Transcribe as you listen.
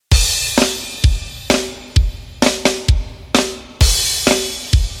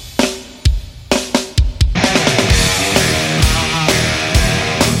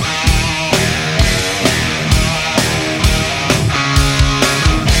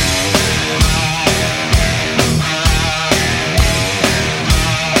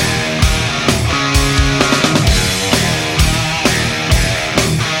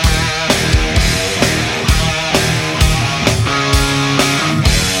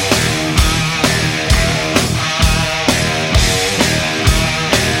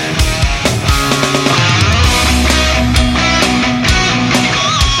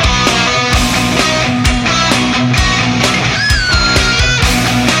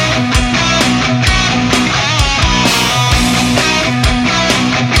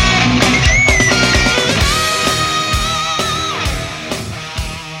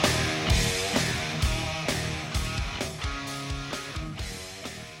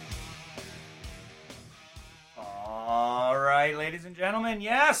right, ladies and gentlemen,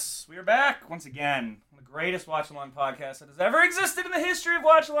 yes, we are back once again. One of the greatest watch-along podcasts that has ever existed in the history of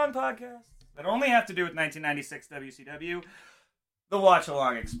watch-along podcasts that only have to do with 1996 WCW, the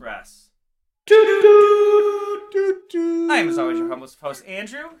Watch-Along Express. I am, as always, your humblest host,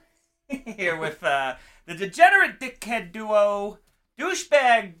 Andrew, here with the degenerate dickhead duo,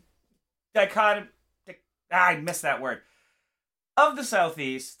 douchebag dichotomy, I missed that word, of the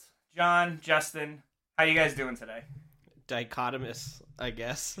Southeast, John, Justin. How you guys doing today? Dichotomous, I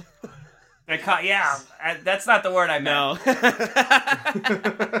guess. Yeah, that's not the word I meant. No.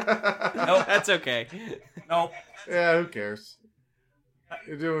 Nope. That's okay. Nope. Yeah, who cares?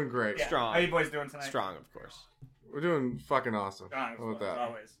 You're doing great. Yeah. Strong. How you boys doing tonight? Strong, of course. We're doing fucking awesome. Strong, How about that?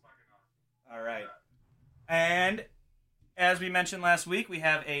 always. All right. And as we mentioned last week, we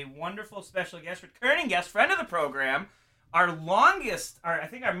have a wonderful special guest, returning guest, friend of the program, our most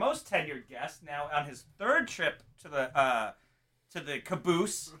tenured guest, now on his third trip to the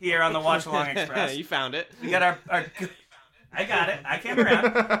caboose here on the Watch Along Express. You found it. We got our I got it. I came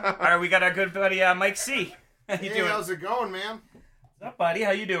around. We got our good buddy Mike C. How you doing? How's it going, man? What's up, buddy?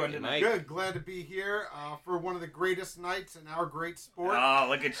 How you doing tonight? Good. Glad to be here for one of the greatest nights in our great sport. Oh,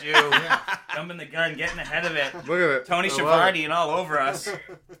 look at you. Jumping the gun, getting ahead of it. Look at it. Tony Schiavone and all over us.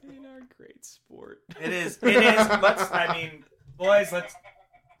 In our great sport. It is. Boys,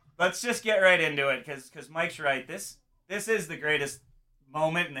 let's just get right into it, because Mike's right. This is the greatest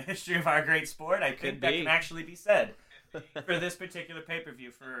moment in the history of our great sport. I think that can actually be said for this particular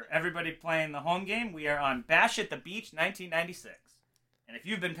pay-per-view. For everybody playing the home game, we are on Bash at the Beach 1996. And if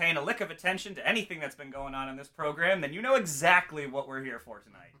you've been paying a lick of attention to anything that's been going on in this program, then you know exactly what we're here for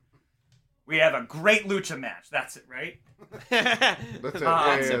tonight. We have a great lucha match. That's it, right? That's it.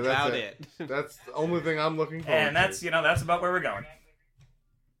 That's about it. That's the only thing I'm looking for. And that's about where we're going.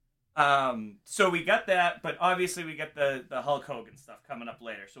 So we got that, but obviously we got the Hulk Hogan stuff coming up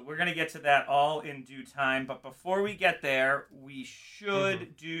later. So we're going to get to that all in due time. But before we get there, we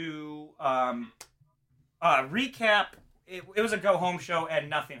should do recap. It was a go-home show and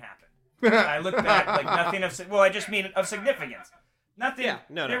nothing happened. I look back like nothing of significance. Nothing. Yeah,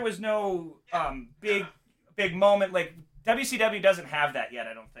 no. There was no big moment. Like WCW doesn't have that yet.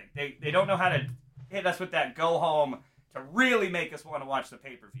 I don't think they don't know how to hit us with that go-home to really make us want to watch the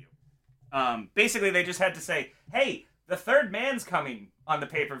pay-per-view. Basically, they just had to say, "Hey, the third man's coming on the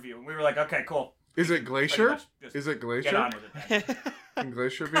pay-per-view," and we were like, "Okay, cool." Is it Glacier? Is it Glacier? Get on with it. Can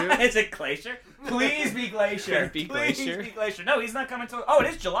Glacier be it? Is it Glacier? Please be Glacier. Please be Glacier. No, he's not coming till. Oh, it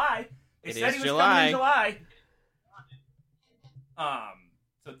is July. They said he was coming in July.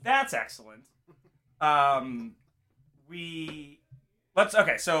 So that's excellent.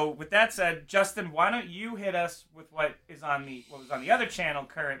 Okay. So with that said, Justin, why don't you hit us with what was on the other channel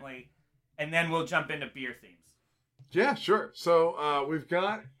currently, and then we'll jump into beer themes. Yeah, sure. So we've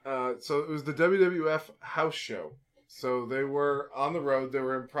got so it was the WWF house show. So they were on the road. They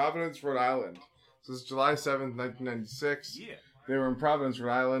were in Providence, Rhode Island. So this is July 7th, 1996. Yeah. They were in Providence,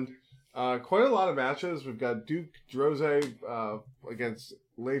 Rhode Island. Quite a lot of matches. We've got Duke Drose against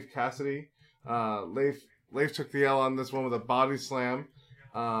Leif Cassidy. Leif took the L on this one with a body slam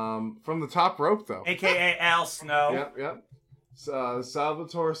from the top rope, though. AKA Al Snow. Yep.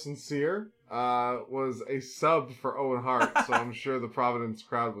 Salvatore Sincere was a sub for Owen Hart, so I'm sure the Providence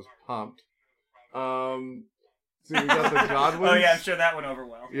crowd was pumped. See, we got the Godwins. Oh, yeah, I'm sure that went over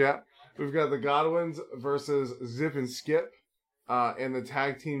well. Yeah. We've got the Godwins versus Zip and Skip and the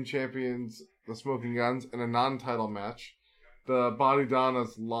tag team champions, the Smoking Guns, in a non-title match. The Body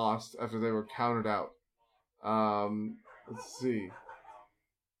Donnas lost after they were counted out. Let's see.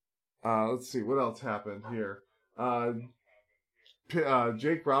 What else happened here?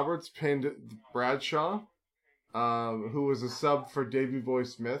 Jake Roberts pinned Bradshaw, who was a sub for Davey Boy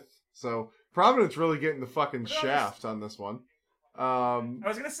Smith. So Providence really getting the fucking shaft on this one. I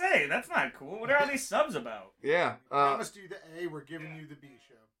was gonna say, that's not cool. What are all these subs about? Yeah. Promise you the A, we're giving you the B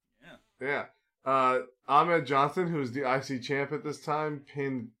show. Yeah. Ahmed Johnson, who was the IC champ at this time,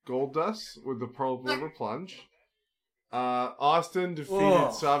 pinned Goldust with the Pearl River Plunge. Austin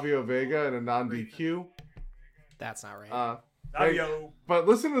defeated Savio Vega in a non-DQ. That's not right. But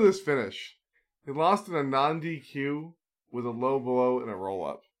listen to this finish. He lost in a non-DQ with a low blow and a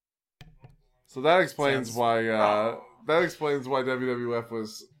roll-up. So that explains why WWF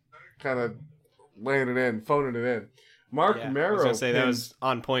was kind of laying it in, phoning it in. Mark Marrow. I was going to say that was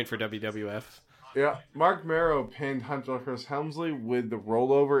on point for WWF. Yeah, Mark Marrow pinned Hunter Chris Helmsley with the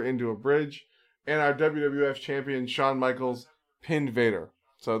rollover into a bridge, and our WWF champion Shawn Michaels pinned Vader.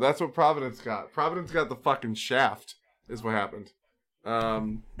 So that's what Providence got. Providence got the fucking shaft, is what happened.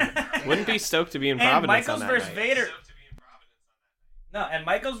 Wouldn't be stoked to be in Providence Michaels on that versus night. Vader. No, and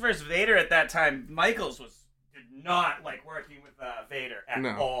Michaels versus Vader at that time, Michaels did not like working with Vader at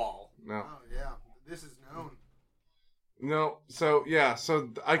all. No. Oh, yeah. This is known. No, so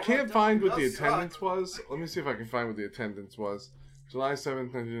I can't find what the attendance was. Let me see if I can find what the attendance was. July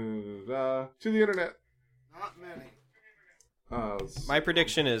 7th, to the internet. Not many. My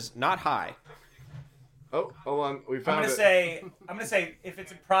prediction is not high. Oh, hold on. We found I'm gonna say if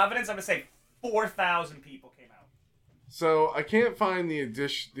it's in Providence, I'm gonna say 4,000 people came out. So I can't find the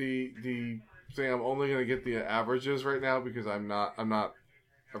thing. I'm only gonna get the averages right now because I'm not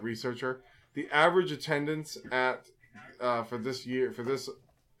a researcher. The average attendance at for this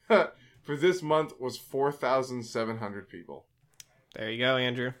month was 4,700 people. There you go,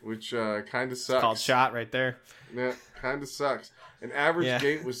 Andrew. Which kind of sucks. It's called shot right there. Yeah, kind of sucks. An average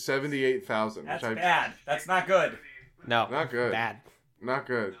gate was 78,000. That's bad. That's not good. No, not good. Bad. Not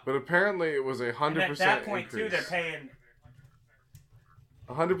good. But apparently it was 100% at that point increase. too, they're paying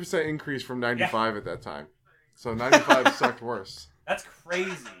 100% increase from 95 at that time. So 95 sucked worse. That's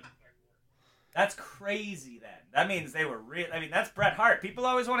crazy. That's crazy then. That means they were real. I mean, that's Bret Hart. People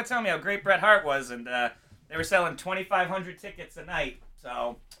always want to tell me how great Bret Hart was, and they were selling 2,500 tickets a night.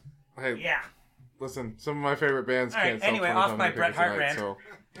 So, hey, yeah. Listen, some of my favorite bands All right, can't sell anyway, off my Bret Hart rant. So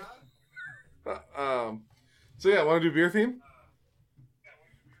yeah, want to do beer theme?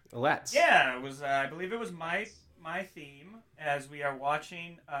 Let's. Yeah, it was. I believe it was my theme as we are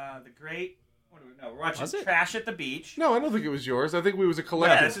watching the great. What do we know? We're watching Trash at the Beach. No, I don't think it was yours. I think it was a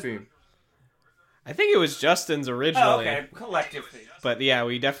collective theme. I think it was Justin's originally. Oh, okay, collective theme. But yeah,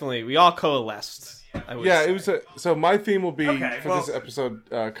 we all coalesced. Yeah, it was. So my theme will be this episode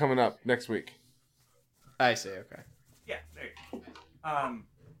coming up next week. I see. Okay. Yeah. There you go.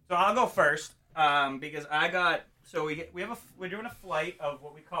 So I'll go first because I got. So we're doing a flight of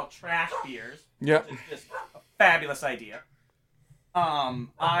what we call trash beers. Yep. Which is just a fabulous idea.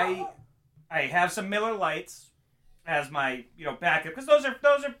 I have some Miller Lights as my backup because those are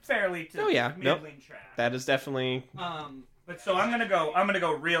fairly middling trash. That is definitely. But so I'm gonna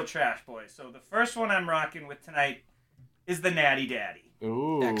go real trash, boys. So the first one I'm rocking with tonight is the Natty Daddy.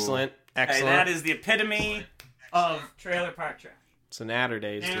 Ooh. Excellent. Hey, that is the epitome of trailer park trash. It's an Natter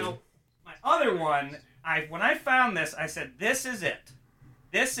Days, now, dude. my other one, when I found this, I said, this is it.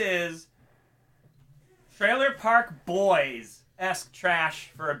 This is Trailer Park Boys-esque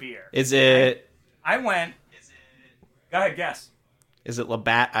trash for a beer. Is it... I went... Go ahead, guess. Is it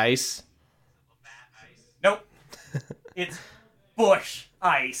Labatt Ice? Nope. It's Bush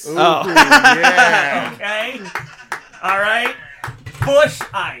Ice. Ooh, yeah. Okay? All right? Bush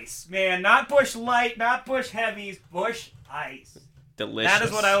Ice. Man, not Bush Light, not Bush Heavies, Bush Ice. Delicious. That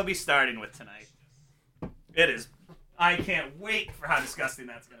is what I will be starting with tonight. It is. I can't wait for how disgusting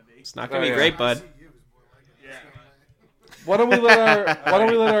that's going to be. It's not going to be great, bud. Yeah. Why don't we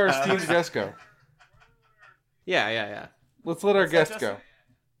let our esteemed guest go? Yeah. Let's let our guest go.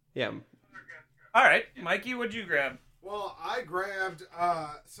 Yeah. All right, Mikey, what'd you grab? Well, I grabbed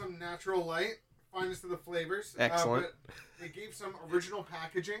some Natural Light, finest of the flavors. Excellent. But they gave some original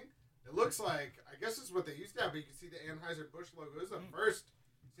packaging. It looks like, I guess it's what they used to have, but you can see the Anheuser-Busch logo. This is the first.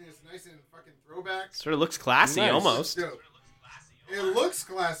 See, it's nice and fucking throwback. Sort of looks classy, Nice. almost. Dude, it looks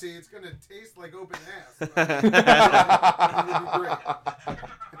classy. It's going to taste like open ass. It'll be great.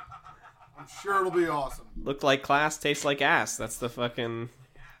 I'm sure it'll be awesome. Look like class, taste like ass. That's the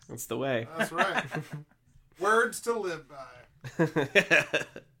way. That's right. Words to live by.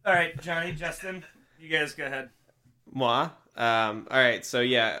 All right, Johnny, Justin, you guys go ahead. Moi. All right, so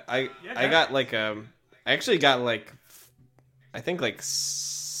yeah, I got like I actually got like I think like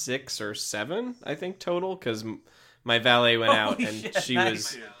 6 or 7 I think total because my valet went out and shit, she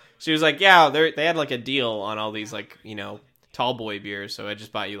nice. was like, yeah, they had like a deal on all these like tall boy beers, so I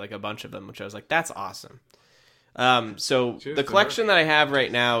just bought you like a bunch of them, which I was like, that's awesome. So Cheers the to collection that I have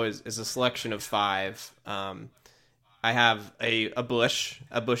right now is a selection of 5. I have a Bush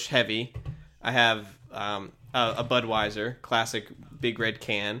Heavy. I have a Budweiser classic big red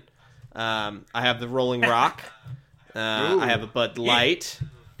can. I have the Rolling Rock. I have a Bud Light,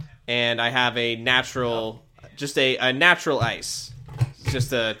 and I have a natural, just a natural ice.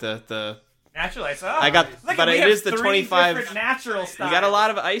 Just the Natural Ice. Oh, I got, look, but we it have is the 3 25. different natural styles. You got a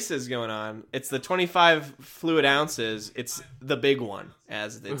lot of ices going on. It's the 25 fluid ounces. It's the big one,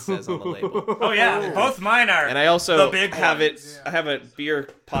 as it says on the label. Oh yeah, both mine are. And I also the big have ones. it. I have a beer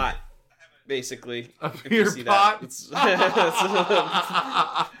pot, basically. If beer you see pot?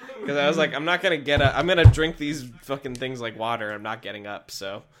 That. Because I was like, I'm not gonna I'm gonna drink these fucking things like water. I'm not getting up.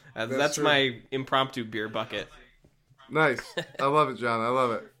 So that's true. my impromptu beer bucket. Nice. I love it, John. I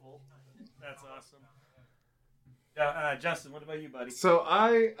love it. That's awesome. Justin, what about you, buddy? So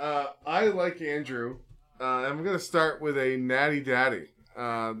I like Andrew. I'm gonna start with a Natty Daddy.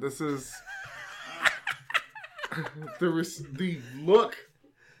 This is the look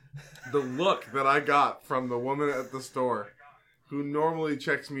that I got from the woman at the store, who normally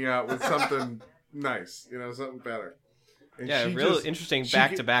checks me out with something nice, something better. And yeah, really interesting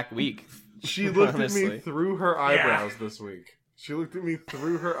back-to-back week. She looked at me through her eyebrows this week. She looked at me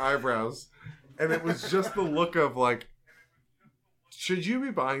through her eyebrows, and it was just the look of like, should you be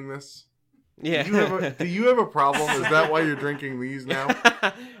buying this? Yeah. Do you have a problem? Is that why you're drinking these now?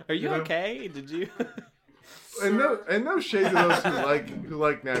 Are you okay? Did you? And no shade to those who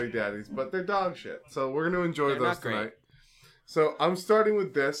like Natty Daddies, but they're dog shit. So we're gonna enjoy those tonight. So I'm starting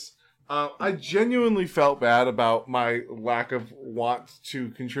with this. I genuinely felt bad about my lack of want to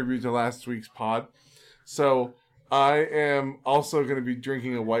contribute to last week's pod. So I am also going to be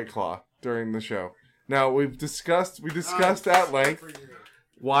drinking a White Claw during the show. Now we discussed at length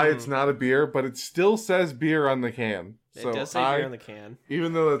why it's not a beer, but it still says beer on the can. It does say beer on the can.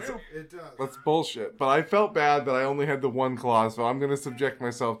 Even though that's bullshit. But I felt bad that I only had the one claw, so I'm going to subject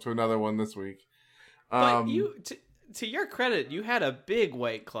myself to another one this week. But to your credit, you had a big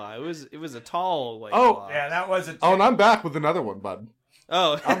White Claw. It was a tall White Claw. Yeah, that was a... Oh, and I'm back with another one, bud.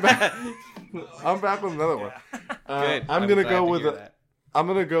 Oh. I'm back with another one. Good. I'm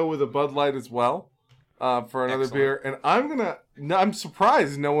gonna go with a Bud Light as well, for another beer. And I'm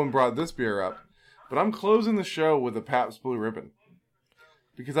surprised no one brought this beer up, but I'm closing the show with a Pabst Blue Ribbon.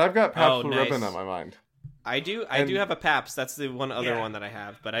 Because I've got Pabst Blue Ribbon on my mind. I do have a Pabst. That's the one other one that I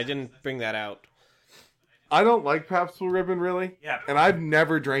have, but I didn't bring that out. I don't like Pabst Blue Ribbon, really. Yeah. And I've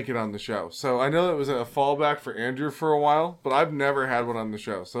never drank it on the show. So I know it was a fallback for Andrew for a while, but I've never had one on the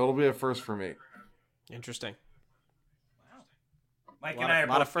show. So it'll be a first for me. Interesting. Wow. Mike and I are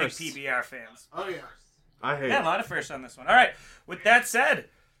both big firsts. PBR fans. Oh, yeah. I hate it. Yeah, a lot of firsts on this one. All right. With that said,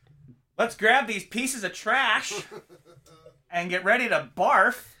 let's grab these pieces of trash and get ready to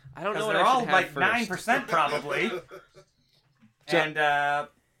barf. I don't know what they're all like first. 9% probably. And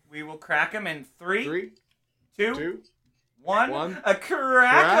we will crack them in 3, 2, 1. A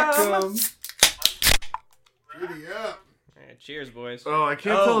crack 'em. Giddy up. All right, cheers, boys. Oh, I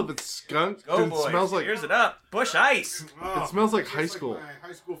can't tell if it's skunk. Go, It boys. smells like Cheers it up. Bush ice. Oh, it smells like tastes high school. my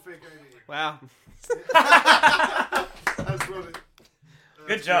high school fake ID. Wow. That's what it...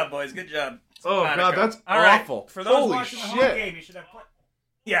 Good job, boys. Good job. Oh Not a god, crack. that's All right. awful. For those Holy watching the home shit. game, you should have put...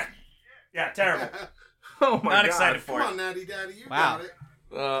 Yeah, terrible. Oh my Not god. excited for Come it. on, Natty Daddy, you Wow. got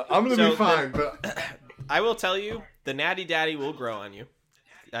it. I'm gonna be fine, but I will tell you, the Natty Daddy will grow on you.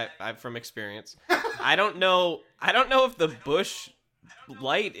 I from experience. I don't know if the Bush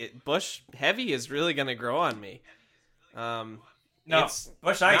Bush Heavy is really gonna grow on me. No, it's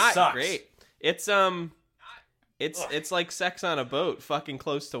Bush Ice not sucks. great. It's like sex on a boat, fucking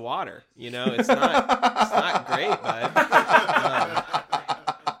close to water. It's not great, bud.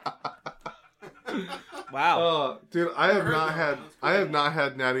 Wow. Dude, I have not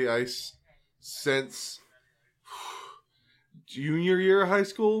had Natty Ice since junior year of high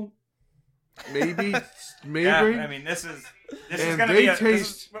school. Maybe. Yeah, I mean, this is And gonna they be this is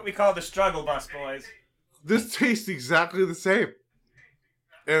taste- what we call the struggle bus, boys. This tastes exactly the same.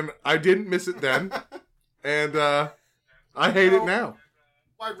 And I didn't miss it then. And I hate it now.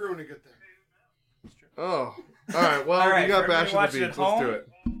 Why ruin a good thing? Oh. Alright, well, All right, we got for Bash everybody of the watching Beats. at Let's do home, it.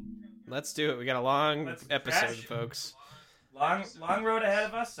 Let's do it. We got a long Let's episode, bash. folks. Long road ahead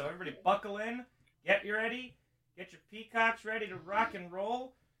of us, so everybody buckle in, get you ready, get your peacocks ready to rock and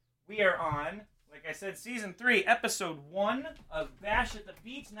roll. We are on, like I said, Season 3, Episode 1 of Bash at the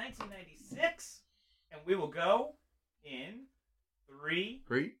Beach, 1996. And we will go in 3,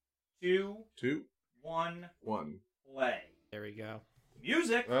 2, 2, 1, 1. play. There we go.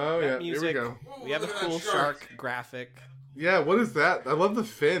 Music. Oh, yeah. music. Here we go. Ooh, We have a look at that cool shark graphic. Yeah, what is that? I love the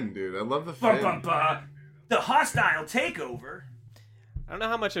fin, dude. I love the Bum, fin. bum, bum. The hostile takeover. I don't know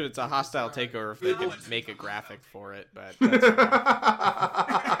how much of it's a hostile takeover if they could make a graphic for it, but that's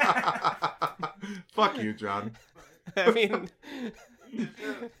Fuck you, John. I mean,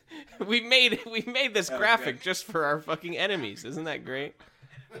 we made this graphic just for our fucking enemies. Isn't that great?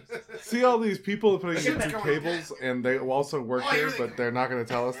 See all these people putting Shit's YouTube going cables, and they also work Why are here, they- but they're not going to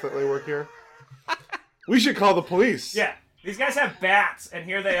tell us that they work here? We should call the police. Yeah, these guys have bats, and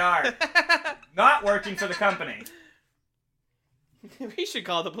here they are, not working for the company. We should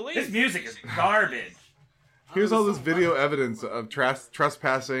call the This police. music is garbage. Here's all this video evidence of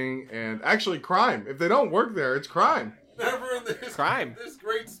trespassing and actually crime. If they don't work there, it's crime. Never in this Crime. This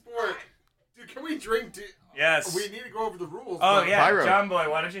great sport, dude. Can we drink Yes. We need to go over the rules. Oh but- yeah, Pyro. John Boy,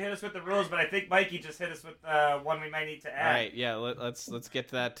 why don't you hit us with the rules? But I think Mikey just hit us with one we might need to add. All right, yeah. Let's get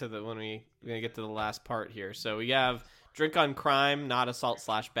to that when we're gonna get to the last part here. So we have drink on crime, not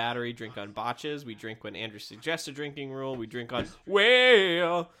assault/battery. Drink on botches. We drink when Andrew suggests a drinking rule. We drink on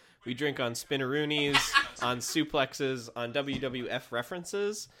whale. We drink on spinneroonies, on suplexes, on WWF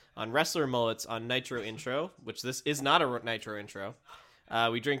references, on wrestler mullets, on Nitro intro, which this is not a Nitro intro.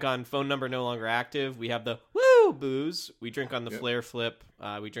 We drink on phone number no longer active. We have the woo booze. We drink on the flare flip.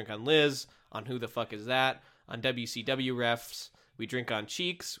 We drink on Liz, on who the fuck is that, on WCW refs. We drink on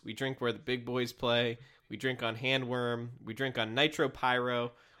cheeks. We drink where the big boys play. We drink on handworm. We drink on Nitro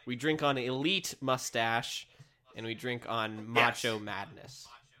Pyro. We drink on elite mustache, and we drink on macho madness.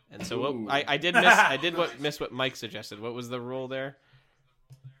 And so what, I did miss what Mike suggested. What was the rule there?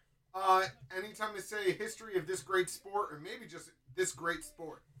 Anytime they say history of this great sport, or maybe just this great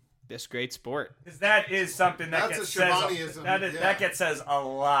sport. This great sport. Because that is something that That's gets a says Shivaniism, that gets says a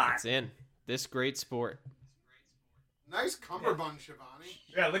lot. It's in. This great sport. Nice cummerbund, Shivani.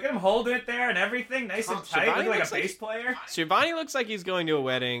 Yeah, look at him holding it there and everything, nice and tight, Shivani looking like looks a like- bass player. Shivani looks like he's going to a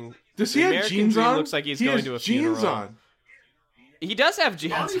wedding. Does The he have American jeans Dream on? looks like he's He going has to a jeans funeral. on. He does have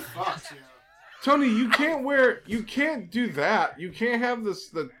jeans. Shivani fucks, yeah. Tony, you can't do that. You can't have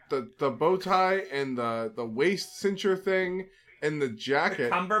the bow tie and the waist cincher thing and the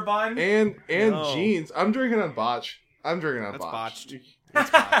jacket Cummerbund. and No. jeans. I'm drinking on botch. That's botched.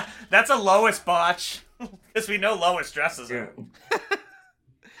 That's a Lois botch. Because we know Lois dresses Yeah. her.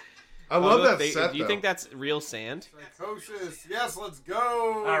 I love that Do set. you though. think that's real sand? Psychosis. Yes, let's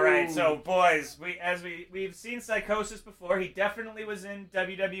go. All right, so boys, we've seen Psychosis before. He definitely was in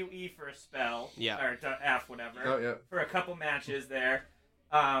WWE for a spell. Yeah. Or F, whatever. Oh, yeah. For a couple matches there.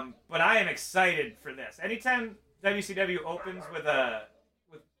 But I am excited for this. Anytime WCW opens with a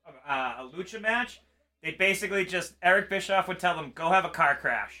lucha match, they basically just Eric Bischoff would tell them, "Go have a car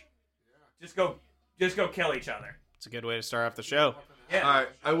crash. Just go kill each other." It's a good way to start off the show. Yeah. All right,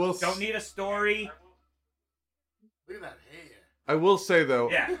 I will. Don't need a story. Look at that hair. I will say though.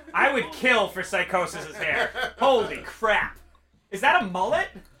 Yeah, I would kill for Psychosis's hair. Holy crap! Is that a mullet?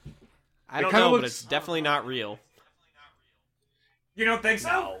 I don't kinda know, but looks- it's definitely not real. You don't think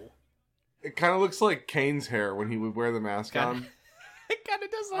so? It kind of looks like Kane's hair when he would wear the mask Kinda- on. It kind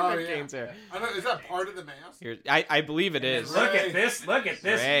of does look Oh, like yeah. Kane's hair. I know, is that part of the mask? Here, I believe it is. Look at this! Look at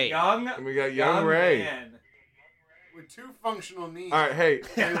this Ray. young. And we got young Ray. Man. With two functional knees. All right, hey,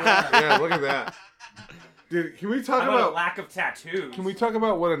 yeah, look at that, dude. Can we talk How about a about? lack of tattoos? Can we talk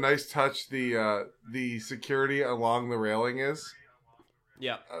about what a nice touch the security along the railing is?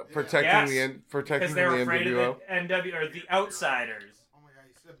 Yep. Protecting Yes. protecting Because they're the afraid NWO. of the NW or the outsiders. Oh my god,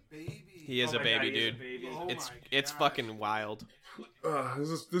 he said baby. He is Oh a my baby, God, he's a dude. baby. Oh It's my it's gosh. fucking wild. This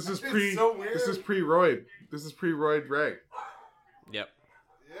is It's pre so weird. this is pre-roid. This is pre-roid Ray. Yep.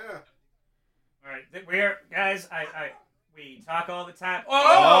 Yeah. All right, we're guys. We talk all the time.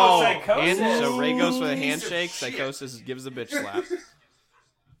 Oh, Psychosis! and so Ray goes for the Piece of handshake. shit. Psychosis gives a bitch slap.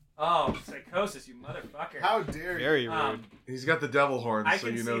 Oh, Psychosis, you motherfucker! How dare you? Very rude. He's got the devil horns, I so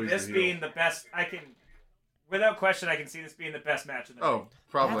can you know see he's this the being heel. the best. Without question, I can see this being the best match of the night. Oh,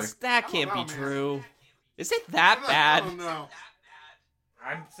 probably. That can't I be don't know, man. true. Is it that I bad? don't know.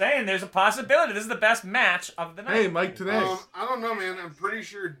 I'm saying there's a possibility. This is the best match of the night. Hey, Mike today. I don't know, man. I'm pretty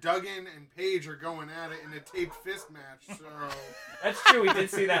sure Duggan and Paige are going at it in a taped fist match. So, That's true. We did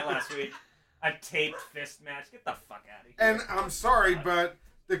see that last week. A taped fist match. Get the fuck out of here. and I'm sorry, but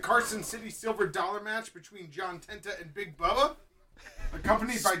the Carson City Silver Dollar match between John Tenta and Big Bubba,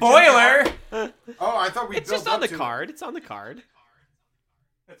 accompanied by Spoiler. Jimmy- Oh, I thought we. It's built just on up the to it. card. It's on the card.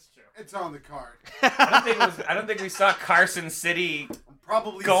 That's true. It's on the card. I don't think we saw Carson City.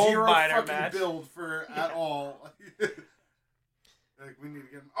 Probably Gold zero miner fucking match. build for at all. Like we need to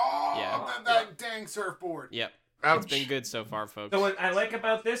get him. Oh, Yeah. that dang surfboard. Yep. Ouch. It's been good so far, folks. So what I like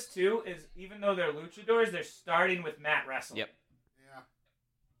about this too is even though they're luchadors, they're starting with mat wrestling. Yep.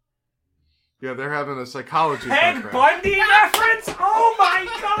 Yeah. Yeah, they're having a psychology. Peg flashback. Bundy reference? Oh my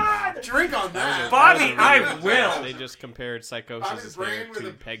god! Drink on that. Bobby, I That was a will. They just compared Bobby's Psychosis' hair brain with to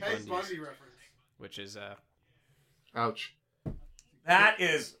a Peg Peg Bundy's, Bundy reference. which is Ouch. That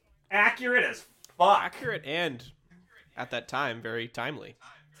is accurate as fuck. accurate and, at that time, very timely.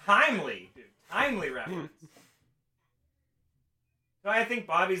 Timely, dude. Timely reference. So I think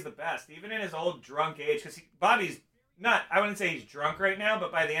Bobby's the best, even in his old drunk age, because Bobby's not, I wouldn't say he's drunk right now,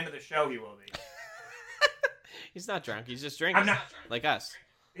 but by the end of the show he will be. He's not drunk. He's just drinking. I'm not. Like us.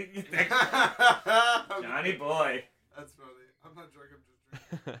 Johnny boy. That's funny. I'm not drunk. I'm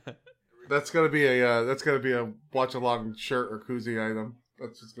just drinking. That's gonna be a watch along shirt or koozie item.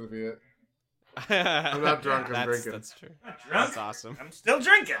 That's just gonna be it. I'm not drunk. I'm drinking. That's true. I'm not drunk. That's awesome. I'm still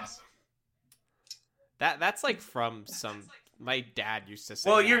drinking. That's like from some. My dad used to say.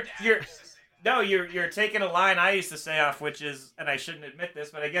 Well, that. you're taking a line I used to say off, which is, and I shouldn't admit this,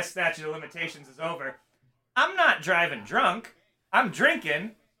 but I guess statute of limitations is over. I'm not driving drunk. I'm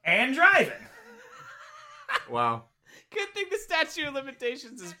drinking and driving. Wow. Good thing the statute of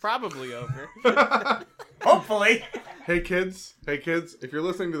limitations is probably over. Hopefully. Hey kids, if you're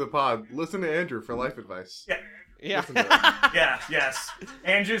listening to the pod, listen to Andrew for life advice. Yeah. Listen to it. Yeah, yes.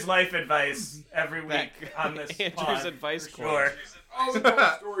 Andrew's life advice every week on this Andrew's pod, advice for course. sure. Oh,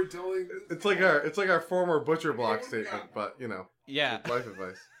 the storytelling. It's like our former butcher block statement, but Yeah. life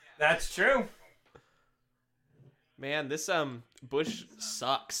advice. That's true. Man, this bush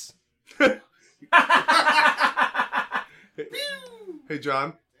sucks. Hey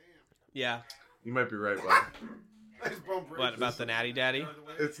John, Yeah. you might be right, bud. Nice bump rate. What about the Natty Daddy?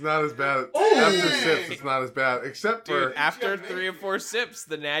 It's not as bad. Ooh. After sips, it's not as bad. Except for Dude, after 3 or 4 sips,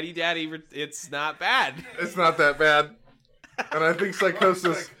 the Natty Daddy, it's not bad. it's not that bad. And I think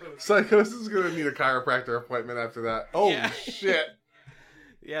psychosis is gonna need a chiropractor appointment after that. Oh Yeah. shit!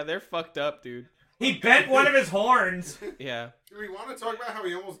 Yeah, they're fucked up, dude. He bent one of his horns. Yeah. Do we want to talk about how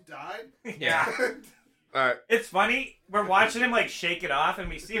he almost died? Yeah. All right, It's funny. We're watching him like shake it off, and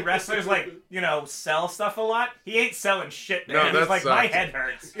we see wrestlers like sell stuff a lot. He ain't selling shit, man. No, He's that like, my sucks. head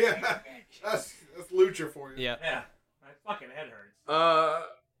hurts. Yeah, that's lucha for you. Yeah. Yeah, my fucking head hurts. uh,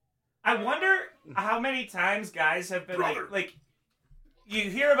 I wonder how many times guys have been Brother. like you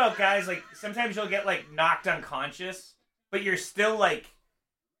hear about guys like sometimes you'll get like knocked unconscious, but you're still like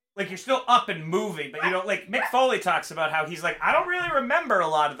you're still up and moving, but you don't like Mick Foley talks about how he's like, I don't really remember a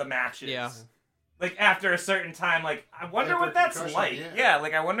lot of the matches. Yeah. Like after a certain time, like I wonder After what that's concussion, like. yeah. Yeah,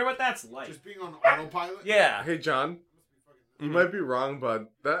 like I wonder what that's like. Just being on autopilot. Yeah. hey John, you Mhm. might be wrong, bud.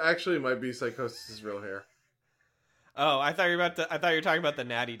 That actually might be psychosis's real hair. Oh, I thought you were talking about the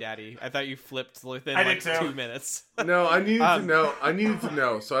Natty Daddy. I thought you flipped within I like did too. 2 minutes. No, I needed Um, to know. I needed to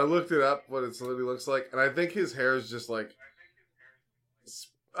know. So I looked it up, what it literally looks like, and I think his hair is just like.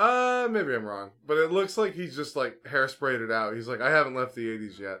 Maybe I'm wrong, but it looks like he's just like hairsprayed it out. He's like, I haven't left the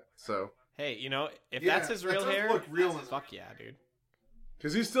 '80s yet, so Hey, if Yeah, that's his that real does hair, look real enough. fuck yeah, dude.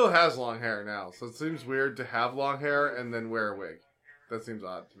 because he still has long hair now, so it seems weird to have long hair and then wear a wig. That seems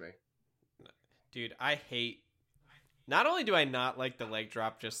odd to me. Dude, I hate. Not only do I not like the leg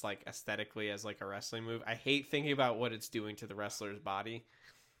drop just like aesthetically as like a wrestling move, I hate thinking about what it's doing to the wrestler's body.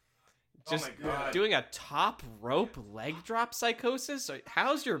 Just Oh my God. doing a top rope leg drop psychosis?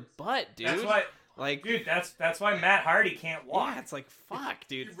 How's your butt, dude? That's why, like, dude. That's why Matt Hardy can't walk. yeah, it's like fuck,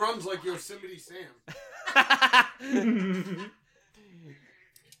 He dude. runs like Yosemite Sam.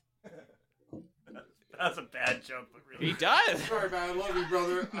 That's a bad joke, but really. He does. Sorry, man. I love you,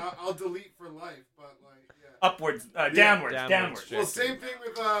 brother. I'll delete for life, but like, yeah. Upwards, downwards. Downwards. Well, same thing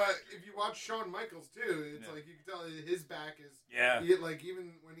with if you watch Shawn Michaels too. It's like you can tell his back is. Yeah. Like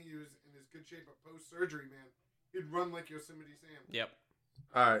even when he was in his good shape of post surgery, man, he'd run like Yosemite Sam. Yep.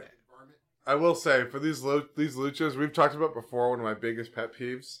 All right, Varmint. I will say for these luchas we've talked about before. One of my biggest pet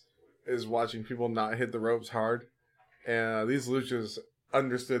peeves is watching people not hit the ropes hard, and these luchas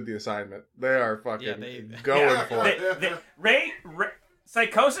understood the assignment. They are fucking going Yeah. for it. Ray,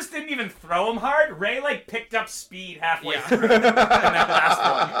 Psychosis didn't even throw him hard. Ray like picked up speed halfway Yeah. through in that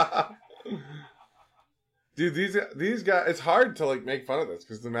last one. Dude, these guys, it's hard to like make fun of this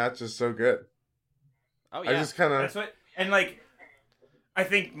because the match is so good. Oh I yeah. just kind That's of what, and like, I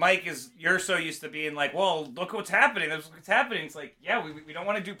think Mike you're so used to being like, well, look what's happening. Look what's happening. It's like, yeah, we don't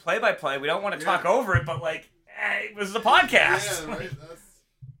want to do play by play. We don't want to talk over it, but like, it was the podcast. Yeah, right. That's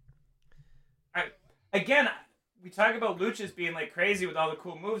Again, we talk about luchas being like crazy with all the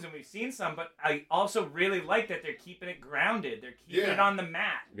cool moves, and we've seen some, but I also really like that they're keeping it grounded. They're keeping it on the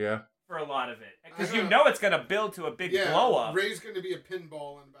mat yeah. for a lot of it. Because I you know. know it's going to build to a big blow up. Ray's going to be a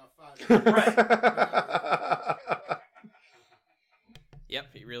pinball in about 5 minutes. Right. Yep,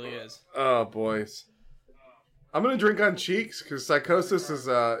 he really is. Oh boys, I'm gonna drink on cheeks because Psychosis is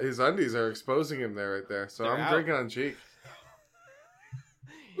his undies are exposing him there right there. So They're I'm out. drinking on cheek.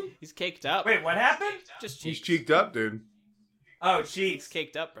 He's caked up. Wait, what happened? Just He's cheeks. cheeked up, dude. Oh, He's cheeks.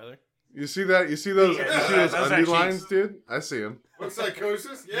 caked up, brother. You see that? You see those? Yeah, you see those those are undie cheeks. lines, dude? I see them. What's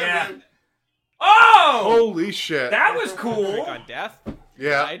psychosis? Yeah, Yeah. man. Oh! Holy shit! That was Drink cool. on death.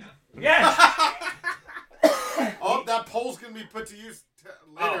 Yeah. Died. Yes. Oh, that poll's going to be put to use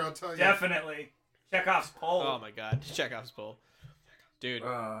later, I'll tell you. Definitely. Chekhov's pole. Oh my god. Chekhov's pole. Dude,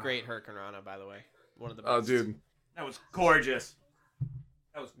 great Hurricane Rana, by the way. One of the best. Oh, dude. That was gorgeous.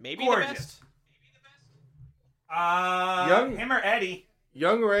 That was Maybe gorgeous. the best. Young- Him or Eddie?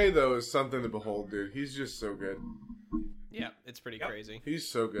 Young Ray, though, is something to behold, dude. He's just so good. Yeah, it's pretty crazy. He's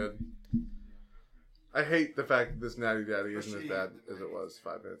so good. I hate the fact that this Natty Daddy isn't as bad as it was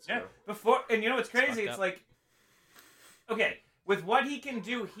 5 minutes ago. And you know what's crazy? It's like, okay, with what he can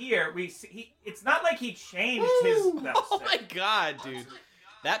do here, it's not like he changed his... Oh my god, dude.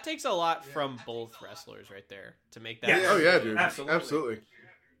 That takes a lot from both wrestlers right there to make that. Yeah. Oh, yeah, dude. Absolutely.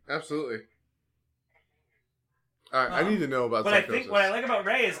 All right, I need to know about But Psychosis. I think what I like about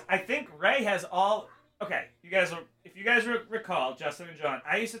Ray is I think Ray has all... Okay, if you guys recall, Justin and John,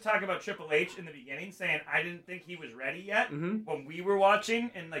 I used to talk about Triple H in the beginning, saying I didn't think he was ready yet when we were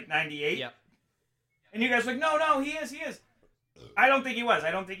watching in like '98. Yep. And you guys were like, no, he is. I don't think he was. I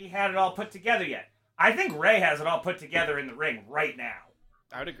don't think he had it all put together yet. I think Ray has it all put together in the ring right now.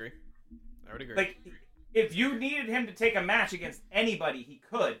 I would agree. Like, if you needed him to take a match against anybody, he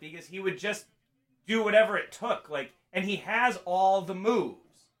could, because he would just do whatever it took. Like, and he has all the moves.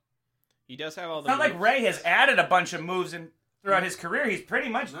 He does have all the It's not moves. like Ray has added a bunch of moves throughout his career. He's pretty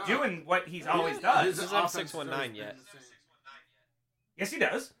much doing what he's always done. He doesn't have 619 yet. Yes, he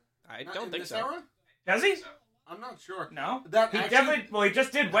does. I don't think so. Era? Does he? I'm not sure. No. That He actually, definitely. Well, he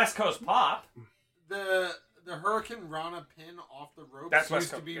just did West Coast Pop. the Hurricane Rana pin off the ropes That's West used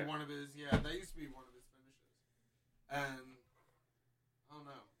to Coast, be yeah. one of his. Yeah, that used to be one of his finishes. And I don't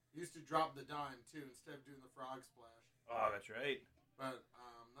know. He used to drop the dime too instead of doing the frog splash. Oh, that's right. But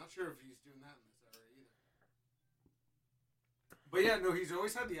I'm not sure if he's doing that in this era either. But yeah, no, he's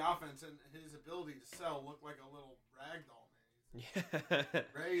always had the offense, and his ability to sell looked like a little ragdoll man. Yeah.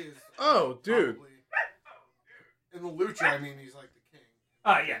 Ray is. Dude. Probably, in the Lucha, I mean, he's like the king.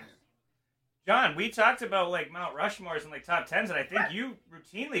 Yeah. John, we talked about like Mount Rushmores and like top 10s, and I think you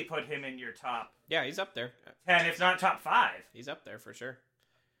routinely put him in your top Yeah, he's up there. 10, if not top 5. He's up there for sure.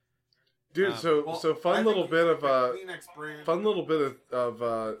 Dude, so I fun think little he's bit like of the Kleenex brand. fun little bit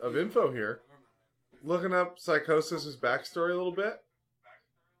of info here. Looking up Psychosis's backstory a little bit.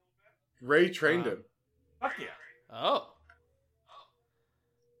 Ray trained him. Fuck yeah. Oh,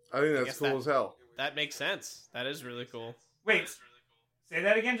 I think I that's guess cool as hell. that makes sense. That is really cool. Wait, say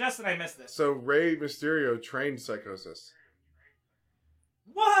that again, Justin? I missed this. So Ray Mysterio trained Psychosis.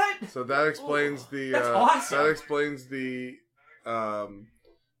 What? So that explains the That's awesome. that explains the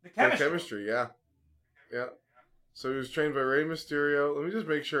The chemistry. chemistry, yeah. So he was trained by Ray Mysterio. Let me just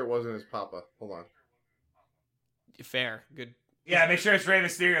make sure it wasn't his papa. Hold on. Fair. Good. Yeah, make sure it's Rey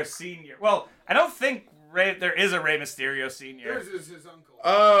Mysterio Sr. Well, I don't think there is a Rey Mysterio Sr. Yours is his uncle.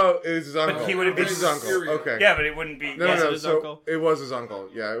 Oh, it's his uncle. But he would've been It's his uncle. Mysterio. Okay. Yeah, but it wouldn't be. No, yeah, no, his so uncle? it was his uncle.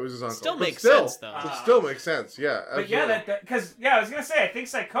 Yeah, it was his uncle. Still But makes sense, though. It still makes sense, yeah. But yeah, absolutely. because I was gonna say I think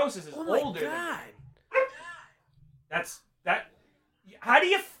Psychosis is older. That's that. How do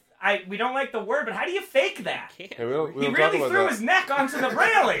you? We don't like the word, but how do you fake that? Can't. Hey, we don't He talk really about threw that. his neck onto the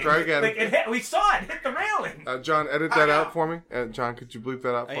railing. Try again. Like we saw it hit the railing. John, edit that out for me. John, could you bleep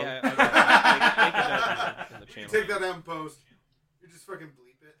that out for me? Yeah, make a note in the You channel. take that out and post. You just fucking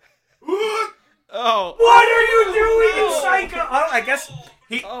bleep it. Oh. What are you doing, Psycho? Oh, I guess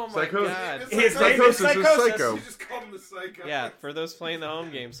he. Oh my Psychosis. god. His name is Psychosis is Psychosis. Psycho. You just call him the psycho. Yeah, for those playing the home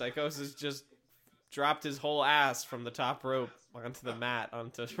game, Psychosis just dropped his whole ass from the top rope onto the mat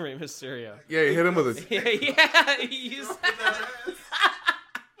onto Rey Mysterio. Yeah, he hit him with a... Yeah, he's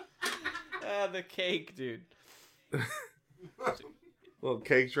the cake, dude. little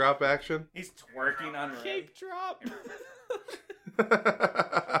cake drop action. He's twerking on Rey. Cake drop.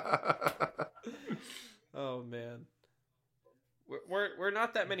 Oh man, we're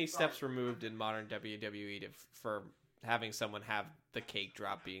not that many steps removed in modern WWE for having someone have the cake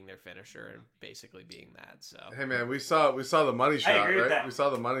drop being their finisher and basically being that. So Hey man, we saw the money shot, agree with right? that. We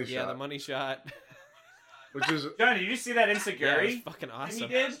saw the money yeah, shot, the money shot. which is John, did you see that Yeah, it was insecurity? fucking He awesome.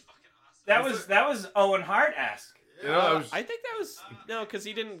 did. That was Owen Hart-esque. you know I was I think that was no, because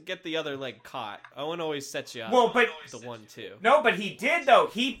he didn't get the other leg caught. Owen always sets you up. Well, but the 1-2. no, but he did though.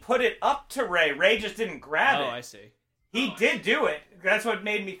 He put it up to Ray. Ray just didn't grab Oh, it. I see. He did do it. That's what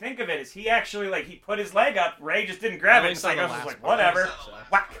made me think of it. Is he actually he put his leg up? Ray just didn't grab I it. only saw the Psychosis was last like, part, whatever. so.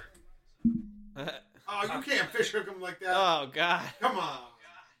 Whack. Oh, you can't fish hook him like that. Oh god. Come on.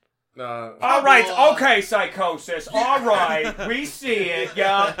 All right, on. okay, Psychosis. All right, we see it.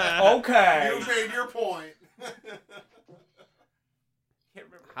 Yeah, okay. You made your point.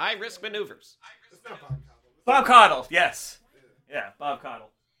 High risk maneuvers. It's not Bob Caudle. Bob Caudle, yes. Yeah, Bob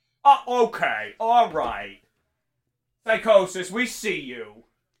Caudle. Okay, all right. Psychosis, we see you.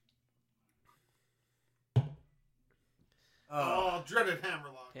 Oh, dreaded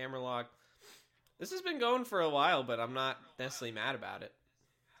hammerlock. Hammerlock. This has been going for a while, but I'm not necessarily mad about it.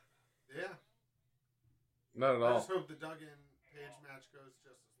 Yeah. not at I all. just hope the Duggan Page match goes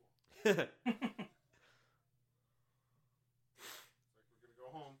just as long. Like we're gonna go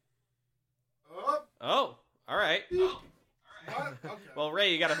home. Oh. Oh, all right. What? Okay. Well,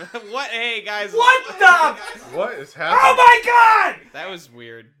 Ray, you gotta. What? Hey, guys. What the? What is happening? Oh my god! That was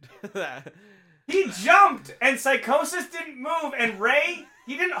weird. He jumped, and Psychosis didn't move, and Ray,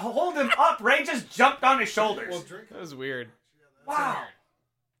 he didn't hold him up. Ray just jumped on his shoulders. Well, drink. That was weird. Wow.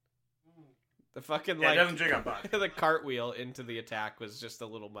 The fucking Yeah, like doesn't drink up on. the cartwheel into the attack was just a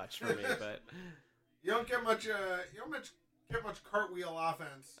little much for me, but You don't get much. Get much cartwheel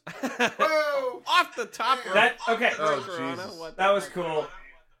offense. Whoa! off the top rope. That okay. Oh, Corona, Jesus. what That was cool.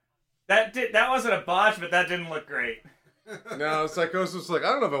 That wasn't a botch, but that didn't look great. No, Psychosis was like,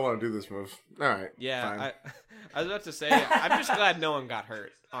 I don't know if I want to do this move. All right. Yeah, fine. I was about to say, I'm just glad no one got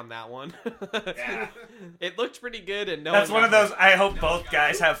hurt on that one. Yeah. It looked pretty good, and no That's one one got of those. I hope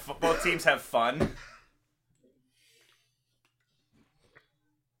both teams have fun.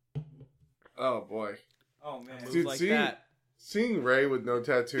 Oh boy. Oh man. hurt. Dude, like seeing- that. Seeing Ray with no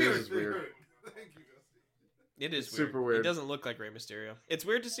tattoos is weird. Thank you, Dusty. It is Super weird. He doesn't look like Rey Mysterio. It's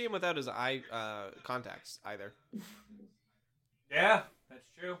weird to see him without his eye contacts either. Yeah, that's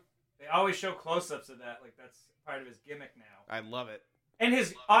true. They always show close-ups of that, like that's part of his gimmick now. I love it. And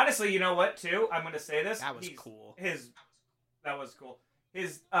his honestly, you know what? Too, I'm gonna say this. That was cool. That was cool.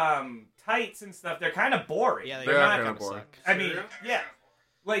 His tights and stuff, they're kind of boring. Yeah, They're not. kinda kinda boring. suck. I mean, Serious? yeah,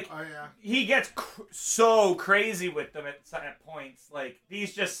 like Oh yeah. he gets so crazy with them at points. Like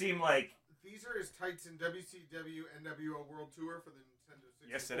these just seem like These are his tights in WCW NWO World Tour for the Nintendo 64.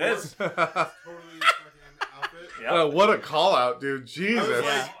 yes, it is. Totally his fucking outfit. Yep. Oh, what a call out, dude. I was Jesus.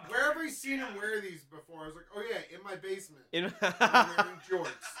 Yeah. like, where have I seen him wear these before? I was like, oh yeah, in my basement. In, I'm wearing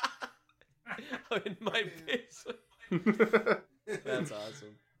jorts. in my basement. That's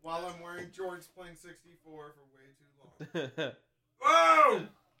awesome. While I'm wearing jorts playing 64 for way too long. Whoa!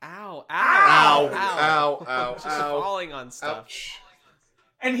 Ow! Ow! Ow, Ow! ow, ow, Just ow. falling on stuff. Ouch.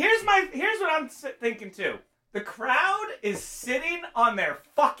 And here's what I'm thinking too. The crowd is sitting on their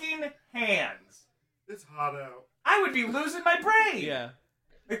fucking hands. It's hot out. I would be losing my brain. Yeah.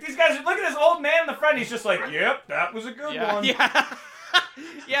 Like these guys are looking at this old man in the front. He's just like, "Yep, that was a good Yeah. one." Yeah.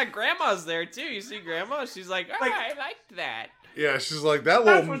 Yeah. Grandma's there too. You see, Grandma. She's like, oh, Like- I liked that. Yeah, she's like, that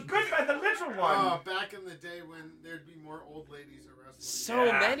That little. was good by the literal one. Oh, back in the day when there'd be more old ladies at wrestling. So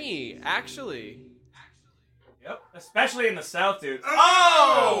Yeah. many, actually. Yep, especially in the South, dude.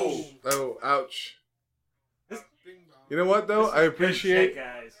 Oh! Oh, ouch. Bing bong. You know what, though? This I is good appreciate shit,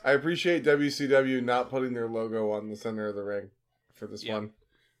 guys. WCW not putting their logo on the center of the ring for this Yeah. one.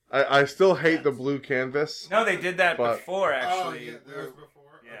 I still hate the blue canvas. No, they did that But- before, Oh, actually. yeah, that was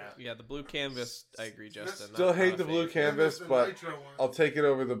before. Yeah. Yeah, the blue canvas. I agree, Justin. Still not hate a the blue favorite. canvas, the but Nitro one. I'll take it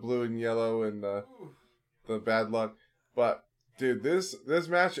over the blue and yellow and Ooh. the bad luck. But dude, this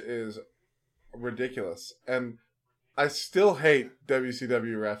match is ridiculous, and I still hate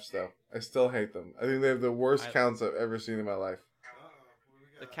WCW refs though. I still hate them. I think they have the worst counts I've ever seen in my life. What do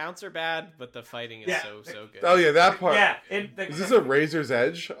we The got? counts are bad, but the fighting is Yeah. so good. Oh yeah, that part. Yeah. Is this a Razor's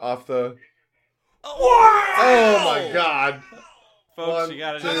Edge off the? Wow! Oh my god! Folks, One, you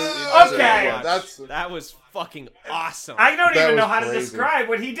gotta two, just Okay. watch. That's That was fucking awesome. I don't That even know was how to crazy. describe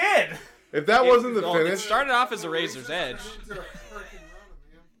what he did. if that wasn't the Well, It finish. started off as a Razor's Edge. Into a freaking run,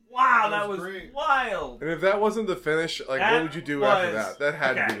 man. Wow, That that was was great. wild. And if that wasn't the finish, like That what would you do after was- that? That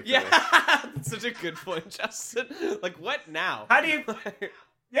had to okay. be the Yeah, finish. that's such a good point, Justin. Like, what now? How do you?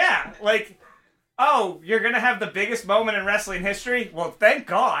 Yeah, like, oh, you're gonna have the biggest moment in wrestling history? Well, thank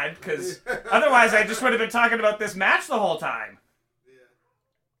God, because otherwise I just would have been talking about this match the whole time. Yeah.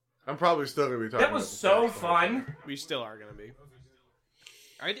 I'm probably still gonna be talking. That was about so this match the whole time. fun. We still are gonna be.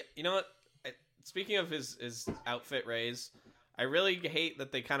 You know what? Speaking of his outfit raise, I really hate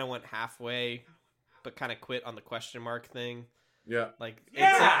that they kind of went halfway, but kind of quit on the question mark thing. Yeah. Like, it's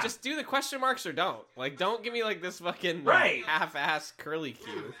Yeah. like, just do the question marks or don't. Like, don't give me like this fucking Right. half-ass curly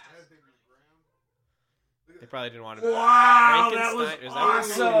cue. They probably didn't want to. Wow, that was Frankenstein- is that what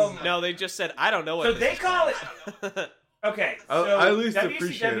it awesome. is? No, they just said, I don't know what So this they is call called." Okay, I so at least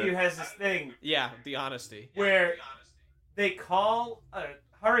appreciate WCW it. has this thing Yeah, the honesty. where they call a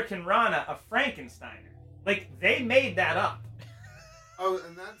Hurricane Rana a Frankensteiner. Like, they made that up. Oh,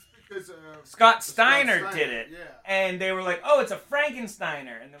 and that's because Scott Steiner did it. Yeah. And they were like, oh, it's a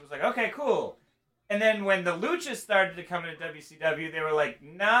Frankensteiner. And it was like, okay, cool. And then when the Luchas started to come into WCW, they were like,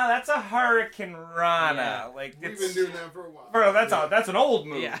 nah, that's a Hurricane Rana. Yeah. Like, We've it's... been doing that for a while. Bro, that's an old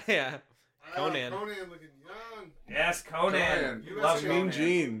move. Yeah, yeah. Conan. Conan looking young. Yes, Conan. Conan. You Love guys Mean Conan.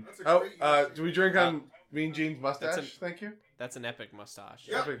 Gene. That's a Oh, great do we drink on Mean Gene's mustache? That's Thank you. That's an epic mustache.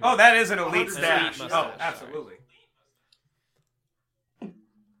 Yeah. Epic. Oh, that is an elite 100% stash. mustache, Oh, sorry. absolutely.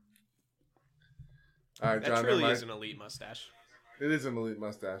 All right, That John. truly never is mind. an elite mustache. It is an elite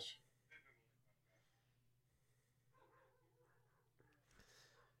mustache.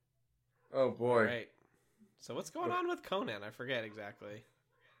 Oh boy. Right. So what's going on with Conan? I forget exactly.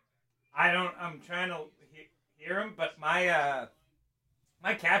 I'm trying to hear him, but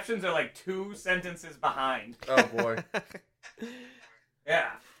my captions are like 2 sentences behind. Oh boy.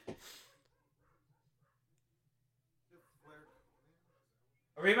 Yeah.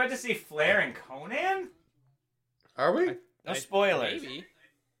 Are we about to see Flair and Conan? Are we? No spoilers. Maybe.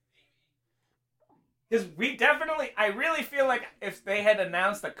 Because I really feel like if they had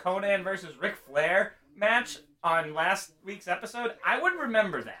announced the Conan versus Ric Flair match on last week's episode, I would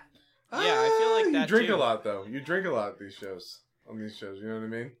remember that. Yeah, I feel like that You drink too. a lot, though. You drink a lot on these shows. You know what I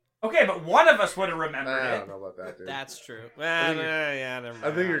mean? Okay, but one of us would have remembered I it. don't know about that, dude. That's true. Well, yeah, never mind.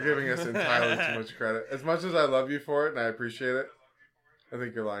 I think you're giving us entirely too much credit. As much as I love you for it and I appreciate it, I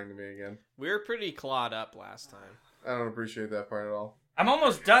think you're lying to me again. We were pretty clawed up last time. I don't appreciate that part at all. I'm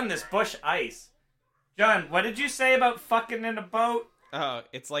almost done this bush ice. John, what did you say about fucking in a boat? Oh,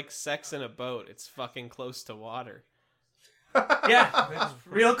 it's like sex in a boat. It's fucking close to water. Yeah, it's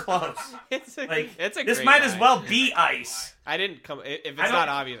real close. It's a This great might as line. well be ice. I didn't come. If it's I don't- not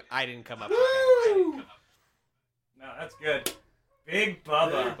obvious, I didn't come up with it. Woo! No, that's good. Big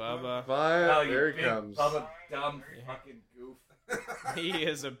Bubba. Bubba. Fine, Oh, you there he big comes. Bubba, dumb fucking goof. He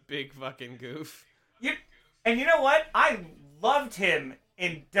is a big fucking goof. And you know what? I loved him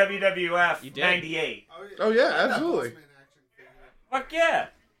in WWF You did? 98. Oh, yeah, That absolutely. Bossman action figure. Fuck yeah.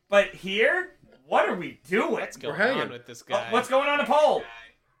 But here, what are we doing? What's going hanging. on with this guy? What's going on a pole?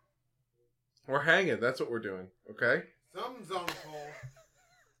 We're hanging. That's what we're doing. Okay? Something's on the pole.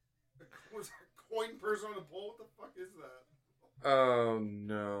 Was that a coin purse on the pole? What the fuck is that? Oh,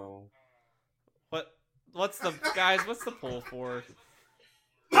 no. What's the guys? What's the pull for?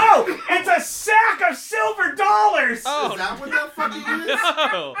 Oh, it's a sack of silver dollars! Oh Is that what that fucking is?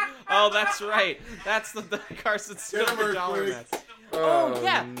 no! Oh, that's right. That's the Carson Get 'em Silver dollar earthquake. match. Oh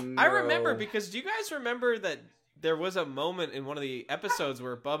yeah, I no. remember because do you guys remember that there was a moment in one of the episodes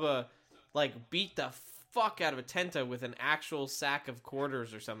where Bubba like beat the fuck out of a Tenta with an actual sack of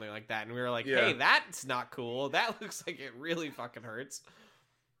quarters or something like that, and we were like, Yeah. "Hey, that's not cool. That looks like it really fucking hurts."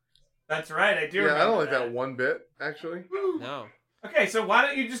 That's right, I do Yeah, remember I don't like that one bit, actually. No. Okay, so why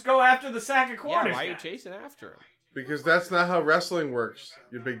don't you just go after the sack of Yeah, quarters? why are you guy? chasing after him? Because that's not how wrestling works,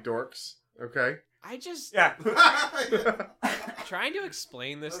 you big dorks. Okay? I just Yeah. trying to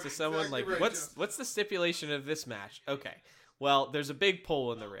explain this to That's someone exactly like right, what's Justin. what's the stipulation of this match? Okay. Well, there's a big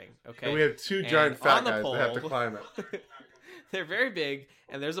pole in the ring, okay? And we have two And giant fat on the guys that have to pole- climb it. They're very big,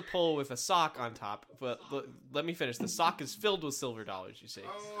 and there's a pole with a sock on top. But let me finish. The sock is filled with silver dollars, you see.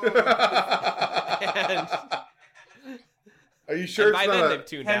 And, Are you sure and it's by then not they've a,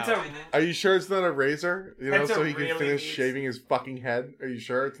 tuned Penta, out. Are you sure it's not a razor? You know, Penta so he can really finish needs- shaving his fucking head? Are you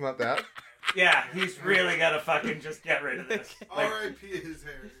sure it's not that? yeah, he's really gotta fucking just get rid of this. Like, R.I.P. his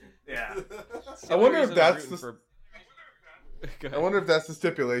hair. yeah. I wonder if Reason I'm that's rooting the- for- Go I ahead. wonder if that's the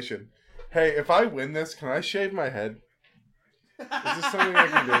stipulation. Hey, if I win this, can I shave my head? Is this something I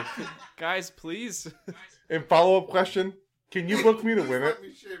can do? Guys, please. And follow-up question, can you book me to win it? Let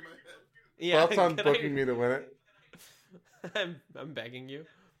me shave my head. Yeah, Thoughts on can booking me to win it? I'm begging you.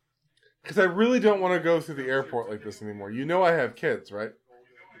 Because I really don't want to go through the airport like this anymore. You know I have kids, right?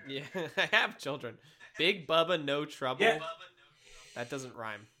 Yeah, I have children. Big Bubba, no trouble. Yeah. That doesn't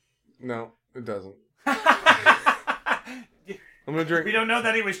rhyme. No, it doesn't. We I'm gonna drink. don't know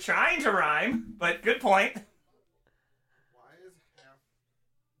that he was trying to rhyme, but good point. Why is half?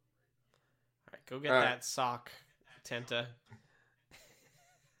 All right, go get All right. that sock, Tenta.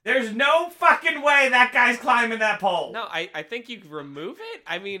 There's no fucking way that guy's climbing that pole. No, I think you remove it.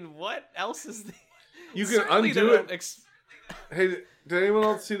 I mean, what else is the... You can Certainly undo they don't it. Hey, did anyone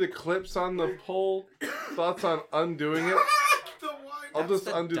else see the clips on the pole? Thoughts on undoing it? The wine. I'll That's just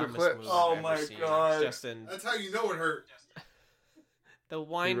the undo the dumbest clips. move Oh I've ever my seen. God. Justin, That's how you know it hurt. the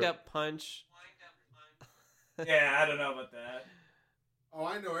wind-up punch. Yeah, I don't know about that. Oh,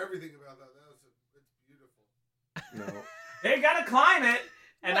 I know everything about that. It's beautiful. No. They gotta climb it,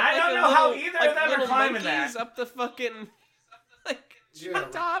 and What, I like don't a know how little- either like of them are little climbing monkeys that. up the fucking... Like, Yeah.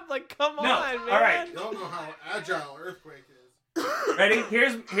 on top. Like, come No, on, man. all right. You don't know how agile earthquake is. Ready?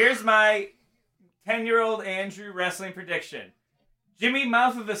 Here's my 10-year-old Andrew wrestling prediction. Jimmy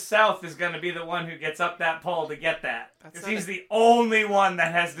Mouth of the South is going to be the one who gets up that pole to get that. That's Because not he's a- the only one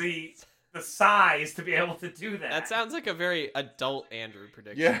that has the size to be able to do that. That sounds like a very adult Andrew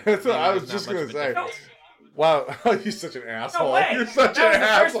prediction. Yeah, that's what Maybe I there's was not just much gonna of a say. difference. Wow, you're such an asshole. way. You're such That an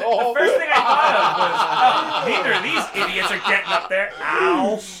was asshole. the first thing I thought of was, oh, neither of these idiots are getting up there.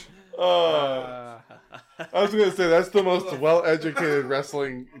 Ow. Oh. I was gonna say that's the most well-educated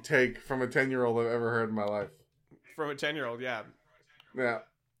wrestling take from a 10-year-old I've ever heard in my life. From a 10-year-old, yeah. Yeah,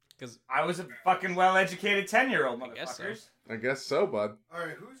 Because I was a fucking well-educated 10-year-old, I guess so. motherfuckers. I guess so, bud. All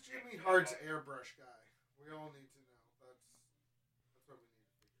right, who's Jimmy Hart's airbrush guy? We all need to know. That's what we need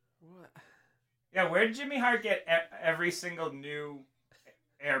to figure out. what? Yeah, where did Jimmy Hart get every single new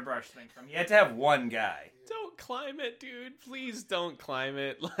airbrush thing from? He had to have one guy. Don't climb it, dude. Please don't climb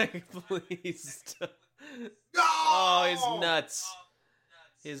it. Like, please. No! Oh, his nuts.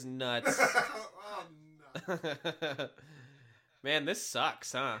 His nuts. Oh, no. Man, this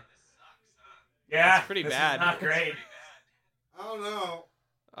sucks, huh? Yeah, It's pretty this bad. Is not great. I don't know.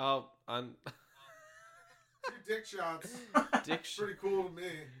 Oh, on 2 dick shots. dick Pretty cool to me.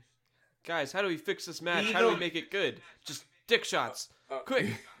 Guys, how do we fix this match? How do we make it good? Just dick shots. Quick.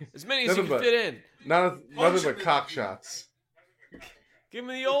 As many as you Nothing can but- fit in. Nothing but cock shots. Give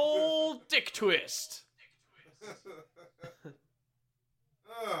me the old dick twist.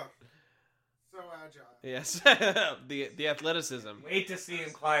 Ugh. So agile. Yes. the athleticism. Wait to see him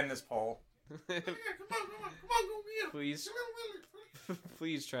climb this pole. Yeah, come on, go get him. Please.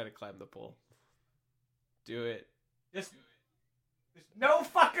 Please try to climb the pole. Do it. There's no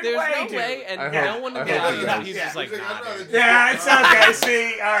fucking There's way, no dude. way, and I no hope- one I will hope believe he him. does. He's Yeah. just like, He's like, nah, I'd rather dude. just- Yeah, it's okay.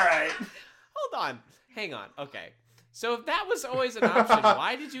 See, all right. Hold on. Hang on. Okay. So if that was always an option,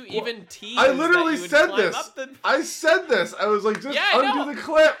 why did you even tease I literally that you would said climb this. Up the... I said this. I was like, just Yeah, I know. undo the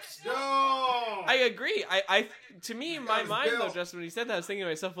clips. No! I agree. To me, in my That was mind, though, Bill. just when he said that, I was thinking to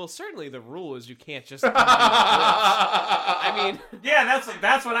myself, well, certainly the rule is you can't just. I mean, Yeah, that's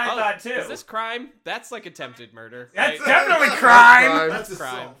what I thought too. Is this crime? That's like attempted murder. That's right? definitely crime. That's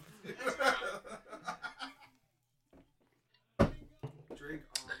crime. Drink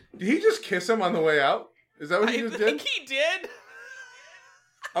on. Did he just kiss him on the way out? Is that what he I just think did? he did.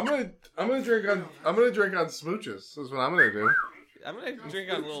 I'm gonna drink on smooches. That's what I'm gonna do. I'm gonna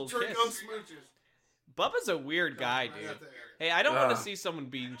drink on a little Drink kiss. on smooches. Bubba's a weird guy, I dude. got that. Hey, I don't want to Ugh. see someone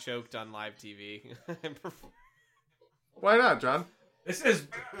being choked on live TV. Why not, John? This is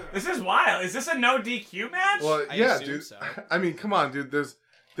wild. Is this a no DQ match? Well, I yeah, assume dude. so. I mean, come on, dude.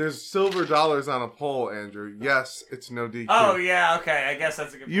 There's silver dollars on a pole, Andrew. Yes, it's no DQ. Oh yeah, okay. I guess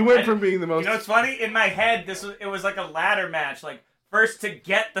that's a good. You point. went from being the most. You know what's funny? In my head, it was like a ladder match. Like first to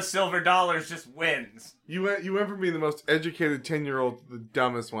get the silver dollars just wins. You went from being the most educated 10-year-old to the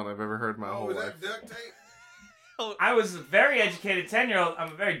dumbest one I've ever heard in my whole Was life. that duct tape? I was a very educated 10-year-old.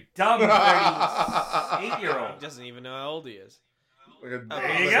 I'm a very dumb 38-year-old. He doesn't even know how old he is. Like a, Okay,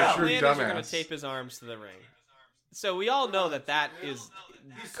 There you like go. a true Landers are going dumbass. to tape his arms to the ring. So we all know that He's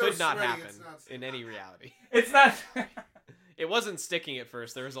so could not sweaty, happen it's not- in any reality. It's not. It wasn't sticking at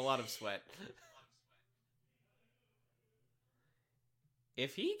first. There was a lot of sweat.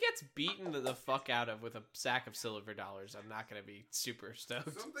 If he gets beaten the fuck out of with a sack of silver dollars, I'm not going to be super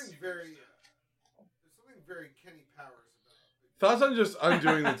stoked. Something very Kenny Powers about it. Thoughts on just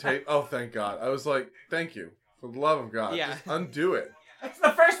undoing the tape? Oh, thank God. I was like, thank you. For the love of God. Yeah. Just undo it. That's the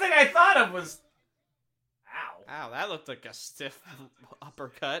first thing I thought of was. Ow. Ow, that looked like a stiff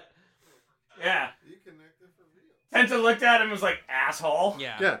uppercut. Yeah. You connected for real. Tenta looked at him and was like, asshole.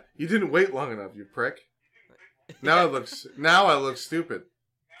 Yeah. Yeah, you didn't wait long enough, you prick. Now I look stupid.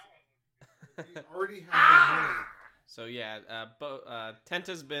 You already have the money. So yeah,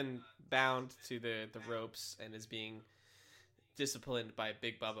 Tenta's been bound to the ropes and is being disciplined by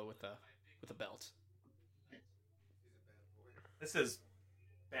Big Bubba with a belt. This is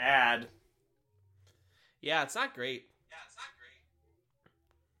bad. Yeah, it's not great.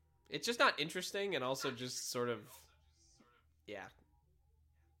 It's just not interesting, and also just sort of, yeah.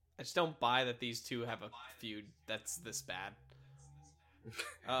 I just don't buy that these two have a feud that's this bad.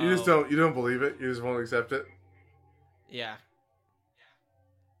 You just don't believe it. You just won't accept it. Yeah.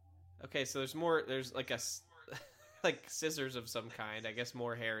 Okay, so there's like like scissors of some kind. I guess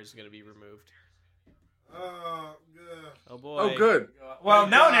more hair is going to be removed. Good. Oh boy. Oh, good. Well,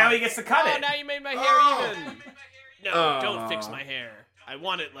 no, now he gets to cut Oh, it. now you made my hair Oh. even. No, Oh. don't fix my hair. I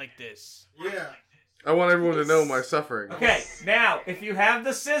want it like this. Yeah. I want everyone to know my suffering. Okay, now, if you have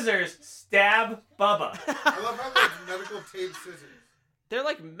the scissors, stab Bubba. I love how there's medical tape scissors. They're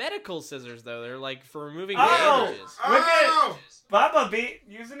like medical scissors, though. They're like for removing Oh! bandages. Look at Oh! Bubba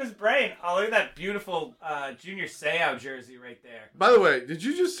using his brain. Oh, look at that beautiful Junior Seau jersey right there. By the way, did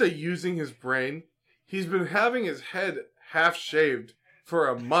you just say using his brain? He's been having his head half shaved for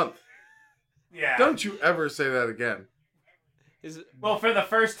a month. Yeah. Don't you ever say that again. Well, for the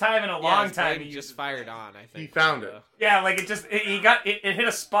first time in a Yeah, long his brain time, he just fired on, I think. He found it. Yeah, like it hit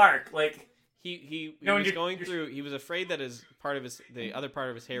a spark. Like He No, was going through. He was afraid that the other part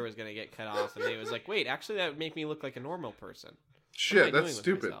of his hair was going to get cut off, and he was like, "Wait, actually, that would make me look like a normal person." Shit, that's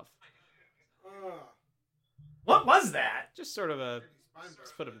stupid. What was that? Just sort of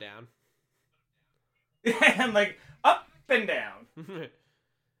let's put him down. And like up and down.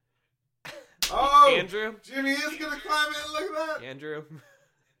 Oh, Andrew. Jimmy is gonna climb in. Look at that. Andrew.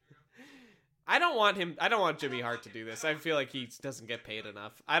 I don't want Jimmy Hart to do this. I feel like he doesn't get paid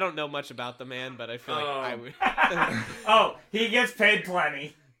enough. I don't know much about the man, but I feel like I would. Oh, he gets paid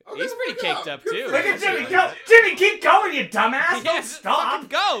plenty. Oh, He's pretty caked up too. Look at Jimmy. Go, Jimmy, keep going, you dumbass. Don't stop. Fucking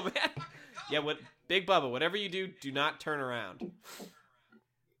go, man. Yeah, Big Bubba, whatever you do not turn around.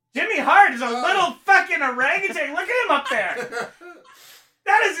 Jimmy Hart is a little fucking orangutan. Look at him up there.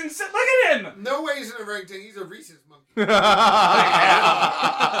 That is insane. Look at him. No way he's an orangutan. He's a Reese's monkey. Or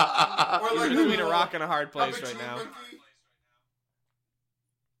like between a rock and a hard place right now.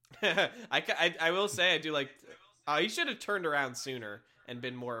 I will say I do like. He should have turned around sooner and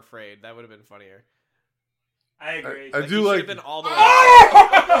been more afraid. That would have been funnier. I agree. I do like. Been all the way.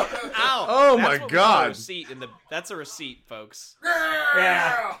 Ow! Oh my God! That's a receipt, folks.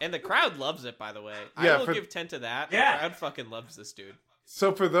 Yeah. And the crowd loves it, by the way. Yeah, I will give 10 to that. Yeah. The crowd fucking loves this dude.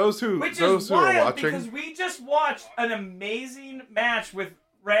 So for those who Which those is who are wild watching, because we just watched an amazing match with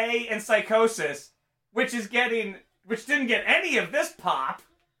Ray and Psychosis, which didn't get any of this pop,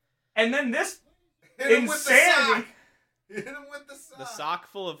 and then this insanity. Hit him with the sock. The sock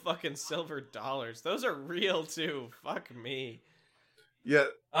full of fucking silver dollars. Those are real too. Fuck me. yeah.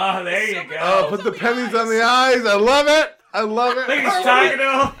 Oh, there you go. Oh, put the pennies on the eyes. I love it. I love it. Look, he's talking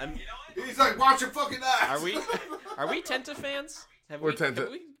to him. He's like, watch your fucking eyes. Are we Tenta fans? We're Tenta. Have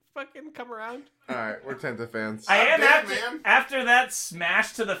we fucking come around? All right, we're Tenta fans. I am man. after that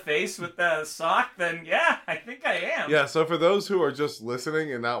smash to the face with the sock. Then yeah, I think I am. Yeah. So for those who are just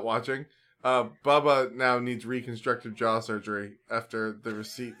listening and not watching, Bubba now needs reconstructive jaw surgery after the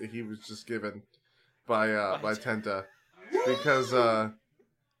receipt that he was just given by Tenta, because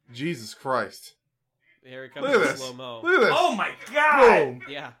Jesus Christ. Here it comes Look at in this. slow-mo. Look at this. Oh my God. Boom.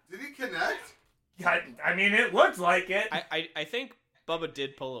 Yeah. Did he connect? I mean, it looked like it. I think Bubba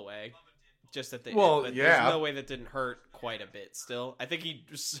did pull away. Just at the Well, end, but yeah. There's no way that didn't hurt quite a bit still. I think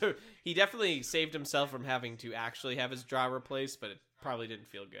he definitely saved himself from having to actually have his jaw replaced, but it probably didn't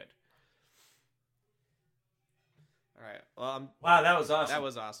feel good. All right. Well, Wow, that was awesome. that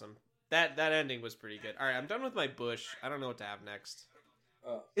was awesome. That ending was pretty good. All right, I'm done with my bush. I don't know what to have next.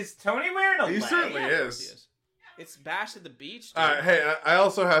 Is Tony wearing a He leg? certainly Of course he is. It's Bash at the Beach. All right. Hey, I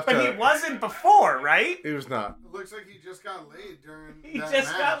also have But to. he wasn't before, right? He was not. It looks like he just got laid during He that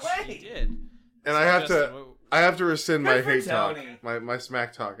just match. got He laid. did. And I have Justin, to. I have to rescind my Good for hate talk, Tony. my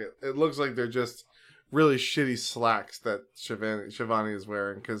smack talk. It looks like they're just really shitty slacks that Shivani is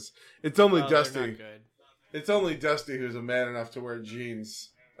wearing, because it's only Oh, they're Dusty. not good. It's only Dusty who's a man enough to wear jeans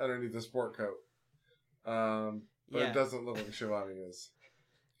underneath a sport coat. But Yeah. it doesn't look like Shivani is.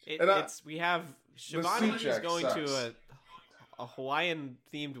 We have suit Shivani is check going sucks. to a Hawaiian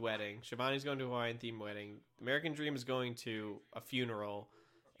themed wedding. Shivani's going to a Hawaiian themed wedding. American Dream is going to a funeral,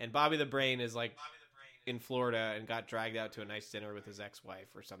 and Bobby the Brain is like in Florida and got dragged out to a nice dinner with his ex-wife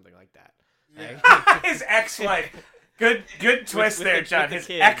or something like that. Right? His ex-wife. Good twist With there, the- John. with the His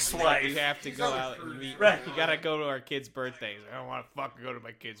kids. ex-wife. You have to go out and meet. Right. You gotta go to our kids' birthdays. I don't want to fucking go to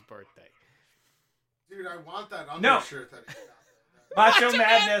my kid's birthday. Dude, I want that No. undershirt that he got. Macho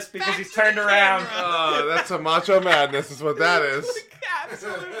Madness because he's turned around. Oh, that's a macho madness, is what that is.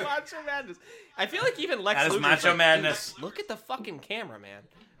 Absolute macho madness. I feel like even Lex That is Luger's macho like, madness. "Dude, look at the fucking camera, man."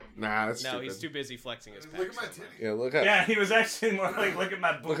 Nah, that's No, stupid. he's too busy flexing his pecs. Look at my so titty. much. Yeah, look how Yeah, he was actually more like, look at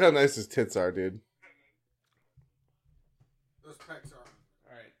my look boob. how nice his tits are, dude. Those pecs are.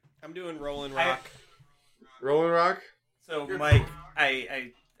 All right, I'm doing Rolling Rock. Rolling Rock. So, Mike,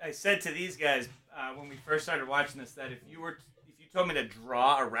 I said to these guys when we first started watching this that if you told me to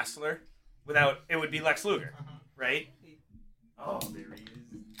draw a wrestler it would be Lex Luger, right? Oh, there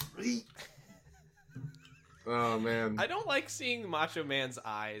he is. Oh man. I don't like seeing Macho Man's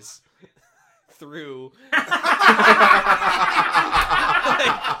eyes through.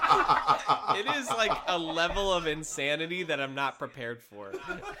 It is like a level of insanity that I'm not prepared for.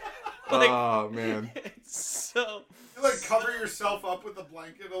 Like, Oh man. it's so. You like cover yourself up with a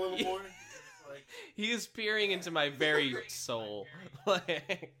blanket a little more. Like, He is peering into my very soul.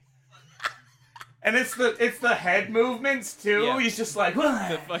 Like, And it's the head movements too. Yeah. He's just like,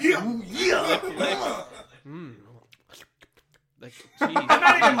 the fucking yeah. like, I'm jeez.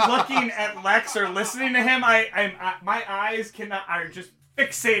 not even looking at Lex or listening to him. My eyes are just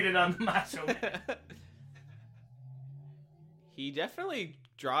fixated on the Macho Man. He definitely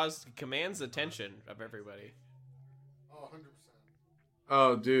commands the attention of everybody. Oh, 100%.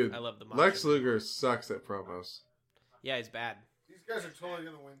 Oh, dude. I love the Lex Macho Man. Luger sucks at promos. Yeah, he's bad. These guys are totally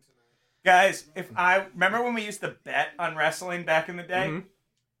gonna win tonight. Guys, if I remember when we used to bet on wrestling back in the day, Mhm.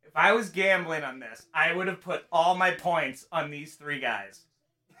 if I was gambling on this, I would have put all my points on these three guys.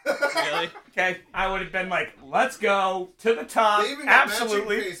 Really? Okay, I would have been like, "Let's go to the top." They even got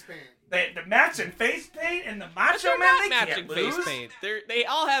Absolutely. matching face paint. The matching face paint and the But Macho they're Man, not they matching can't face lose. paint. They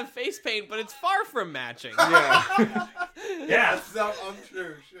all have face paint, but it's far from matching. Yeah. Yeah, That's not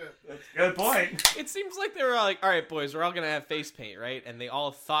untrue. Shit. that's a good point. It seems like they were all like, all right, boys, we're all going to have face paint, right? And they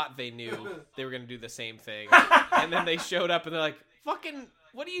all thought they knew they were going to do the same thing. And then they showed up and they're like, fucking,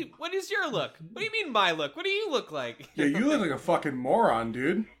 what is your look? What do you mean my look? What do you look like? Yeah, you look like a fucking moron,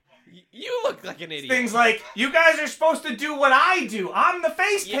 dude. You look like an idiot. Things like, you guys are supposed to do what I do. I'm the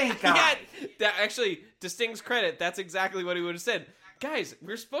face paint guy. Yeah, that actually, to Sting's credit, that's exactly what he would have said. Guys,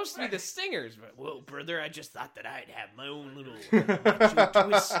 we're supposed to be the singers, but well, brother, I just thought that I'd have my own little macho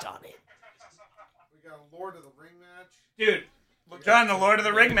twist on it. We got a Lord of the Ring match. Dude, John, the Lord of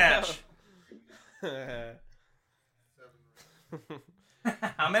the Ring match. 7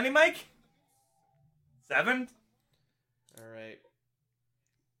 How many, Mike? 7? All right.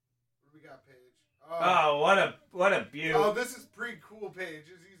 What do we got, Paige? Oh, what a beaut. Oh, this is pretty cool, Paige.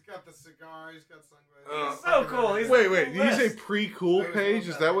 He's got the cigar. He's got sunglasses. He's so cool. He's- Wait, did you say List. pre-cool I page? just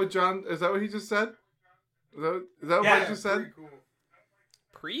Is love that that. what John? Is that what he just said? Is that Yeah. what he just said? pretty cool.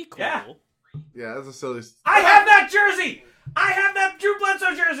 Pre-cool. Yeah. Yeah, that's a silly. I have that jersey! I have that Drew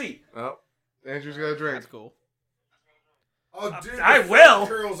Bledsoe jersey! Oh, Andrew's got a drink. That's cool. Oh, dude, I the front will.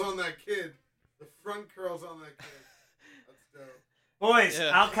 curls on that kid. The front curls on that kid. That's dope. Boys,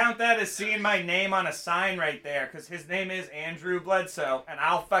 Yeah. I'll count that as seeing my name on a sign right there, because his name is Andrew Bledsoe, and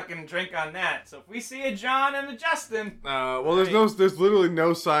I'll fucking drink on that. So if we see a John and a Justin, Well, there's literally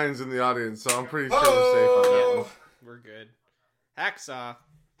no signs in the audience, so I'm pretty sure we're safe on that one. We're good. Hacksaw.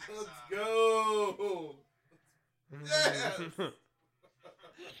 Let's go. Yes.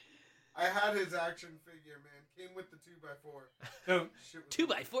 I had his action figure, man. Came with the 2x4. so Shit was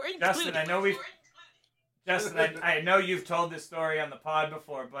 2x4 included. Justin, I know you've told this story on the pod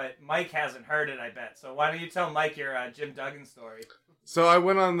before, but Mike hasn't heard it, I bet. So why don't you tell Mike your Jim Duggan story? So I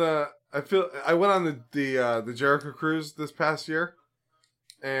went on the Jericho cruise this past year,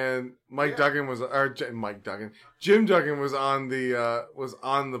 and Jim Duggan was on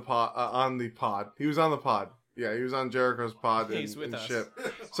the pod. He was on the pod. Yeah, he was on Jericho's pod. He's with us. Shit.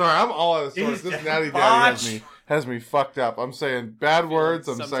 Sorry, I'm all out of sorts. He's This natty botch. daddy has me fucked up. I'm saying bad words.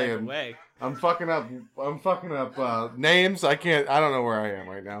 I'm Some type of saying way. I'm fucking up names. I don't know where I am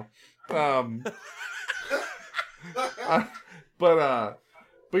right now.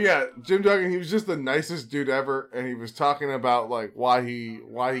 But yeah, Jim Duggan, he was just the nicest dude ever, and he was talking about like why he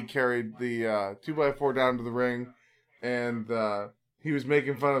carried the 2x4 down to the ring, and he was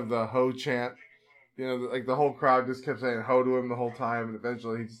making fun of the ho chant. You know, like the whole crowd just kept saying ho to him the whole time, and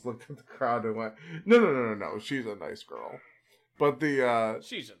eventually he just looked at the crowd and went, "No, she's a nice girl." But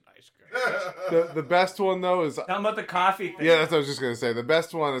She's a nice girl. the best one though is Tell him about the coffee thing. yeah, that's what I was just gonna say. The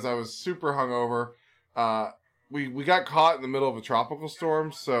best one is I was super hungover. We got caught in the middle of a tropical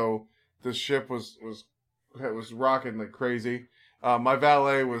storm, so the ship was rocking like crazy. My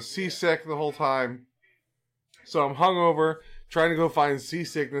valet was seasick the whole time, so I'm hungover, trying to go find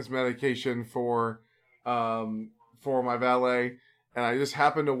seasickness medication for my valet, and I just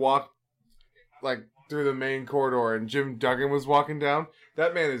happened to walk like through the main corridor, and Jim Duggan was walking down.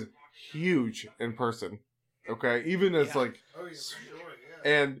 That man is huge in person. Okay, even as like, Oh, yeah, for sure,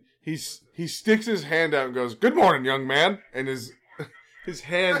 yeah. and he sticks his hand out and goes, "Good morning, young man," and his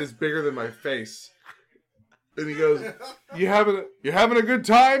hand is bigger than my face, and he goes, "You having a good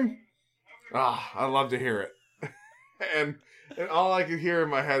time?" I love to hear it, and all I could hear in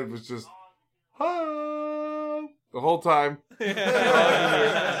my head was just, "Oh," the whole time.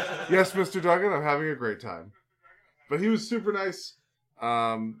 Yes, Mr. Duggan, I'm having a great time. But he was super nice,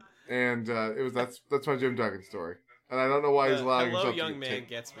 and that's my Jim Duggan story. And I don't know why he's allowing hello, himself young to man take.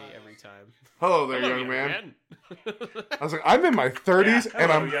 gets me every time. Hello there, Hello, young man. man. I was like, I'm in my 30s, Yeah,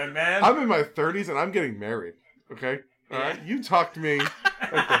 and hello, young man. I'm in my 30s, and I'm getting married. Okay, all right. You talk to me like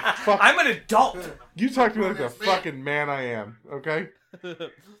the fuck. I'm an adult. You talk to me like the Yes, man. fucking man I am. Okay.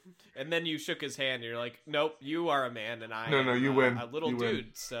 And then you shook his hand. And you're like, "Nope, you are a man, and I No, am you win. a little You win.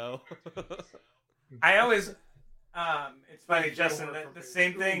 dude." So I always, it's funny, Justin, the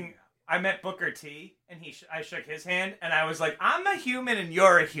same thing. I met Booker T, and I shook his hand, and I was like, I'm a human and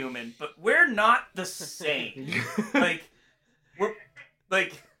you're a human, but we're not the same. Like,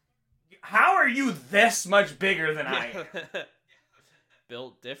 how are you this much bigger than I am?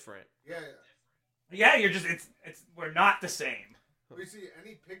 built different. Yeah. Yeah, we're not the same. We see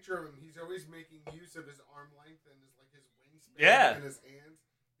any picture of him, he's always making use of his arm length and his wingspan Yeah. and his hands.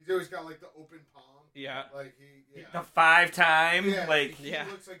 He's always got like the open palm. Yeah. Like The 5-time, Yeah, like he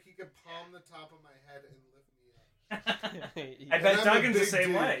looks like he could palm the top of my head and lift me up. I bet I'm a Duggan's the big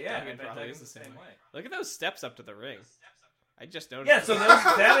same dude. way. Yeah, Duggan I bet probably Duggan's is the same way. Look at those steps up to the ring. I just noticed. Yeah, so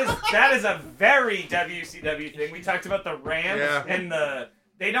that is a very WCW thing. We talked about the ramps and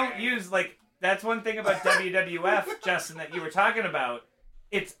they don't use like that's one thing about WWF, Justin, that you were talking about.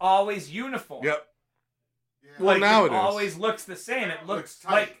 It's always uniform. Yep. Yeah. Well, now it is. Always looks the same. It looks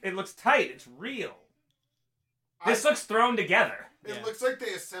tight. like it looks tight. It's real. This looks thrown together. It looks like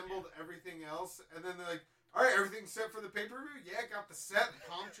they assembled everything else, and then they're like, "All right, everything's set for the pay-per-view. Yeah, got the set.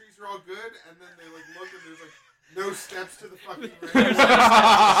 Palm trees are all good." And then they like look, and there's like no steps to the fucking ring.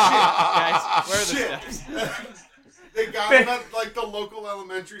 Guys, where are the steps? They got them at like the local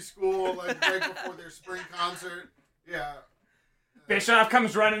elementary school, like right before their spring concert. Yeah. Bischoff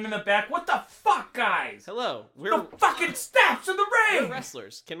comes running in the back. What the fuck, guys? Hello, The fucking steps in the we're ring.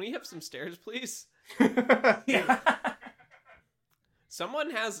 wrestlers. Can we have some stairs, please? Yeah.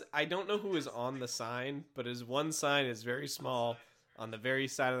 Someone has, I don't know who is on the sign, but his one sign is very small on the very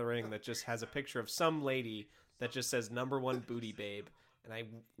side of the ring that just has a picture of some lady that just says #1 booty babe. And I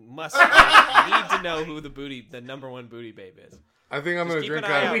need to know who the #1 booty babe is. I think I'm gonna Keep drink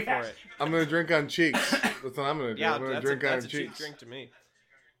an eye on. out for it. I'm gonna drink on cheeks. That's what I'm gonna do. Yeah, I'm gonna that's drink on a cheap cheeks. drink to me.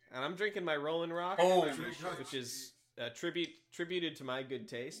 And I'm drinking my Rollin' Rock, Oh, which is tributed to my good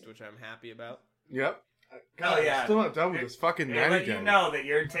taste, which I'm happy about. Yep. Hell yeah. I'm still not done with this fucking They 90 let you know that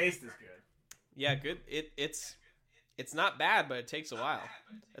your taste is good. Yeah, good. It's not bad, but it takes a while.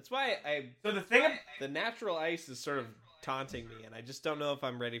 That's why So the natural ice is sort of taunting me, and I just don't know if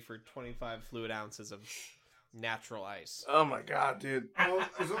I'm ready for 25 fluid ounces of natural ice. Oh my god, dude. Well,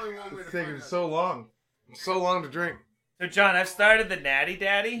 there's only one way to It's find taking out. so long. So long to drink. So John, I've started the Natty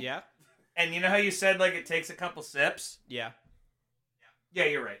Daddy. Yeah? And you know how you said like it takes a couple sips? Yeah. Yeah,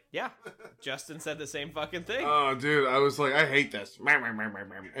 you're right. Yeah. Justin said the same fucking thing. Oh, dude, I was like, I hate this.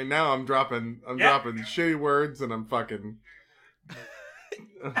 And now I'm dropping shitty words, and I'm fucking.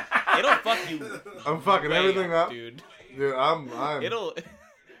 It'll fuck you. I'm fucking way everything up, dude. dude. I'm. It'll.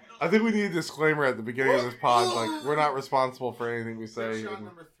 I think we need a disclaimer at the beginning of this pod. Like, we're not responsible for anything we say. Shot and-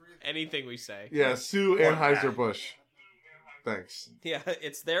 number 3. Anything we say. yeah, sue Anheuser-Busch. Thanks. Yeah,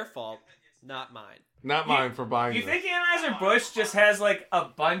 it's their fault, not mine. Not mine for buying Do you this. think Anheuser-Busch just has like a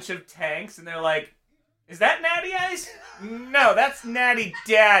bunch of tanks and they're like, is that Natty Ice? No, that's Natty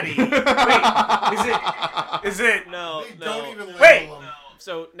Daddy. Wait, is it? No, They no. don't even label Wait. them.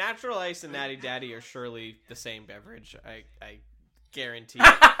 So, Natural Ice and Natty Daddy are surely the same beverage. I guarantee.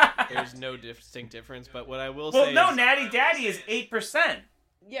 There's no distinct difference. But what I will Well, say no, is... Natty Daddy is 8%.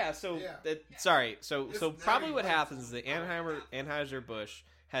 Yeah, so... Yeah. Sorry. So It's probably Natty what Ice. happens is the Anheuser-Busch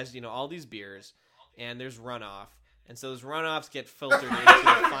has, all these beers, and there's runoff. And so those runoffs get filtered into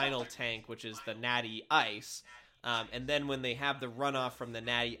the final tank, which is the Natty Ice. And then when they have the runoff from the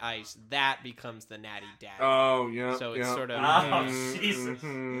Natty Ice, that becomes the Natty Daddy. Oh, yeah. So it's yeah. sort of- Oh, Jesus.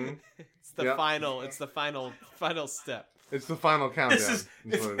 Mhm. It's the Yep. final. It's the final step. It's the final countdown. This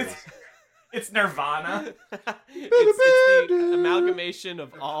That's what it is. It's Nirvana. it's the amalgamation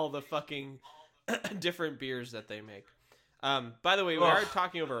of all the fucking different beers that they make. By the way, we are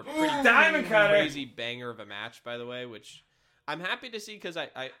talking over a pretty Diamond Cutter. crazy banger of a match. By the way, which I'm happy to see because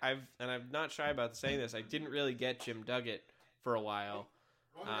I'm not shy about saying this. I didn't really get Jim Duggett for a while,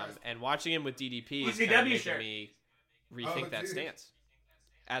 and watching him with DDP is kind of ECW making shirt. me rethink that dude. stance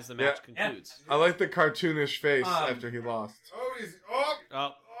as the match Yeah. concludes. I like the cartoonish face Um, after he lost. Oh, he's Oh,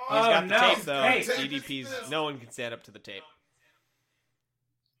 Oh, he's got the no. tape though. Hey. DDP's. No one can stand up to the tape.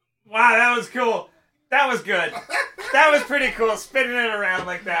 Wow, that was cool. That was good. That was pretty cool. Spinning it around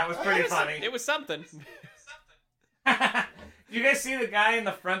like that was pretty funny. It was something. You guys see the guy in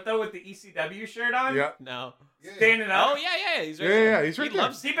the front though with the ECW shirt on? Yeah. No. Standing up. Oh yeah, he's right Yeah, there. yeah, he's right he there.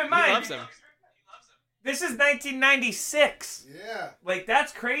 Loves, Keep in he mind- loves him. This is 1996. Yeah. Like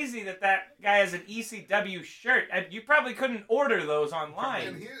that's crazy that guy has an ECW shirt. You probably couldn't order those And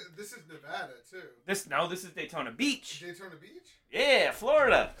online. this is Nevada, too. This is Daytona Beach. Daytona Beach? Yeah,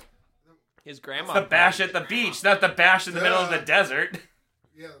 Florida. His grandma. It's the bash at the beach, not the bash in the middle of the desert.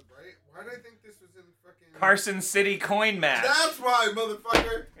 Yeah, right? Why did I think this was in fucking... Carson City coin match. That's why,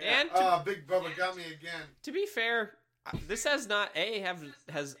 motherfucker! And to, Big Bubba got me again. to be fair, this has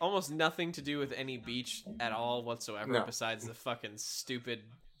has almost nothing to do with any beach at all whatsoever, No. besides the fucking stupid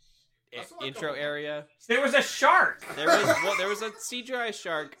I saw a intro couple. area. There was a shark. There was a CGI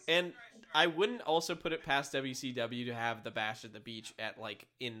shark, and I wouldn't also put it past WCW to have the Bash at the Beach at like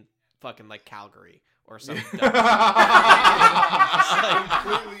in fucking like Calgary or something.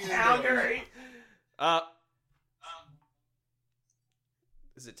 Calgary.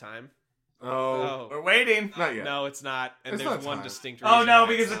 Is it time? Oh, We're waiting. not yet. No, it's not. And It's there's not one time. distinct Oh reason no, why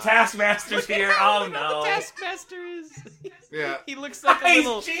because the it's not. Taskmaster's here. Oh no. The Taskmaster is. Yeah. He looks like a He's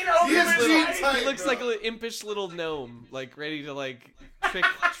little. Gene He is Okerlund. Gene Right? Tyson. He looks like a little impish little gnome, like ready to like trick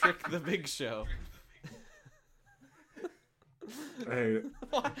the Big Show. I hate it.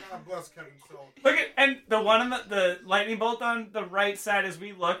 God bless Kevin Soul. Look at, and the one on the lightning bolt on the right side as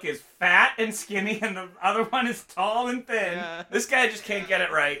we look is fat and skinny, and the other one is tall and thin. Yeah. This guy just can't get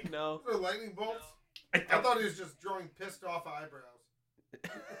it right. No. Those are lightning bolts? I thought he was just drawing pissed off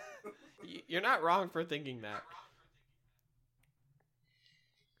eyebrows. You're not wrong for thinking that.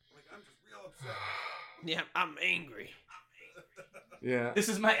 Like, I'm just real upset. Yeah, I'm angry. Yeah. This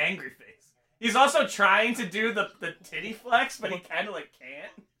is my angry face. He's also trying to do the titty flex, but he kind of like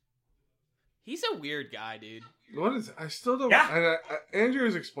can't. He's a weird guy, dude. What is? I still don't. Yeah. And Andrew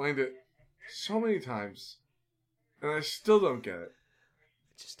has explained it so many times, and I still don't get it.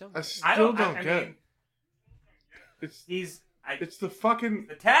 I just don't. I I still don't. don't I get mean, it. It's it's the fucking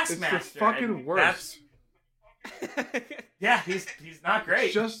the it's Taskmaster. the fucking and worst. Yeah, he's not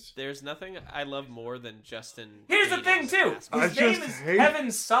great. Just There's nothing I love more than Justin. Here's the thing Davis too. Taskmaster. His I name just is hate-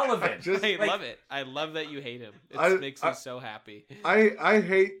 Kevin Sullivan. I I love it. I love that you hate him. It I- makes me so happy. I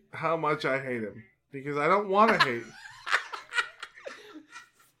hate how much I hate him because I don't want to hate.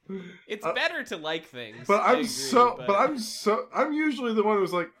 It's better to like things. But I I'm agree, I'm usually the one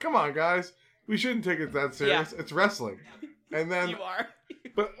who's like, come on, guys, we shouldn't take it that serious. Yeah. It's wrestling. And then, you are.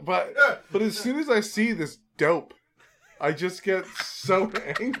 but as soon as I see this dope, I just get so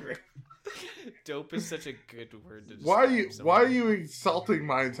angry. Dope is such a good word to describe Why are someone. you insulting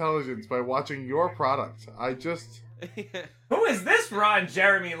my intelligence by watching your product? I just Who is this Ron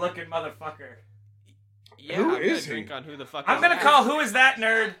Jeremy looking motherfucker? Yeah, Who I'm is gonna he? drink on who the fuck I'm is gonna that? call Who Is That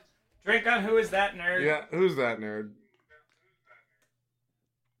Nerd? Drink on Who Is That Nerd? yeah. Who's that nerd?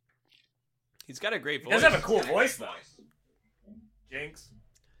 He's got a great He voice. does have a cool voice though. Jinx.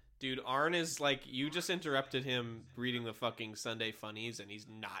 Dude, Arn is like, you just interrupted him reading the fucking Sunday Funnies, and he's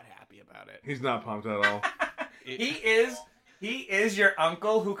not happy about it. He's not pumped at all. He is your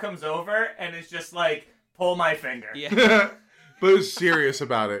uncle who comes over and is just like, pull my finger. Yeah. But he's serious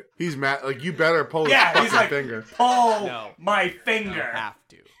about it. He's mad. Like, you better pull his Yeah, he's fucking like, finger. pull No. my You finger. have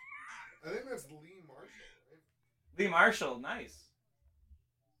to. I think that's Lee Marshall, right? Lee Marshall, nice.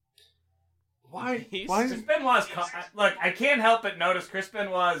 Why? He's- Why? Chris Benoit's look, I can't help but notice Chris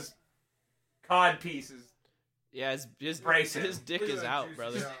Benoit's cod pieces. Yeah, his Braces. dick Look at is that out, juicy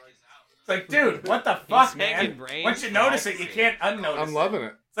brother. guy. It's like, dude, what the fuck, making man? brains. Once you notice it, you can't unnotice I'm loving it.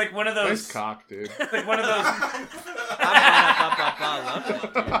 it. It's like one of those. Nice cock, dude. It's like one of those. I love it,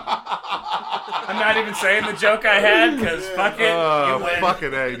 dude. I'm not even saying the joke I had because fuck it, Oh, you win.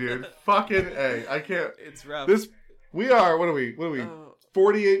 fucking A, dude. Fucking A. I can't. It's rough. We are, what are we? Oh.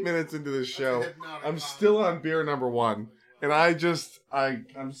 48 minutes into this show. That's a hypnotic I'm vibe. still on beer number 1. And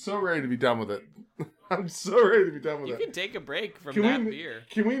I'm so ready to be done with it. I'm so ready to be done with You it. can take a break from Can that we, beer.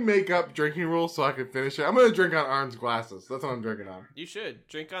 Can we make up drinking rules so I can finish it? I'm going to drink on Arn's glasses. That's what I'm drinking on. You should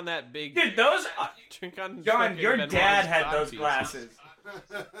drink on that big. Dude, those. Drink on. John, fucking your Benoit's dad had cock those pieces. glasses.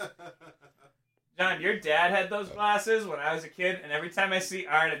 John, your dad had those glasses when I was a kid, and every time I see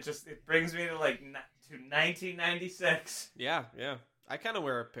Arn, it brings me to like to 1996. Yeah. I kind of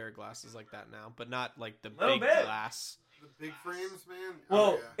wear a pair of glasses like that now, but not like the Little big bit. glass. The big frames, man. Well,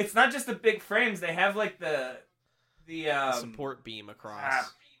 Oh, yeah. it's not just the big frames; they have like the Support beam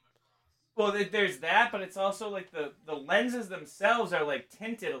across. Well, there's that, but it's also like the lenses themselves are like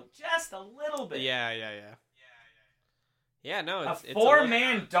tinted just a little bit. Yeah. Yeah, no, it's a a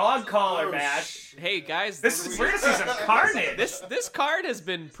 4-man dog collar Oh, match. Hey guys, We're gonna see some carnage. this card has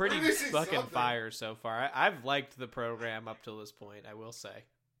been pretty Let me see fucking something. fire so far. I've liked the program up till this point, I will say.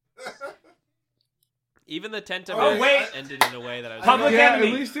 Even the Tenta Oh, match wait. ended in a way that I was Public yeah,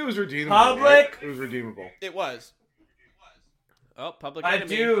 Enemy. at least it was redeemable. Public- right? It was redeemable. It was. Oh, Public My Enemy.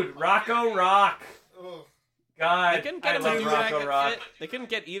 dude, Rocco Rock. Ugh. God, They couldn't get I him a love do-rag Rocco that Rock. fit. They couldn't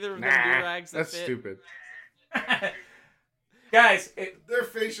get either of them Nah, do-rags that that's fit. stupid. Guys, Their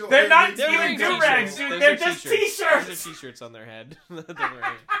facial They're hair not needs They're to even be wearing do-rags, t-shirts. dude. Those They're are just t-shirts. t-shirts. Those are t-shirts on their head. that they're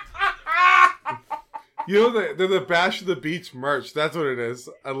wearing. You know, they're the Bash of the Beach merch. That's what it is.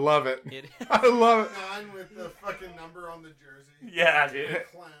 I love it. I love it. 9 with the fucking number on the jersey. Yeah, dude.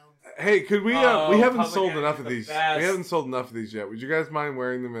 Clowns. Hey, could we? Oh, We haven't Public sold Enemy's enough of the these. best. We haven't sold enough of these yet. Would you guys mind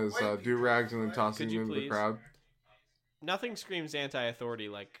wearing them as Wait, do rags and then tossing Could you them into the please? crowd? Nothing screams anti-authority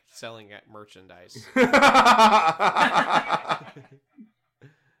like selling at merchandise.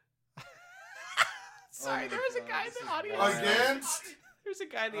 Sorry, there was a guy in the audience. Against? There's a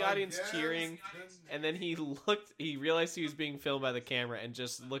guy in the audience cheering, and then he realized he was being filmed by the camera and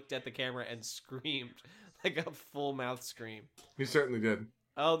just looked at the camera and screamed like a full mouth scream. He certainly did.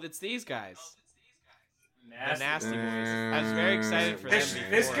 Oh, it's these guys. Nasty. The Nasty Boys. I was very excited for them before.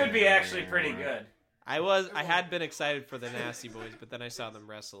 This could be actually pretty good. I had been excited for the Nasty Boys, but then I saw them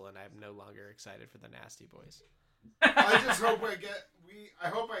wrestle, and I'm no longer excited for the Nasty Boys. I just hope I get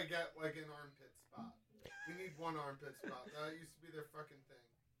like an armpit spot. We need one armpit spot. That used to be their fucking thing.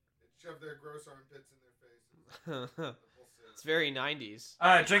 They'd shove their gross armpits in their faces. It's very 90s.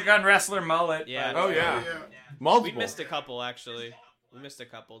 Drink on wrestler mullet. Yeah. Oh yeah. Yeah. Multiple. We missed a couple, actually.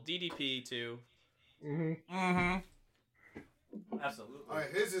 DDP, too. Mm-hmm. Absolutely.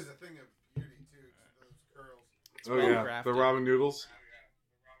 His is a thing of beauty too. Those curls. Oh yeah. crafted. The ramen noodles.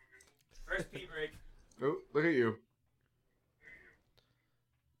 First pee break. Oh, look at you.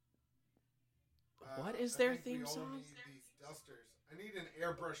 What is I their think we theme all song? Need these dusters. I need an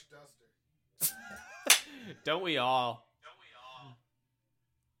airbrush duster. Don't we all?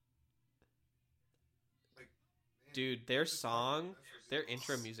 Like, man, Dude, their this song, fucking- that's their ridiculous.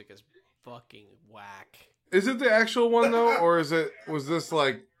 intro music is fucking whack. Is it the actual one though, or was this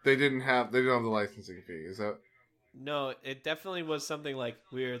like they didn't have the licensing fee? Is that? No, it definitely was something like,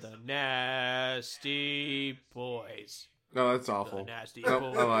 we're the Nasty Boys. No, that's The awful. Nasty Nope,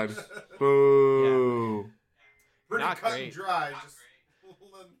 Boys. I lied. Boo. Pretty Not cut great. and dry. Just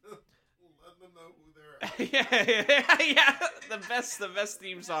let them know who they're. yeah. The best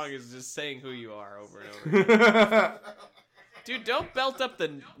theme song is just saying who you are over and over again. Dude, don't belt up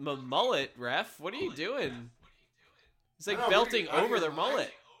the mullet, ref. What are you doing? It's like I know, belting what are you over their lying?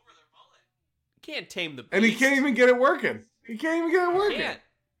 mullet. You can't tame the beast. And he can't even get it working. He can't even get it working. Can't.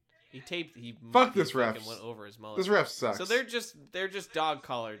 He Fuck this fucking refs. went over his mullet. This ref sucks. So they're just dog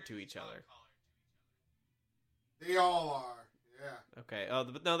collared to each other. They all are. Yeah. Okay. Oh,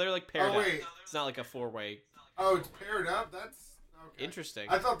 but no, they're like paired Oh up. wait. It's not like a 4-way. Oh, it's paired up. That's okay. Interesting.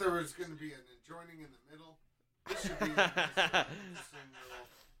 I thought there was going to be an adjoining in the middle. This should be an interesting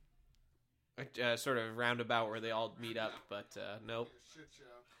little Sort of roundabout where they all meet up, but nope. shit show.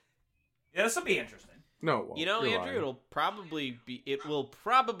 Yeah, this will be interesting. No, it won't. You know, You're Andrew, lying. it will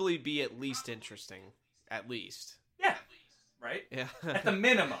probably be at least interesting. At least. Yeah. Right? Yeah. At the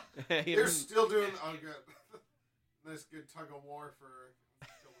minimum. You They're know, still doing good. Nice good tug of war for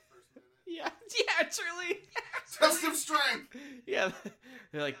until the first minute. yeah, truly. Test of strength. Yeah.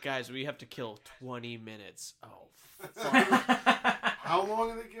 They're like, guys, we have to kill 20 minutes. Oh, fuck. How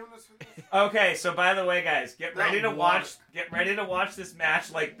long are they giving us for this? Okay, so by the way, guys, get Not ready to one. watch this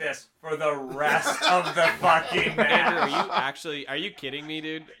match like this for the rest of the fucking match. Andrew, are you kidding me,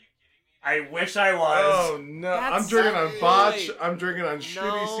 dude? I wish I was. Oh no! That's I'm drinking on so- botch. Wait. I'm drinking on No.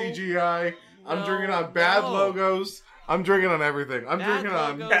 shitty CGI. I'm No, drinking on bad no. logos. I'm drinking on everything. I'm Bad drinking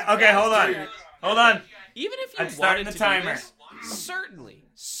on. logos. Okay, hold on. Dude. Hold on. Even if you I'm starting wanted the to timer. do this,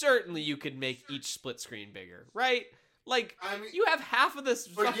 certainly you could make each split screen bigger, right? Like, I mean, you have half of this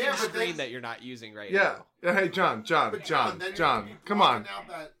But fucking yeah, but screen then- that you're not using right Yeah. now. Hey, John. but then you have to keep Come on. blocking out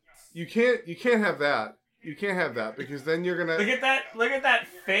that- You can't have that. You can't have that because then you're gonna. Look at that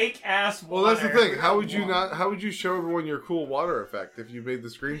fake ass water. Well, that's the thing. How would you show everyone your cool water effect if you made the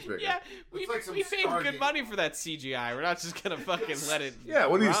screens bigger? Yeah, we like some paid Stargate. good money for that CGI. We're not just gonna fucking let it. Yeah,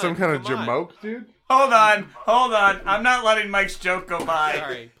 what are you, run. some kind of Come on. jamoke, dude? Hold on. I'm not letting Mike's joke go by.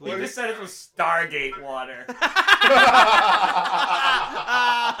 Sorry, He please. just said it was Stargate water.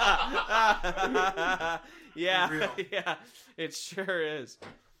 Yeah, Real. yeah, it sure is.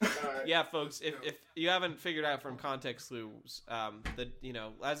 Yeah, folks, if you haven't figured out from context clues,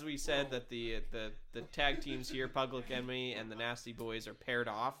 as we said that the tag teams here, Public Enemy and the Nasty Boys, are paired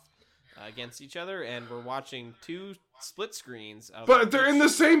off against each other, and we're watching two split screens. Of But they're in the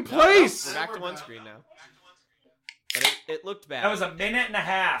same No, place. we're back to one screen now. But it looked bad. That was a minute and a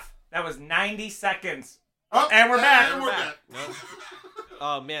half. That was 90 seconds. Oh, And we're back. And we're back. Nope.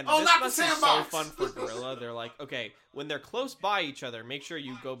 Oh man, Oh, this not the must be so sandbox. fun for Gorilla. They're like, okay, when they're close by each other, make sure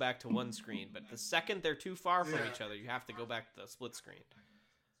you go back to one screen. But the second they're too far from Yeah. each other, you have to go back to the split screen.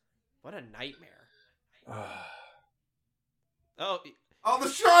 What a nightmare! Oh, Oh, the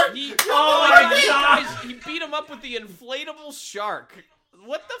shark! he, Oh my my God. guys, he beat him up with the inflatable shark.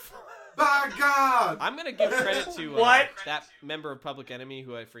 What the? By God! I'm gonna give credit to What? that member of Public Enemy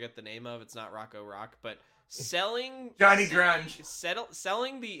who I forget the name of. It's not Rocco Rock, but selling Johnny Grunge.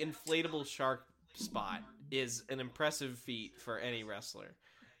 selling the inflatable shark spot is an impressive feat for any wrestler.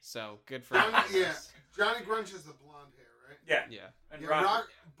 So good for him. Yeah, Johnny Grunge has the blonde hair, right? Yeah. Yeah. And Yeah, Rock.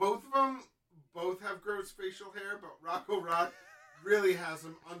 both of them have gross facial hair, but Rocco Rock really has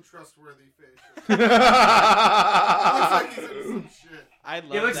some untrustworthy facial. Looks like he's into some shit. I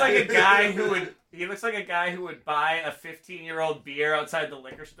love He looks that. like a guy who would. He looks like a guy who would buy a 15-year-old beer outside the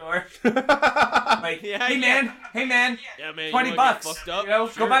liquor store. Like, Yeah, hey yeah. man, Yeah, man, you $20. wanna get fucked up? You know,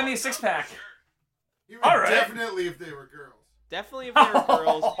 Sure. go buy me a 6-pack. He would All right. definitely if they were girls. Definitely if they were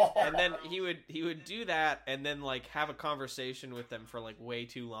girls, and then he would do that, and then like have a conversation with them for like way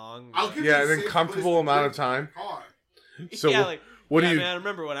too long. I'll give Yeah, you and a then safe comfortable place to amount of drink time. in the car. So yeah, like, what yeah, do you man, I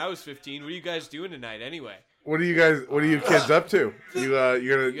remember when I was 15. What are you guys doing tonight anyway? what are you kids up to?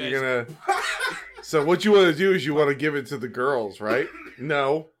 You're gonna So what you want to do is you want to give it to the girls, right?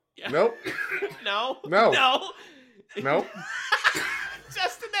 No. Yeah. Nope. No. No. No. Nope.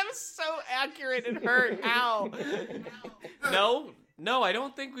 Justin, that was so accurate and hurt. Ow. No, I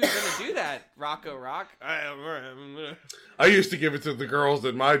don't think we were gonna do that, Rocco Rock. I used to give it to the girls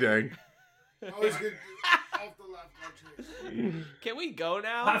in my day. Always good. Off the left, country. Can we go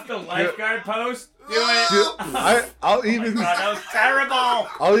now? Off the lifeguard post. Do it. I'll even God, that was terrible.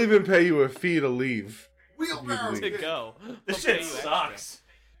 I'll even pay you a fee to leave. Wheelbarrow To kid. go. This I'll pay shit you extra. sucks.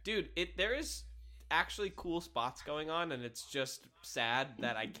 Dude, there is actually cool spots going on, and it's just sad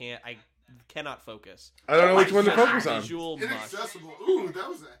that I cannot focus. I don't know which one to Just focus on. Visual mush. Inaccessible. Ooh, that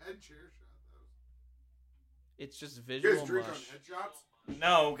was a head chair shot. It's just You visual guys drink on mush. headshots?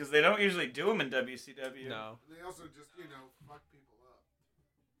 No, because they don't usually do them in WCW. No. They also just, fuck people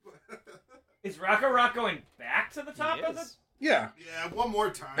up. Is Rocco Rock going back to the top He of the? is. Yeah. Yeah, one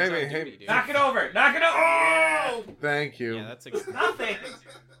more time. Hey, It's man, on hey. duty, dude. Knock it over! Knock it over! Oh! Thank you. Yeah, that's Nothing.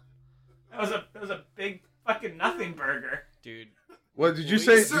 That was a big fucking nothing burger. dude. What did you Please,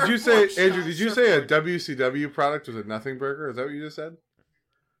 say? sir, Did you say, watch Andrew? out, Did you sir, say a watch. WCW product was a nothing burger? Is that what you just said?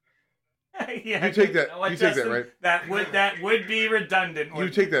 Yeah, You take that- know what, you take that, Justin? right? That would be redundant. You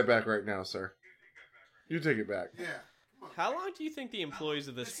wouldn't take that back right now, sir. You take it back. Yeah. Come on. How long do you think the employees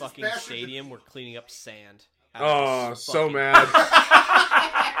of this This is fucking faster stadium than- were cleaning up sand? out of Oh, this so fucking- mad.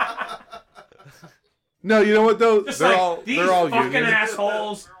 No, you know what though? Just they're like, all these they're all fucking union.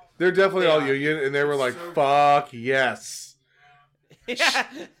 assholes. They're definitely They all are. union, and they were like, So- "Fuck yes, Yeah.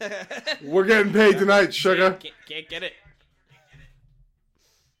 we're getting paid tonight, sugar." Can't get it.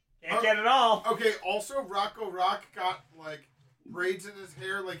 Can't get it all. Okay, also, Rocco Rock got, braids in his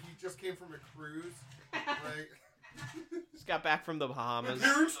hair like he just came from a cruise. Like, Just got back from the my Bahamas.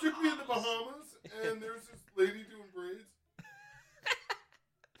 parents took me in the Bahamas, and there's this lady doing braids.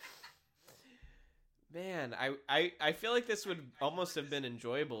 Man, I feel like this would almost have been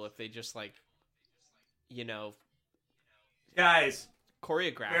enjoyable if they just Guys,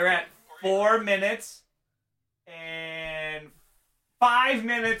 choreographed. we're at 4 minutes and 5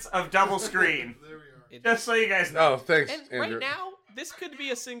 minutes of double screen. There we are. It- Just so you guys know. Oh, thanks, and Andrew. right now, this could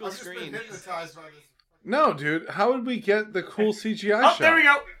be a single I've just been screen. hypnotized by this. No, dude, how would we get the cool CGI Oh, shot? there we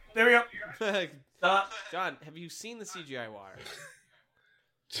go. There we go. Stop. John, have you seen the CGI water?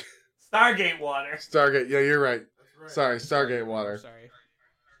 Stargate water. Stargate. Yeah, you're right. That's right. Sorry, Stargate water. Sorry.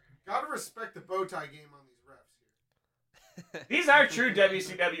 Gotta respect the bow tie game on these refs here. These are true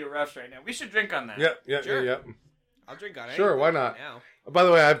WCW refs right now. We should drink on that. Yep. Sure. Yep. I'll drink on it. Sure, why not? Now. By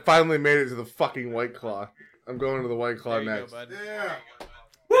the way, I finally made it to the fucking White Claw. I'm going to the White Claw There you next. go, bud. Yeah.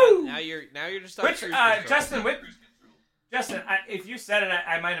 Woo! Now you're just on Which, cruise control. Justin, if you said it,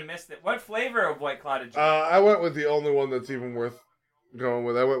 I might have missed it. What flavor of White Claw did you? I went with the only one that's even worth going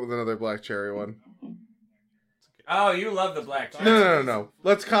with. I went with another black cherry one. Oh, you love the black cherry. No.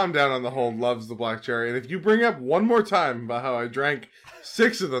 Let's calm down on the whole loves the black cherry. And if you bring up one more time about how I drank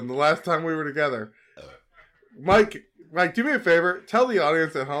 6 of them the last time we were together, Mike, do me a favor. Tell the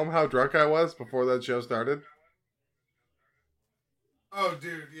audience at home how drunk I was before that show started. Oh,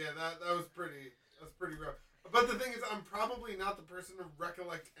 dude, yeah, that was pretty rough. But the thing is, I'm probably not the person to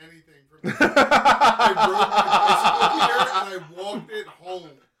recollect anything from this. I rode my bicycle here and I walked it home.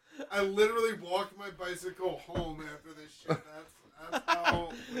 I literally walked my bicycle home after this shit. That's how.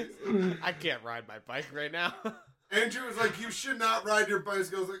 I can't ride my bike right now. Andrew was like, "You should not ride your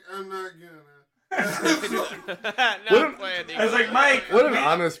bicycle." I was like, "I'm not gonna." Not planning. I was like, Mike, What an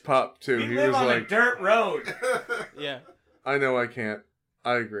honest pup, too. we He live was on a like, dirt road. Yeah, I know I can't.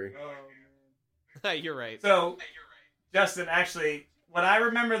 I agree. you're right. So, Justin, actually, what I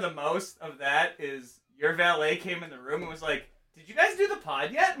remember the most of that is your valet came in the room and was like, "Did you guys do the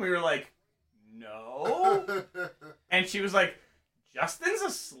pod yet?" And we were like, "No." And she was like, "Justin's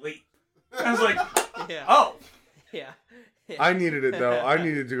asleep." And I was like, Yeah. "Oh." Yeah. I needed it, though. I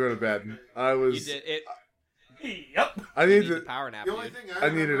needed to go to bed. I You was... did it. Yep. I You needed need the to... power nap, The only dude. thing I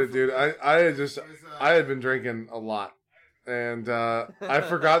needed it, dude. I had just... was, I had been drinking a lot. and I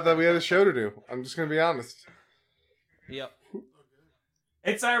forgot that we had a show to do. I'm just gonna be honest. Yep.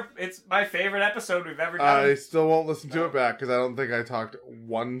 It's my favorite episode we've ever done. I still won't listen to it back because I don't think I talked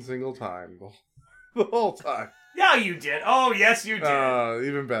one single time the whole time. Yeah, you did. Oh, yes, you did.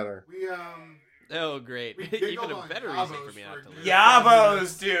 Even better. We Oh, great. We Even giggled a on better Yabos reason for me not to for listen.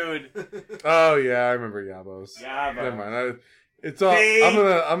 Yabos, dude. Oh yeah, I remember Yabos. Yabos. Never mind. It's all. See?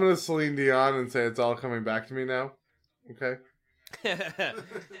 I'm gonna Celine Dion and say it's all coming back to me now. Okay. that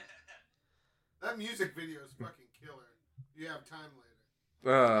music video is fucking killer. You have time later.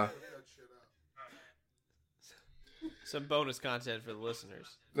 Look that shit up. Some bonus content for the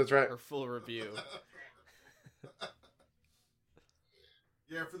listeners. That's right. Or full review.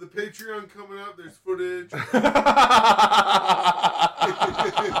 Yeah, for the Patreon coming up, there's footage.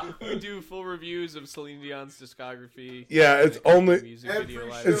 We do full reviews of Celine Dion's discography. Yeah, it's Like, only music every video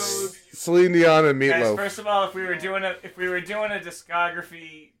live. show. it's Celine Dion and Guys, Meatloaf. first of all, if we were doing a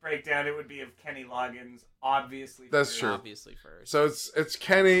discography breakdown, it would be of Kenny Loggins, obviously. That's first. true. Obviously first. So it's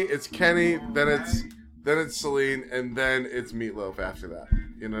Kenny, then it's Celine, and then it's Meatloaf after that.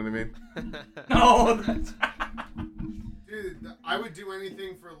 You know what I mean? No, that's Dude, I would do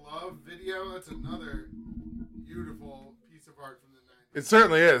anything for love video. That's another beautiful piece of art from the 90s. It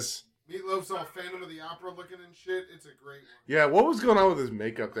certainly is. Meatloaf's all Phantom of the Opera looking and shit. It's a great one. Yeah, what was going on with his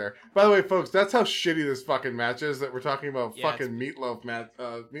makeup there? By the way, folks, that's how shitty this fucking match is that we're talking about fucking Meatloaf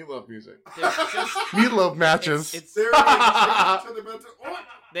music. There's just, Meatloaf matches. it's They're like, so they're about to,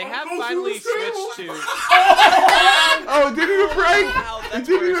 They I'll have go finally through the switched to. table. Oh, it didn't even break! Ow, It that's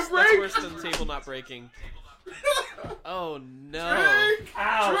didn't worse. even break! That's worse than the table not breaking. Oh no! Drink!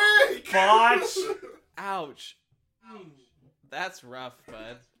 ow, Drink! botch. Ouch! That's rough,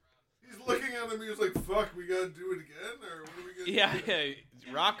 bud. He's looking at him. He was like, "Fuck, we gotta do it again, or what are we gonna Yeah, do?"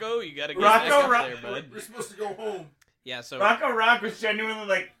 yeah. Rocco, you gotta get Rocco, back up Ro- there, bud. We're supposed to go home. Yeah, so Rocco Rock was genuinely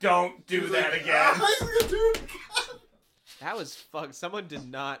like, "Don't do He's that like, again." "He's gonna do it again." that was fuck. Someone did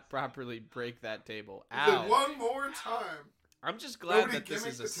not properly break that table. He's like, Ow! one more time. I'm just glad Nobody that this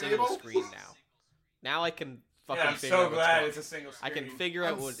gimmick is a the single table? screen now. Now I can fucking Yeah, I'm figure so out what's glad going- it's a single I screen. can figure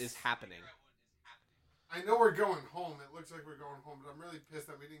out what is happening. I know we're going home. It looks like we're going home, but I'm really pissed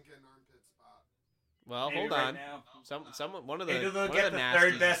that we didn't get an armpit spot. Well, Maybe hold right on. now. Someone, one of the Maybe they'll one get of the nasties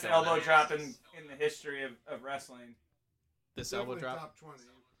third is best going elbow out. drop in the history of wrestling. This elbow Definitely drop. top 20.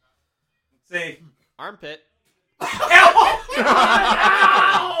 Let's see. Armpit.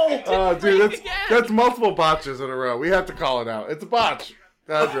 Ow! Oh, dude, Break that's multiple botches in a row. We have to call it out. It's a botch.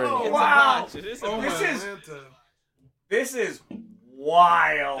 That's right. It's Wow. a botch. It is a Oh, This botch. is- Atlanta. This is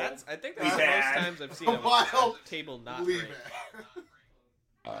wild. I think that's the Bad. most times I've seen a Wild. table not Believe break. it.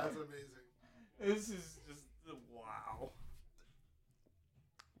 That's amazing. This is just wow.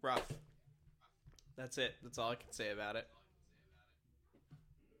 Rough. That's it. That's all I can say about it.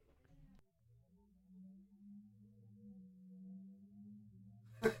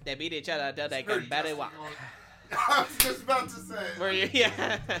 They beat each other till they It's very can barely dusty walk. going- I was just about to say. Were you?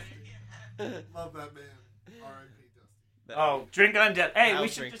 Yeah. Love that man. R.I.P. Dusty. Oh, drink on death. Hey, I'll we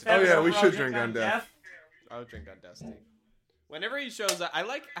should drink just to have that. Oh, yeah, an we overall should drink on death. I'll drink on Dusty. Whenever he shows up, I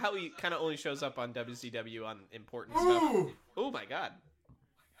like how he kind of only shows up on WCW on important stuff. Ooh! Oh my god.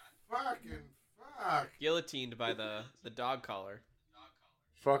 Fucking fuck. Guillotined by the dog collar.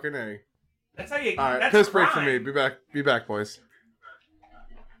 Fucking A. That's how you. All right, that's piss break for crime. me. Be back, boys.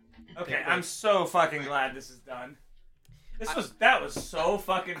 Okay, I'm so fucking glad this is done. That was so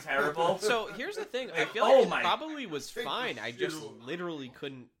fucking terrible. So here's the thing. I Like, feel oh like it my- probably was Take fine. the I just shit. literally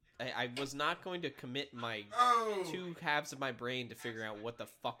couldn't. I was not going to commit my Oh. two halves of my brain to figure out what the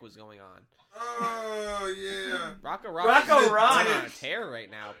fuck was going on. Oh, yeah. Rocco Rocco is Rock. on a tear right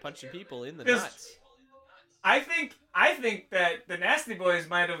now, punching people in the Just- nuts. I think that the Nasty Boys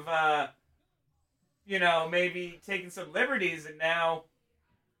might have, maybe taken some liberties, and now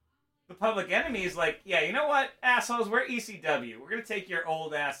the Public Enemy is like, yeah, you know what, assholes, we're ECW. We're gonna take your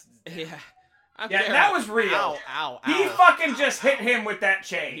old asses. Yeah. I don't Yeah, care that how- was real. Ow, ow, ow. He fucking just hit him with that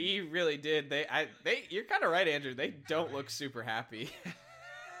chain. He really did. You're kind of right, Andrew. They don't look super happy.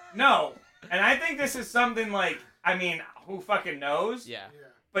 No, and I think this is something like, I mean, who fucking knows? Yeah. Yeah.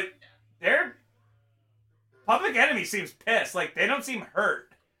 But their Public Enemy seems pissed. Like, they don't seem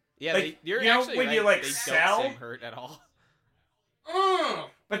hurt. Yeah, Like, you're you know, actually when right. you, like, they sell- don't seem hurt at all.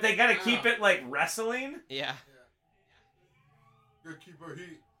 But they gotta keep it like wrestling. Yeah. Good keep our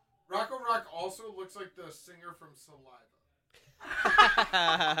heat. Rocco Rock also looks like the singer from Saliva.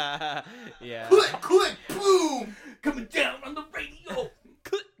 Yeah. Click, click, boom! Coming down on the radio.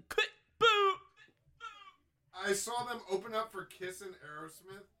 Click, click, boom. I saw them open up for Kiss and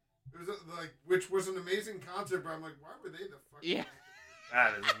Aerosmith, It was which was an amazing concert, but I'm like, why were they the fucking? Yeah.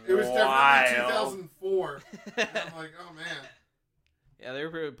 That is It was wild. definitely 2004. And I'm like, oh man. Yeah, they were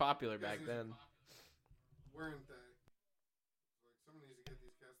pretty popular back then. Weren't they? Like, someone needs to get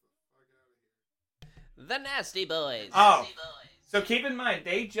these cats the fuck out of here. The Nasty Boys. Oh. So keep in mind,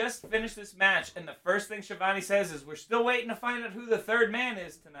 they just finished this match, and the first thing Shivani says is, we're still waiting to find out who the third man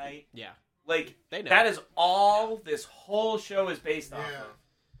is tonight. Yeah. Like, They know. that is all this whole show is based off of.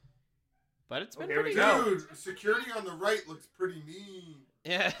 But it's been Here pretty we go. good. Dude, security on the right looks pretty mean.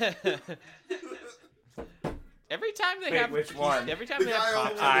 Yeah. Every time they Wait, have which one? Every time The they guy have on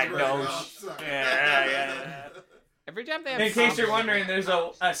pop the I right. know. Oh, sorry. Yeah. Every time they have In case you're pop- wondering, there's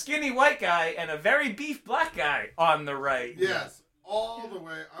a skinny white guy and a very beef black guy on the right. Yes, all the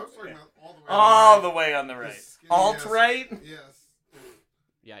way. I was talking about all the way. All the way on the right. His skinny Alt ass- right? Yes.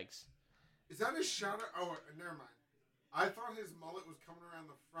 Yikes. Is that his shout-out? Oh, never mind. I thought his mullet was coming around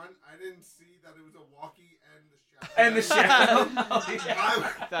the front. I didn't see that it was a walkie and the shadow. And the shadow. Oh, yeah.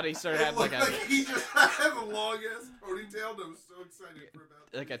 I thought he sort of It had looked like a he just had a long-ass ponytail and I was so excited for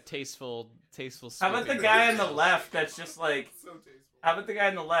about like a tasteful How about the smoking. guy on the left that's just like... so tasteful. How about the guy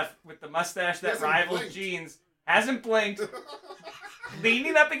on the left with the mustache He that hasn't rivals blinked. Gene's? Hasn't blinked.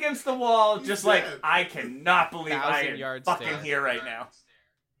 Leaning up against the wall, He's just like, dead. I cannot believe I am 1,000-yard fucking stare. here right now.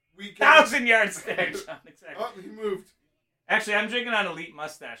 We can- 1,000-yard stare, John. Exactly. Oh, he moved Actually, I'm drinking on Elite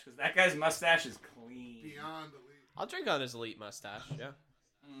Mustache because that guy's mustache is clean. beyond elite. I'll drink on his elite mustache. Yeah.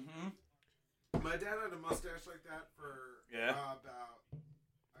 Mm-hmm. My dad had a mustache like that for about,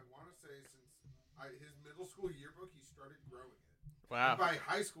 I want to say since his middle school yearbook, he started growing it. Wow. And by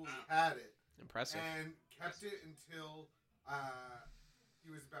high school, he had it. Impressive. And kept it until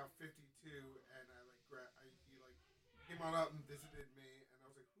he was about 52, and he came on up and visited me, and I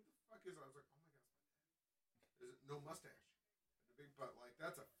was like, "Who the fuck is?" I was like, "Oh my god, there's no mustache, and a big butt. Like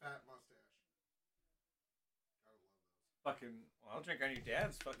that's a fat mustache." I love those. Fucking, well, I'll drink on your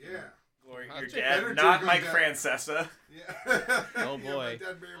dad's fucking Yeah. glory. I'll Your drink- dad, better not drink on Mike Dad. Francesa. Yeah. Oh, Yeah, boy. my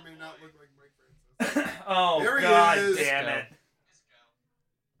dad may or may not look like Mike Francis. Oh, There he god is. damn Disco. it.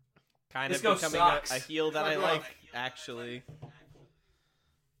 Kind of Disco becoming sucks. a heel that I Fuck like, off. actually.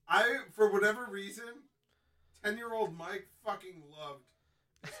 For whatever reason, 10-year-old Mike fucking loved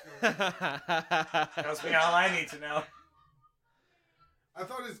Disco. Tells me all I need to know. I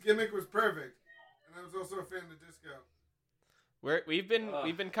thought his gimmick was perfect, and I was also a fan of Disco. We've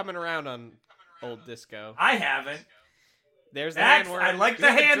been coming around on old Disco. I haven't. There's the Next, handworm. I like We the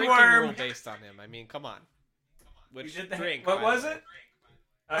have a drinking handworm. rule based on him. I mean, come on. You Which did the drink? What by was the way. it?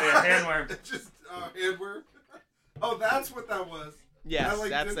 Oh yeah, handworm. Just handworm. Oh, that's what that was. Yes, I,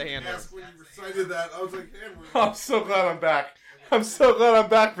 that's the didn't handworm. ask when you recited that. I was like, handworm. I'm so glad I'm back. I'm so glad I'm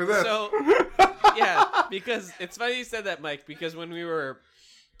back for this. So, yeah, because it's funny you said that, Mike, because when we were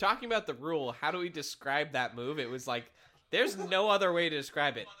talking about the rule, how do we describe that move? It was like, there's no other way to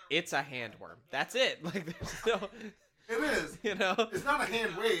describe it. It's a handworm. That's it. Like, there's no, It is. you know? It's not a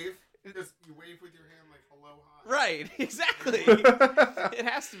hand wave. Just you wave with your hand like hello, hi. Right, exactly. It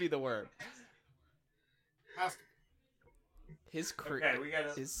has to be the word. Has to be. His Okay, we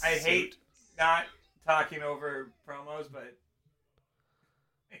gotta. his I suit. hate not talking over promos, but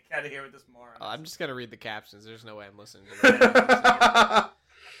I gotta hear what this moron. Oh, is. I'm just going to read the captions. There's no way I'm listening to that.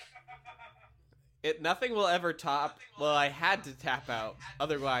 Nothing will ever top. Well, I had to tap out.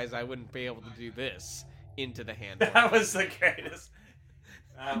 Otherwise, I wouldn't be able to do this into the handworm. That was the greatest.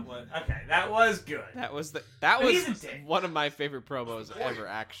 That was okay. That was good. That was But he's a dick. one of my favorite promos ever,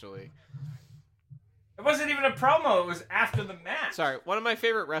 actually. It wasn't even a promo. It was after the match. Sorry, one of my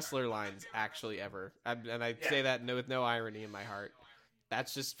favorite wrestler lines actually ever, and I Yeah. say that with no irony in my heart.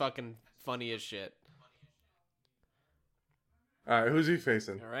 That's just fucking funny as shit. All right, who's he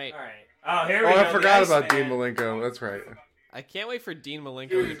facing? All right, All right. Oh, here Oh, we go. I forgot the about Dean Iceman. Malenko. That's right. I can't wait for Dean Malenko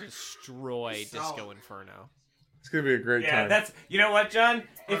to destroy Solid. Disco Inferno. It's gonna be a great Yeah, time. that's. You know what, John?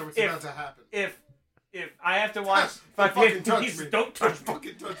 I thought it was about to happen. If I have to watch, Don't fucking touch please me. don't touch me.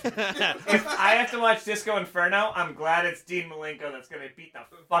 Fucking touch me. If I have to watch Disco Inferno, I'm glad it's Dean Malenko that's gonna beat the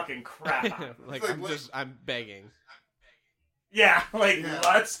fucking crap out of him. Like I'm begging. Yeah, like Yeah.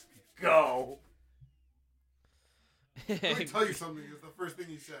 let's go. Let me tell you something. Is the first thing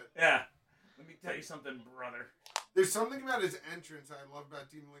he said. Yeah. Let me tell you something, brother. There's something about his entrance I love about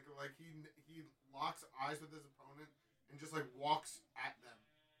Dean Malenko. Like he locks eyes with his opponent and just like walks at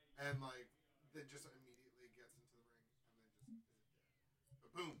them, and like then just immediately gets into the ring and then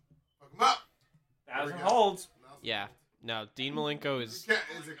just boom, fuck him up. There we 1,000 go. holds. Now it's Yeah, no, Dean Malenko is.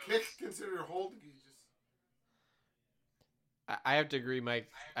 Is a kick considered a hold? He just I have to agree, Mike.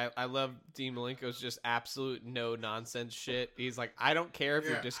 I love Dean Malenko's just absolute no nonsense shit. He's like, I don't care if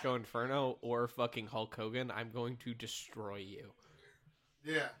you're Disco Inferno or fucking Hulk Hogan. I'm going to destroy you.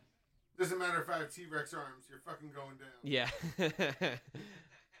 Yeah. Doesn't matter if I have T-Rex arms. You're fucking going down. Yeah.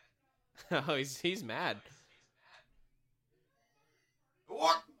 Oh, he's mad.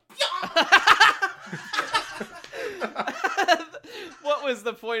 What? What was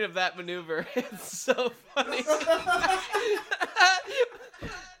the point of that maneuver? It's so funny.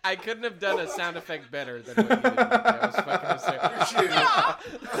 I couldn't have done a sound effect better than what you did. That was fucking hysterical.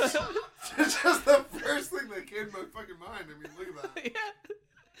 It's just the first thing that came to my fucking mind. I mean, look at that.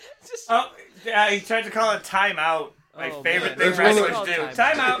 Yeah. Yeah, he tried to call it timeout. My favorite man. thing wrestlers do.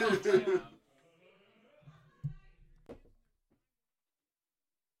 Timeout.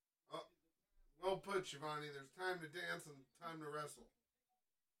 Well put, Shivani. There's time to dance and time to wrestle.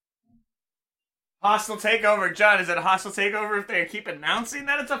 Hostile takeover, John. Is it a hostile takeover if they keep announcing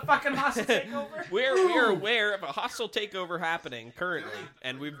that it's a fucking hostile takeover? We're aware of a hostile takeover happening currently,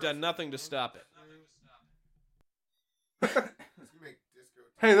 and we've done nothing to stop it.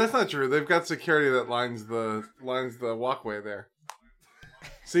 Hey, that's not true. They've got security that lines the walkway there.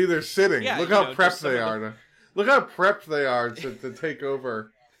 See, they're sitting. Yeah, Look how prepped they are. Look how prepped they are to take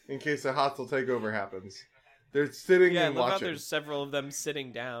over in case a hostile takeover happens. They're sitting and look watching. How there's several of them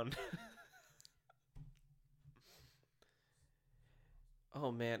sitting down.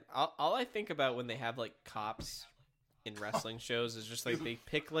 Oh man, all I think about when they have like cops in wrestling shows is just like they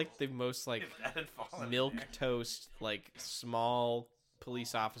pick like the most like milk toast like small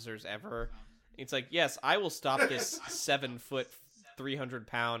police officers ever. It's like, yes, I will stop this 7 foot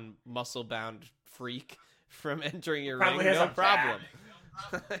 300-pound muscle bound freak from entering your ring. No problem.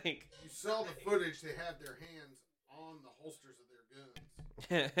 Like, you saw the footage. They had their hands on the holsters of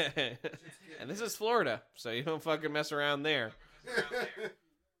their guns. And this is Florida, so you don't fucking mess around there.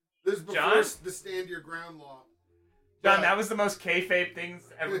 This is before the stand your ground law. John, that was the most kayfabe things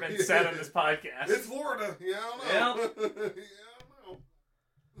ever been said on this podcast. It's Florida. Yeah, I don't know. Yep. Yeah, I don't know.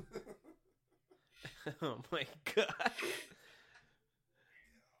 Oh my god.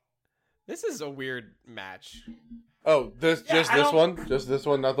 This is a weird match. Oh, this one? Just this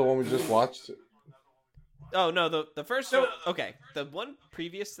one, not the one we just watched? Oh, no, the first one. Okay, the one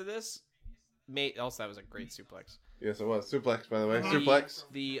previous to this, also that was a great suplex. Yes, it was. Suplex, by the way. Suplex.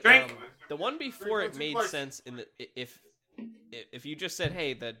 The one before it made sense in the if you just said,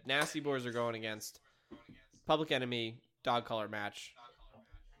 hey, the Nasty Boys are going against Public Enemy dog collar match,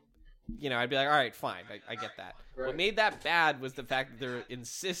 you know, I'd be like, all right, fine, I get that. Right. What made that bad was the fact that they're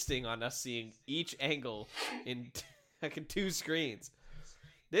insisting on us seeing each angle in like 2 screens.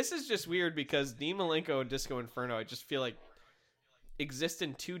 This is just weird because Dean Malenko and Disco Inferno, I just feel like exist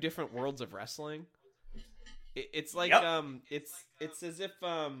in 2 different worlds of wrestling. It's like it's as if who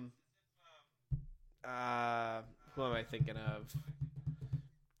am I thinking of?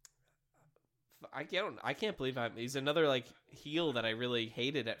 I can't believe he's another like heel that I really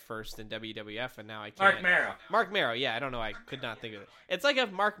hated at first in WWF, and now I can't. Mark Marrow, yeah, I don't know, I could not think of it. It's like if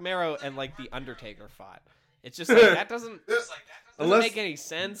Mark Marrow and like the Undertaker fought. It's just like that doesn't make any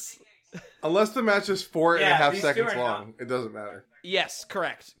sense. Unless the match is 4.5 seconds long, it doesn't matter. Yes,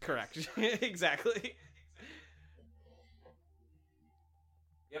 correct, exactly.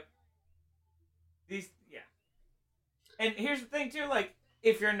 And here's the thing too, like,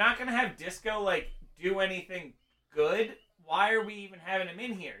 if you're not gonna have Disco like do anything good, why are we even having him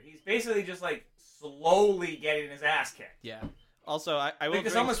in here? He's basically just like slowly getting his ass kicked. Yeah. Also, I will. Like,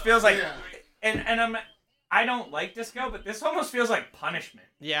 this almost feels like, and I don't like Disco, but this almost feels like punishment.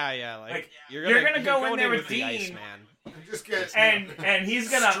 Yeah, like you're gonna go in there with Dean, Iceman. and he's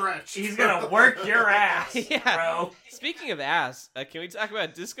gonna work your ass, bro. Speaking of ass, can we talk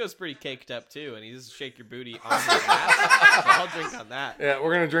about Disco's pretty caked up too, and he's shake your booty on his ass. So I'll drink on that. Yeah,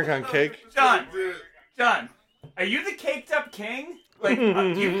 we're gonna drink on cake. John, are you the caked up king? Like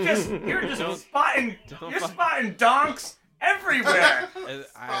you're just spotting donks everywhere.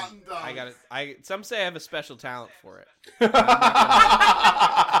 I got it. Some say I have a special talent for it.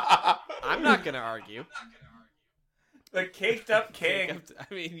 I'm not gonna argue. The caked up king.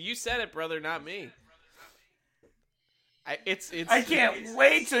 I mean, you said it, brother, not me. I can't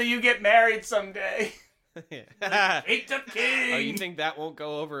wait till you get married someday. Caked up king. Oh, you think that won't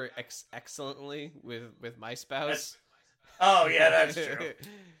go over excellently with my spouse? That's true.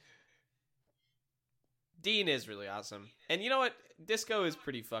 Dean is really awesome. And you know what? Disco is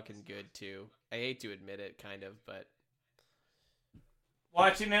pretty fucking good, too. I hate to admit it, kind of, but...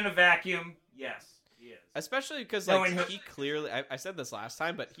 Watching in a vacuum, yes. He is. Especially because No, like and he clearly, I said this last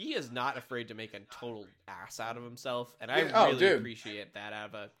time, but he is not afraid to make a total ass out of himself, and I really appreciate that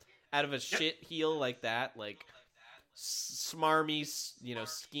out of a shit heel like that, like smarmy,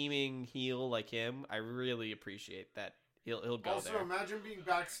 scheming heel like him. I really appreciate that. He'll go also, there. Also, imagine being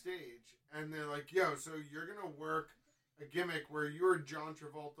backstage and they're like, "Yo, so you're gonna work a gimmick where you're John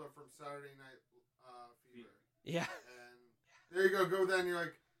Travolta from Saturday Night Fever." Yeah. And there you go. Go then. You're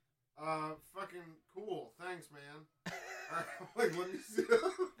like, fucking cool. Thanks, man. Like, let me see.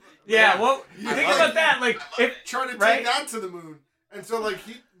 Yeah. Well, think about that. Like, if trying to take that to the moon, and so like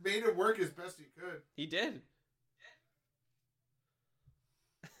he made it work as best he could. He did.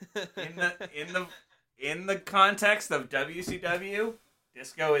 In the context of WCW,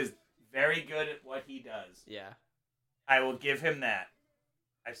 Disco is very good at what he does. Yeah. I will give him that.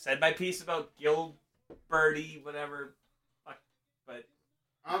 I've said my piece about Gilberty, whatever. But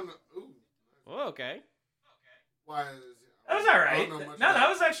ooh. Oh, okay. Why? That was alright. No, that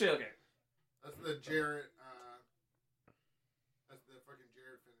was actually okay. That's the Jarrett. That's the fucking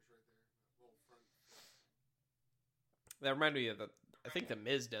Jarrett finish right there. Little front. That reminded me of I think the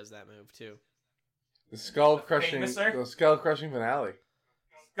Miz does that move too. The skull crushing finale. Skull crushing finale.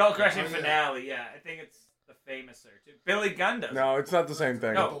 Yeah, I think it's the Famouser too. Billy Gunn does. No, it's not the same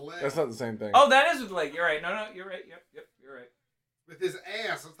thing. No, that's not the same thing. Oh, that is with the leg. You're right. No, you're right. Yep, you're right. With his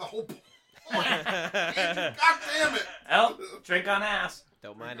ass, that's the whole point. God damn it! Well, drink on ass.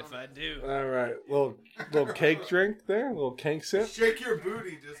 Don't mind if I do. All right, little cake drink there, a little cake sip. Shake your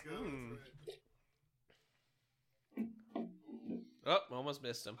booty, Disco. Oh, almost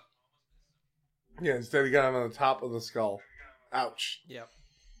missed him. Yeah, instead he got him on the top of the skull. Ouch. Yep.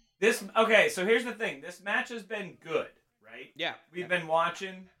 So here's the thing. This match has been good, right? Yeah. We've been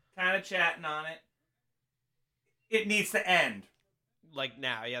watching, kind of chatting on it. It needs to end. Like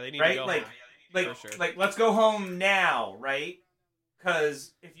now, yeah, they need right? to go like, home. Like, for sure. Like, let's go home now, right?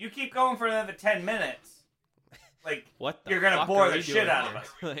 Because if you keep going for another 10 minutes, like, you're going to bore the shit out of us.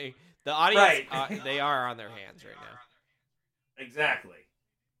 Like, the audience, they are on their hands right now. Exactly.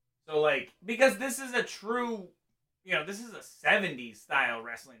 So, like, because this is a true, this is a 70s style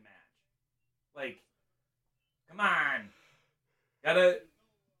wrestling match. Like, come on. Gotta,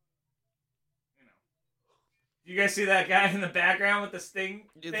 you guys see that guy in the background with the Sting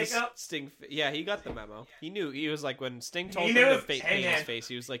makeup? Sting, yeah, he got the memo. He knew. He was like, when Sting told him to paint his face,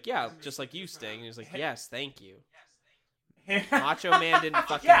 he was like, yeah, just like you, Sting. And he was like, yes, thank you. Macho Man didn't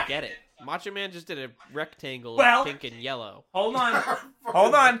fucking get it. Macho Man just did a rectangle of pink and yellow. Hold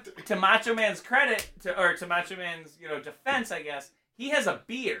on. To Macho Man's credit, to Macho Man's defense, I guess, he has a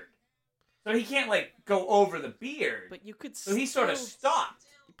beard, so he can't go over the beard. But you could. So he sort of stopped.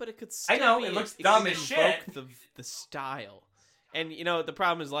 But it could still I know, it looks dumb as shit. The style. And, the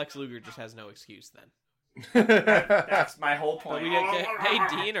problem is Lex Luger just has no excuse then. That's my whole point. Hey,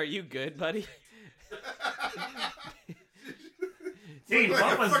 Dean, are you good, buddy? Dean,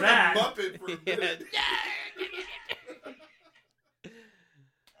 what was that? Muppet for a minute.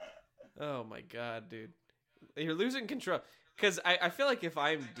 Oh, my God, dude. You're losing control. Because I feel like if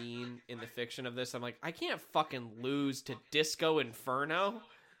I'm Dean in the fiction of this, I'm like, I can't fucking lose to Disco Inferno.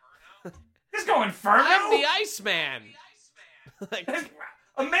 Disco Inferno? I'm the Iceman. Like,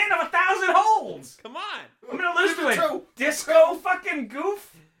 a man of 1,000 holds. Come on. I'm gonna lose to a disco fucking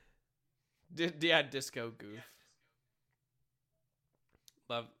goof. Yeah, disco goof.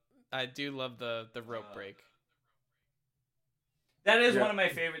 I do love the rope break. That is one of my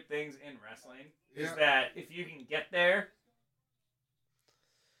favorite things in wrestling. Is that if you can get there.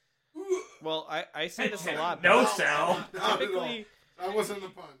 Well, I say this a lot. No sell. Typically, that wasn't the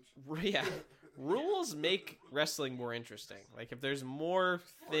punch. Yeah, rules make wrestling more interesting. Like if there's more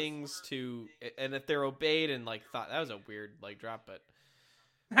things to, and if they're obeyed and thought that was a weird leg drop, but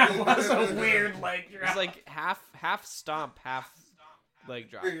that was a weird leg drop. It's like half stomp, half leg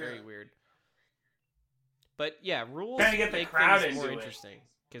drop. Very weird. But yeah, rules get the crowd things more into interesting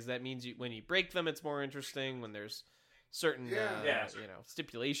because that means when you break them, it's more interesting. When there's certain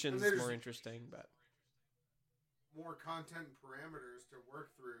stipulations, it's more interesting. But more content parameters to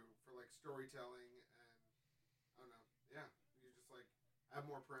work through for storytelling and I don't know. Yeah, you just have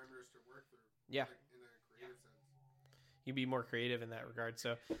more parameters to work through. Yeah, in a creative sense. You'd be more creative in that regard.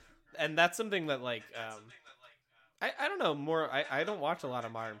 So, and that's something that I don't know more. I don't watch a lot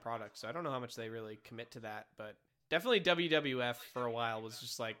of modern products, so I don't know how much they really commit to that. But definitely WWF for a while was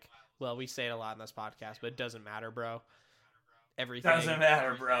just well, we say it a lot in this podcast, but it doesn't matter, bro. Everything doesn't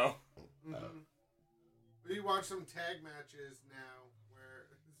matter, bro. Mm-hmm. We watch some tag matches now where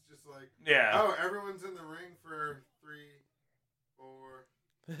it's just oh, everyone's in the ring for 3, 4,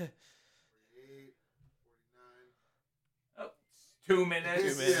 8. 2 minutes.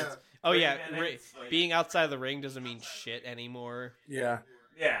 2 minutes. Yeah. Oh 3 yeah, minutes, like- being outside the ring doesn't mean shit anymore. Yeah.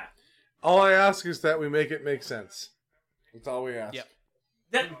 Yeah. All I ask is that we make it make sense. That's all we ask. Yep.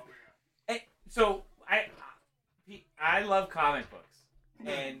 So I love comic books,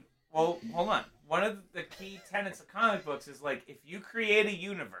 and well, hold on. One of the key tenets of comic books is like if you create a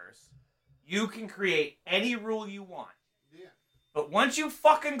universe, you can create any rule you want. Yeah. But once you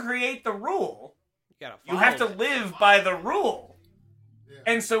fucking create the rule, gotta you have to follow it. live by the rule. Yeah.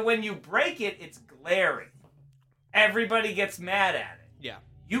 And so when you break it, it's glaring. Everybody gets mad at it. Yeah.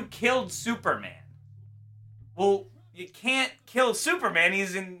 You killed Superman. Well, you can't kill Superman.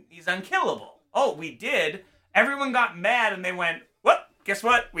 He's unkillable. Oh, we did. Everyone got mad and they went, "What? Guess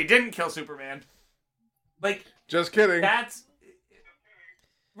what? We didn't kill Superman." Like, Just kidding. that's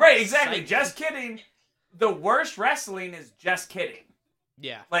right. Exactly. Psych. Just kidding. The worst wrestling is just kidding.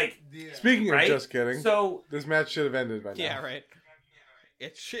 Yeah. Like, Yeah. Speaking right? of just kidding, So this match should have ended by now. Yeah, right.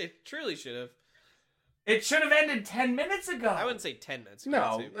 It truly should have. it should have ended 10 minutes ago. I wouldn't say 10 minutes. No,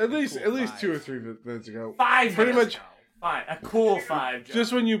 I'd say at least cool at least 5. 2 or 3 minutes ago. 5 Pretty minutes much- ago. Fine. A cool 5. Joe.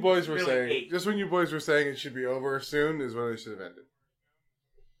 Just when you boys were Really saying, 8. just when you boys were saying it should be over soon, is when it should have ended.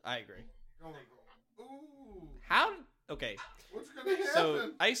 I agree. Ooh. How? Okay. What's gonna happen?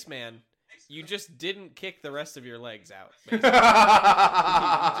 So, Iceman, you just didn't kick the rest of your legs out. Basically. You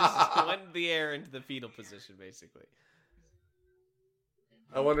just went in the air into the fetal position, basically.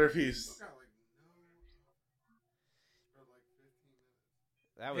 I wonder if he's. Got like no. For like 15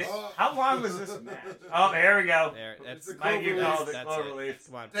 minutes. That was How long was this match? Oh, there we go. there. That's It's a Mike, you called it that's cloverleaf.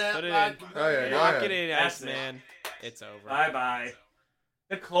 Come on, Tap put it back. in. Oh yeah, go Lock ahead. it in, That's Iceman. It's over. Bye-bye.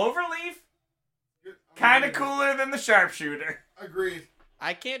 The cloverleaf? Good. Kind of cooler than the sharpshooter. Agreed.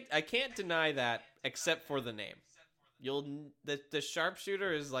 I can't deny that, except for the name. The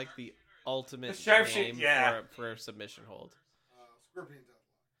sharpshooter is like the ultimate The sharpshooter, name yeah. for a submission hold. Scorpion Deathlock.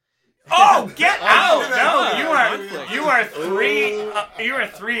 Oh, get Oh, out! yeah. No, you are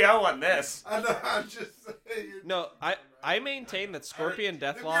 3-0 on this. I know. I'm just saying. No, I maintain that Scorpion I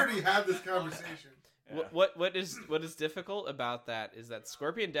think we Deathlock. already had this conversation. What is difficult about that is that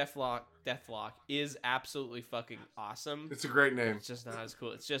Scorpion Deathlock is absolutely fucking awesome. It's a great name. It's just not as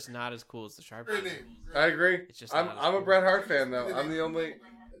cool. It's just not as cool as the Great sharpshooter. name. I agree. It's just I'm not as a cool. Bret Hart fan though. I'm the only.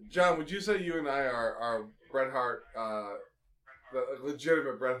 John, would you say you and I are Bret Hart, the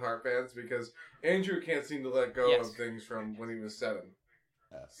legitimate Bret Hart fans? Because Andrew can't seem to let go Yes. of things from when he was 7.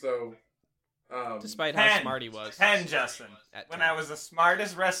 So, Despite 10. how smart he was. 10, Justin. At When 10. I was the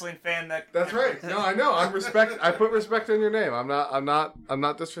smartest wrestling fan that. that's right. No, I know. I'm respect. I put respect on your name. I'm not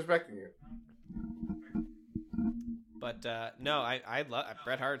disrespecting you. But no, I love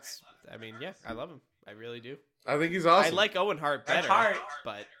Bret Hart's. I mean, yeah, I love him. I really do. I think he's awesome. I like Owen Hart Bret better, Hart.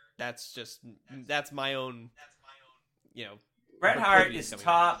 but that's my own. You know, Bret Hart proclivities is coming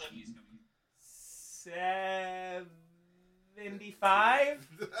out. top 75.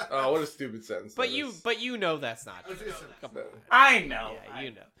 Oh, what a stupid sentence. But that you is. know that's not true. That's- Come on. I know. Yeah,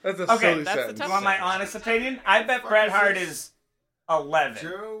 you know. That's a Okay, silly that's the sentence. You tough want my sentence. honest opinion? I bet Fuck Bret is Hart this? is 11.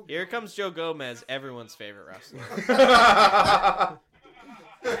 Joe. Here comes Joe Gomez, everyone's favorite wrestler.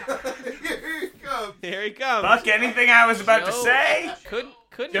 Here he comes. Here he comes. Fuck anything I was about to Joe- say.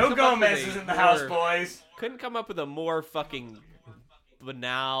 Couldn't Joe come up with Gomez a is in the house, more- boys. Couldn't come up with a more fucking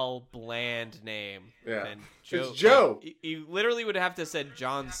banal, bland name Yeah. than Joe. It's Joe. Like, you literally would have to said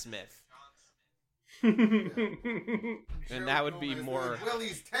John Smith, and that would be Gomez, more. like, well,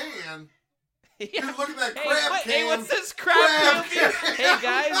 he's tan. Yeah. Dude, look at that Hey, crab what, can. hey, what's this crab, Crab POV? can. Hey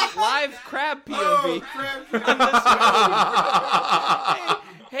guys, live crab POV. Oh, crab on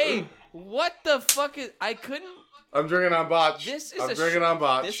can. this hey, what the fuck is? I couldn't. I'm drinking on botch. This is I'm a drinking on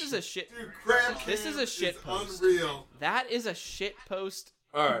botch. This is a shit. Dude, crab can This is a shit post. Unreal. That is a shit post.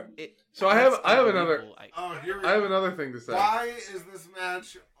 All right. It, So I have that's another unbelievable. Oh, here we I have go. another thing to say. Why is this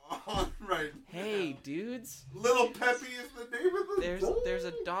match on right Hey, now? dudes, Little Peppy is the name of the there's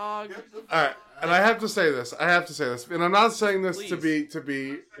a dog. Get the All right, and I have to say this. And I'm not saying this to Please.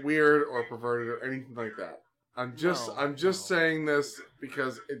 be weird or perverted or anything like that. I'm just saying this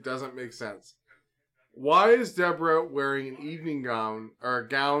because it doesn't make sense. Why is Deborah wearing an evening gown or a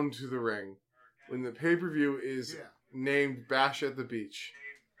gown to the ring when the pay-per-view is Yeah. named Bash at the Beach?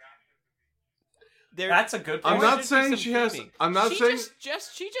 That's a good I'm point. not should be saying some she has. theming. I'm not she saying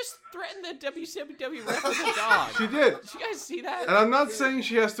she just threatened the WCW ref with a dog. she did. Did you guys see that? And I'm not saying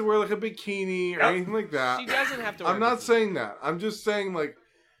she has to wear like a bikini or Yep. anything like that. She doesn't have to. Wear I'm not bikini. saying that. I'm just saying like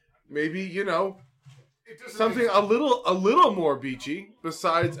maybe It doesn't something make a little more beachy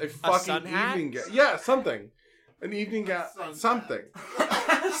besides a fucking sun hat? evening gown. Yeah, something. An evening gown. sun Something.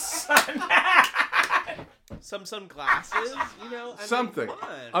 some glasses, you know, something. Come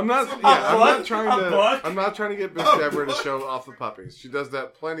on. I'm not trying to get Miss Deborah to show off the puppies. She does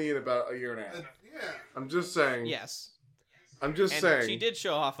that plenty in about a year and a half. Yeah. I'm just saying. Yes. I'm just And saying. she did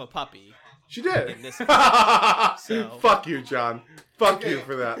show off a puppy. She did. In this so. Fuck you, John. Fuck you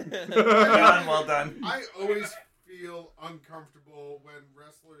for that. John, well done. I always feel uncomfortable when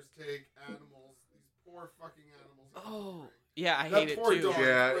wrestlers take animals, these poor fucking animals. Oh, yeah, I that hate it poor too. Dog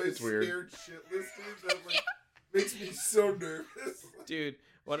Yeah, is it's weird. Scared shitless, dude. That makes me so nervous. Dude,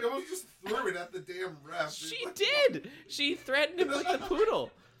 what? She almost just threw it at the damn ref. She did. She threatened him with the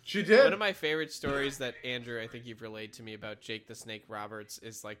poodle. She did. One of my favorite stories that Andrew, I think you've relayed to me about Jake the Snake Roberts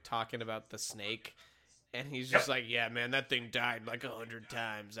is like talking about the snake. And he's just like, yeah, man, that thing died like 100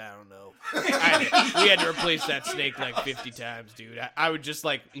 times. I don't know. We had to replace that snake like 50 times, dude. I would just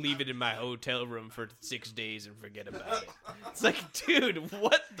like leave it in my hotel room for 6 days and forget about it. It's like, dude,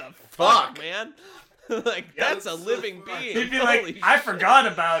 what the fuck, man? Like, that's a living being. He'd be like, I forgot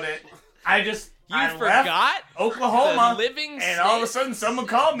about it. I forgot left Oklahoma, the living and snake? all of a sudden someone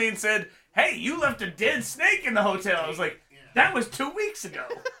called me and said, hey, you left a dead snake in the hotel. I was like, that was 2 weeks ago.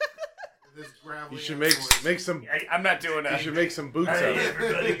 You should make some. I'm not doing that. You should make some boots out of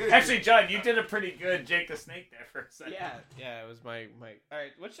it. Actually, John, you did a pretty good Jake the Snake there for a second. Yeah, it was my. All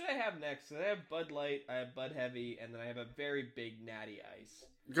right, what should I have next? So I have Bud Light, I have Bud Heavy, and then I have a very big Natty Ice.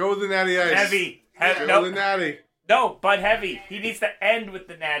 Go with the Natty Ice. Heavy. Go with the Natty. No, Bud Heavy. He needs to end with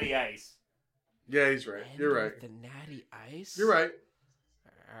the Natty Ice. Yeah, he's right. You're right. The Natty Ice? You're right.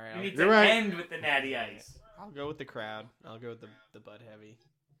 All right, You need to end with the Natty Ice. I'll go with the crowd. I'll go with the Bud Heavy.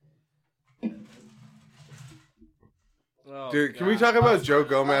 Oh, dude, can we talk about Joe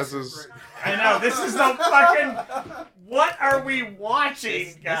Gomez's? I know, this is the fucking... What are we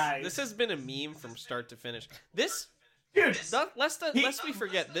watching, guys? This has been a meme from start to finish. This... Dude, lest we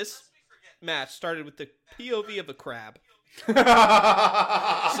forget, this match started with the POV of a crab. So,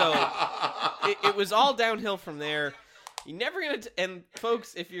 it was all downhill from there. You're never gonna... And,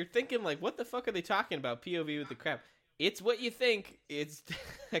 folks, if you're thinking, like, what the fuck are they talking about, POV with the crab? It's what you think. It's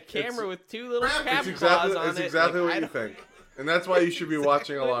a camera with two little crab claws on it. It's exactly what you think. And that's why you should be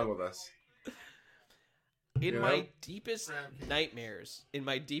watching along with us. In my deepest nightmares, in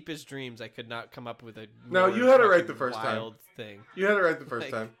my deepest dreams, I could not come up with a No, you had it right the first time. Wild thing. You had it right the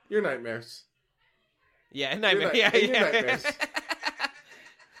first time. Your nightmares. Yeah, nightmares. Yeah. Nightmares.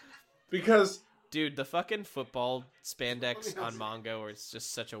 Because... Dude, the fucking football spandex on Mongo is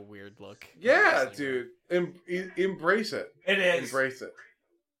just such a weird look. Yeah, dude. Embrace it. It is. Embrace it.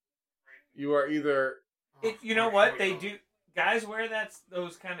 You are either... You know what? They do... Guys wear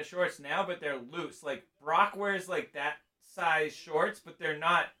those kind of shorts now, but they're loose. Like, Brock wears, like, that size shorts, but they're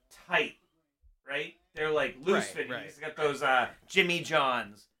not tight, right? They're, like, loose-fitting. Right. He's got those Jimmy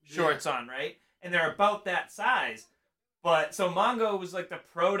John's shorts on, right? And they're about that size. But, so Mongo was, like, the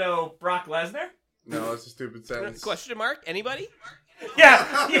proto Brock Lesnar? No, that's a stupid sentence. Question mark? Anybody?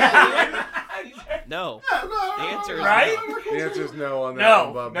 Yeah. No. The answer is right? no. The answer is no on that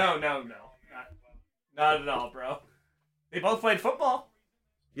one, Bob. No. Not at all, bro. They both played football.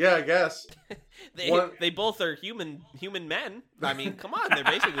 Yeah, I guess. They both are human men. I mean, come on, they're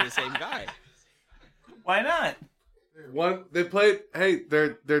basically the same guy. Why not? They played. Hey,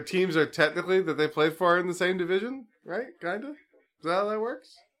 their teams are technically that they played for in the same division, right? Kinda. Is that how that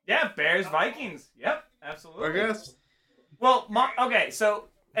works? Yeah, Bears, Vikings. Yep, absolutely. I guess. Well, okay, so,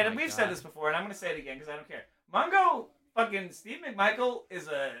 and we've said this before, and I'm going to say it again because I don't care. Mongo, fucking Steve McMichael is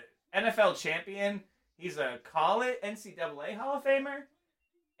a NFL champion. He's a NCAA Hall of Famer.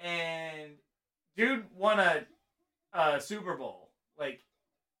 And dude won a Super Bowl. Like,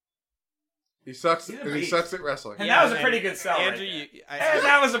 he sucks. And he sucks at wrestling. And that was a pretty good sell, Andrew. And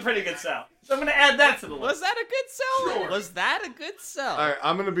that was a pretty good sell. So I'm going to add that to the list. Was that a good sell? Sure. Was that a good sell? All right,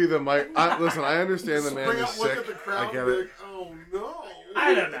 I'm going to be the mic. Listen, I understand the man is sick. I get it. Like, oh no.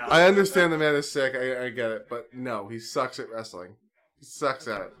 I don't know. I understand the man is sick. I get it, but no, he sucks at wrestling. He sucks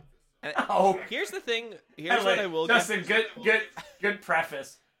at it. Oh, here's the thing. Here's what I will. Justin, good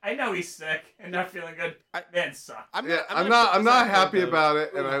preface. I know he's sick and not feeling good. Man sucks. I'm not happy about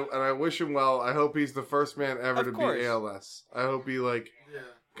it, and I wish him well. I hope he's the first man ever to beat ALS. I hope he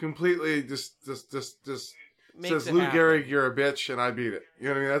completely just says, Lou Gehrig, you're a bitch, and I beat it. You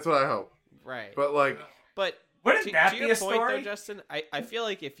know what I mean? That's what I hope. Right. But wouldn't that to be your a point, story? though, Justin, I feel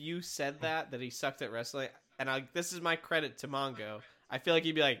like if you said that he sucked at wrestling, and this is my credit to Mongo, I feel like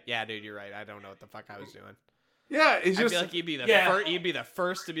he'd be like, yeah, dude, you're right. I don't know what the fuck I was doing. Yeah, it's just. I feel like he'd be the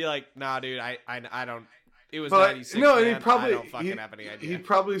first to be like, nah, dude, I don't. It was 96. No, and I don't he'd have any idea. He'd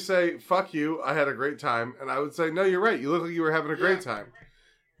probably say, "Fuck you, I had a great time," and I would say, "No, you're right. You look like you were having a great time."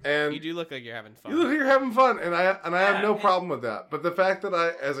 And You do look like you're having fun. you look like you're having fun, and I have no problem with that. But the fact that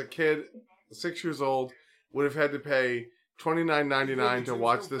I, as a kid, 6 years old, would have had to pay $29.99 to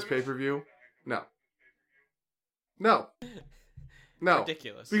watch this pay-per-view, no.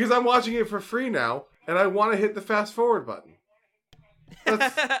 Ridiculous. Because I'm watching it for free now, and I want to hit the fast forward button.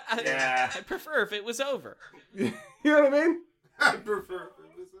 Yeah. I prefer if it was over. You know what I mean? I prefer if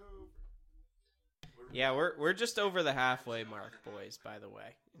it was over. Yeah, we're just over the halfway mark, boys, by the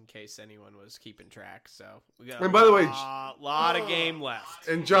way, in case anyone was keeping track. So we got And by the way, lot of game left.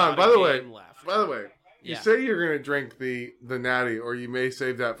 And John, by the way, you Yeah. say you're going to drink the natty, or you may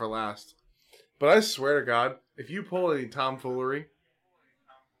save that for last. But I swear to God, if you pull any tomfoolery...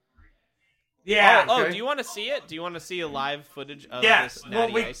 Yeah. Oh, Okay. do you want to see it? Do you want to see a live footage of Yeah, this well,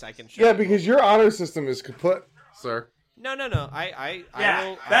 natty we- ice? I can show Yeah, you. because your honor system is kaput, sir. No. I Yeah,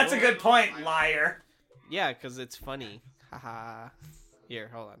 will, that's a good point, liar. Yeah, because it's funny. Haha. Here,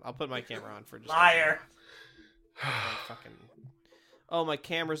 hold on. I'll put my camera on for just Liar. a fucking. Oh, my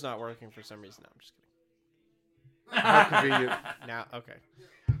camera's not working for some reason. No, I'm just kidding. How convenient. Now, okay.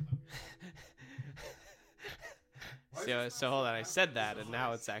 So hold on. I said that, and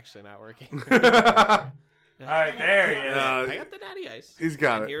now it's actually not working. All right, there he is. I got the natty ice. He's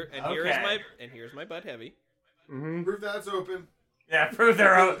got it. Here is Okay. here's my Bud Heavy. Mm-hmm. Proof that's open. Yeah, prove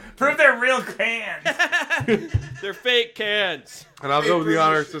their real cans. They're fake cans. And I'll go with the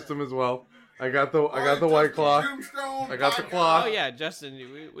honor system as well. I got the White Claw. I got the claw. Oh yeah, Justin,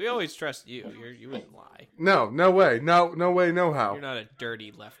 we always trust you. You wouldn't lie. No way. No way, no how. You're not a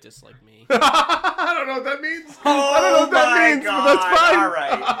dirty leftist like me. I don't know what that means. Oh I don't know what that my means, God. but that's fine. All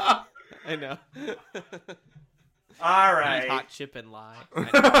right. I know. All Eat right. hot chip and lie.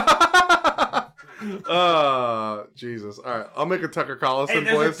 I know. Jesus. All right, I'll make a Tucker Carlson Hey,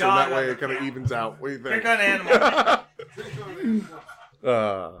 there's a voice, and that dog way on it kind of the- evens out. What do you You're think? good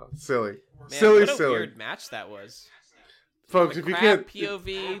animal. Silly. Man, silly. what a weird match that was. Folks, The if you crab can't...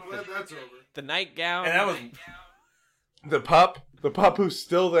 POV, I'm glad that's over. the nightgown. And that was The pup who's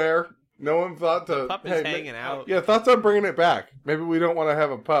still there. No one thought to... Pup is hanging out. Yeah, thoughts on bringing it back. Maybe we don't want to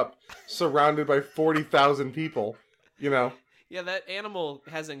have a pup surrounded by 40,000 people. You know, Yeah, that animal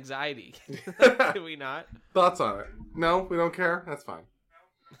has anxiety. Do we not? thoughts on it? No, we don't care. That's fine.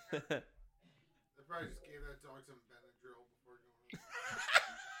 They probably just gave that dog some Benadryl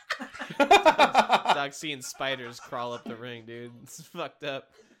before going. Dog's seeing spiders crawl up the ring, dude. It's fucked up.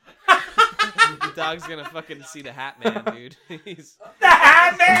 The dog's gonna fucking see the Hat Man, dude. He's the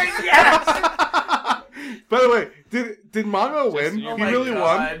Hat Man. Yes. By the way, did Mongo win? oh He my really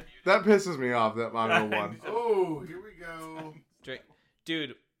God. won. That pisses me off that Mongo won. Oh, here we go.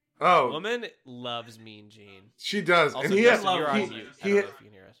 dude. Oh, Woman loves Mean Gene. she does, Also, and he Justin, had you're on he, mute. I he, don't know if you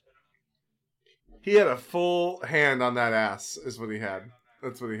can hear us. he had a full hand on that ass. Is what he had.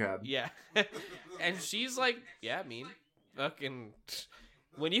 That's what he had. Yeah, and she's like, yeah, Mean, fucking.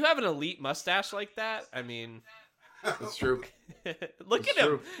 When you have an elite mustache like that, I mean, That's true. look That's at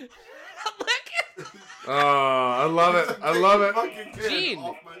true. him. Look at Oh, I love it. I love it. Fucking kid Gene,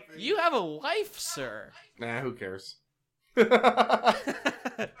 off my face. you have a wife, sir. Nah, who cares?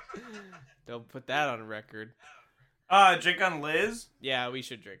 Don't put that on record. Drink on Liz. Yeah, we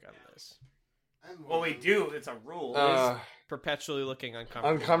should drink on this. And Well, we do. It's a rule. Perpetually looking uncomfortable.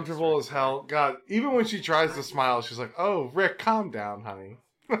 Uncomfortable as hell. God, even when she tries to smile, she's like, "Oh, Rick, calm down, honey."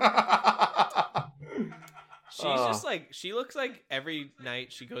 She's just like, she looks like every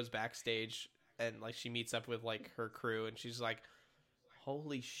night she goes backstage and like she meets up with like her crew and she's like,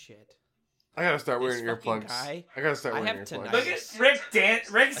 holy shit. I gotta start This wearing fucking earplugs. guy- I gotta start I wearing have earplugs. Look at Rick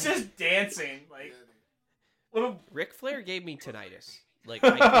Rick's just dancing. Like, little. Ric Flair gave me tinnitus. Like, I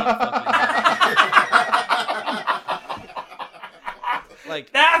can't fucking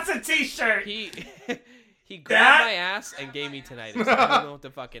like, That's a T-shirt. he grabbed That- my ass and gave me tinnitus. I don't know what to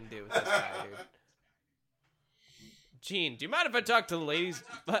fucking do with this guy, dude. Gene, do you mind if I talk to the ladies?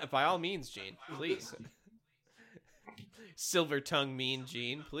 By all means, Gene, please. Silver tongue mean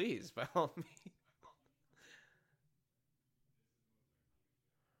Gene, please, by all means.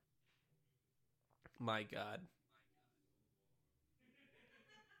 My God.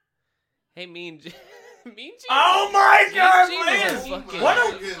 Hey, mean Gene. Mean Gene. Oh my God, Mean Gene is Liz! a fucking What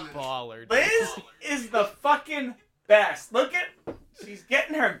a baller. dude. Liz is the fucking best. Look at, she's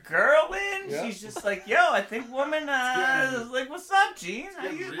getting her girl in. Yeah. She's just like, yo, I think woman is like, what's up, Gene? How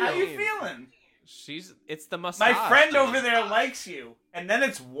you real. feeling? It's the mustache. My friend dude. over there likes you, and then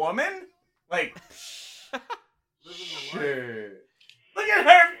it's woman. Like, Living the life. Shit. look at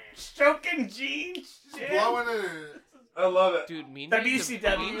her stroking Gene. Shit. Blowing it. I love it. Dude, Mean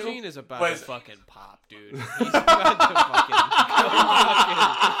WCW Mean Gene is about was- to fucking pop, dude. He's about to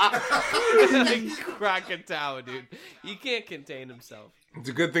fucking crocodile, dude. He can't contain himself. It's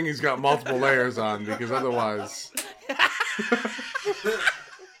a good thing he's got multiple layers on, because otherwise...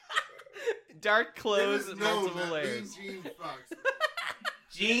 Dark clothes It and is known multiple that layers. Mean Gene fucks.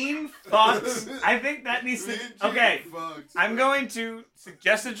 Gene fucks. I think that needs to. Mean Gene Okay, fucks. I'm going to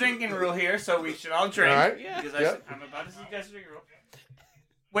suggest a drinking rule here, so we should all drink. All right. Yeah. Because Yep. I'm about to suggest a drinking rule.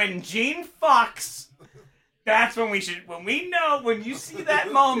 When Gene fucks, that's when we should. When you see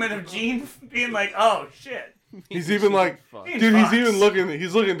that moment of Gene being like, "Oh shit." He's even like, Fuck. Gene dude, he's fucks. even looking,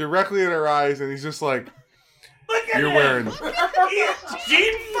 he's looking directly in her eyes, and he's just like, Look at you're him. wearing,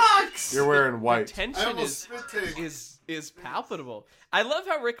 Gene fucks. you're wearing white. I Tension almost spit take. is palpable. I love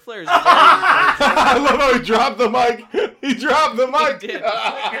how Ric Flair is very I love how he dropped the mic. He dropped the mic. He did. Look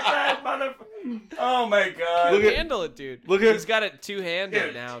at that motherfucker. Oh my god. Look at- handle it, dude. look at- He's got it two-handed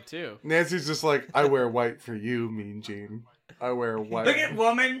Dude. now too. Nancy's just like, I wear white for you, Mean Gene. I wear white. Look at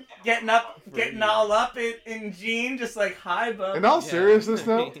woman getting all up in Gene, just like, hi, bub. In all Yeah. seriousness,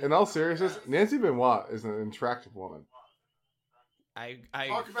 though, Nancy Benoit is an attractive woman. I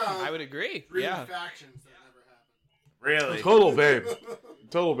Talk about would agree. Three Yeah. factions that never Really? Total babe.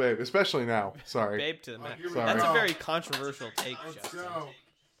 Total babe. Especially now. Sorry. Babe to the max. here we That's go. a very controversial take, Let's Justin. go.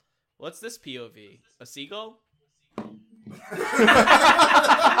 What's this POV? A seagull?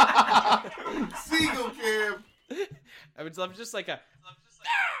 Seagull Cam. I would love just like a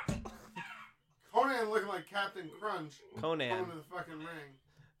Conan looking like Captain Crunch. Conan. Going to the fucking ring.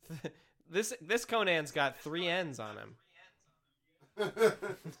 This Conan's got 3 N's on him.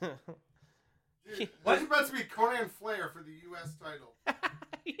 Dude, there's about to be Conan Flair for the U.S. title.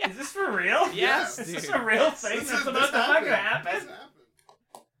 Is this for real? Yes, Is this dude. a real thing This that's is- about this to fucking happened. happen? This happened.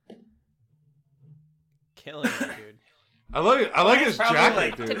 Killing it, dude. I like his Probably jacket,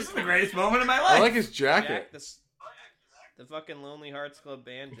 like, dude. this is the greatest moment of my life. I like his jacket. Jack, the fucking Lonely Hearts Club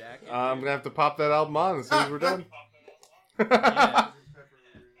band jacket. I'm going to have to pop that album on as soon as we're done. Yeah.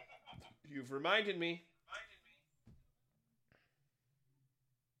 You've reminded me.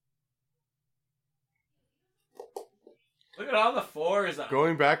 Look at all the fours. On.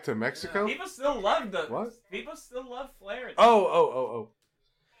 Going back to Mexico? People still love the. What? People still love Flair. Oh.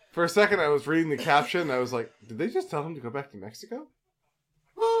 For a second, I was reading the caption, and I was like, did they just tell him to go back to Mexico?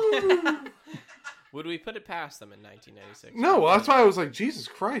 Would we put it past them in 1996? No, well, that's why I was like, Jesus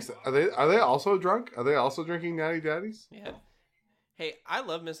Christ. Are they also drunk? Are they also drinking Natty Daddies? Yeah. Hey, I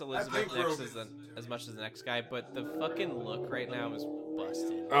love Miss Elizabeth think Nix Rogan's as much as the next guy, but the fucking look right now is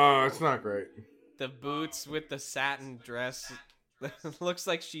busted. Oh, it's not great. The boots with the satin dress looks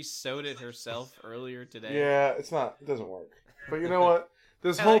like she sewed it herself earlier today. Yeah, it's not. It doesn't work. But you know what?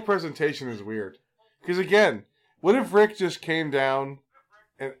 This I whole like- presentation is weird. Because again, what if Rick just came down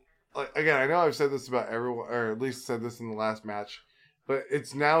and like again? I know I've said this about everyone, or at least said this in the last match, but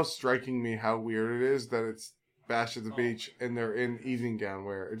it's now striking me how weird it is that it's Bash at the Beach and they're in evening gown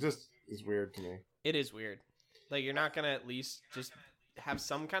wear. It just is weird to me. It is weird. Like, you're not gonna at least just have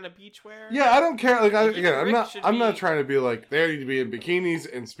some kind of beach wear? Yeah, I don't care. Like Like, again, I'm Rick not. should I'm not be- trying to be like they need to be in bikinis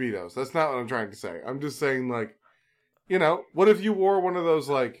and speedos. That's not what I'm trying to say. I'm just saying like, you know, what if you wore one of those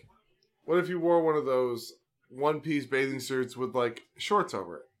like, what if you wore one of those one-piece bathing suits with like shorts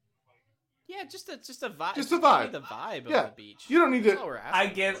over it? Yeah, just a vibe. Just a vibe. The vibe Yeah. of the beach. You don't need That's to. all we're I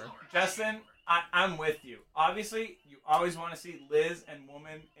asking give for. Justin. I'm with you. Obviously, you always want to see Liz and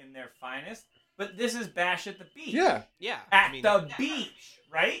Woman in their finest, but this is Bash at the Beach. Yeah, Yeah. At I mean, the beach,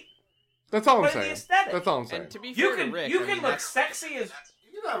 right? that's all I'm But the saying. aesthetic. That's all I'm saying. and to be You fair can to Rick, you I can mean, look that's- sexy as.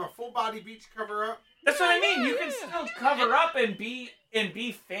 You can have a full body beach cover up. That's what I mean. You Yeah, can yeah. still cover up and be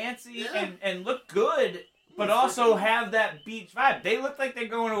fancy Yeah. and look good, but Yeah, for also sure. have that beach vibe. They look like they're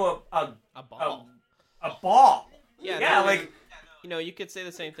going to a ball. a ball. Yeah, Yeah, no, like you know, you could say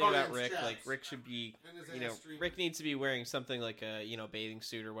the same thing Conan's about Rick. chaps. Like, Rick should be, And his you know, ass streaming. Rick needs to be wearing something like a, you know, bathing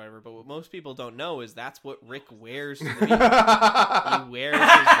suit or whatever. But what most people don't know is that's what Rick wears to the beach. He wears his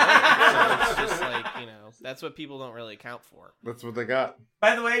clothes. So it's just like, you know, that's what people don't really account for. That's what they got.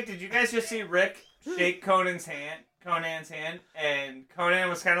 By the way, did you guys just see Rick shake Conan's hand, and Conan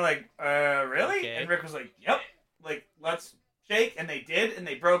was kind of like, really? Okay. And Rick was like, yep, like, let's shake, and they did, and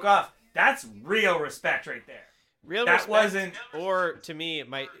they broke off. That's real respect right there. Real That respect, wasn't- or to me, it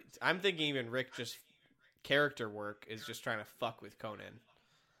might. I'm thinking even Rick just character work is just trying to fuck with Conan.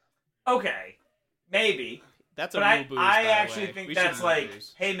 Okay, maybe. That's But a I real booze, I by the actually way. think We should that's move like,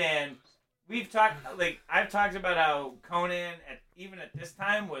 booze. hey man, I've talked about how Conan even at this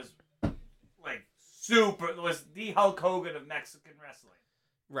time was like was the Hulk Hogan of Mexican wrestling.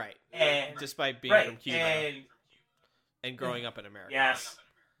 Right. And Despite being right, from Cuba. and and growing up in America. Yes.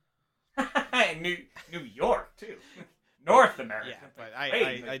 New York too. North America. Yeah, but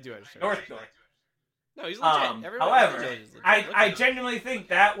I do understand. North. No, he's legit. However, legit. I genuinely think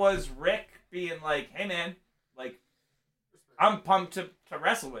that was Rick being like, "Hey man, like, I'm pumped to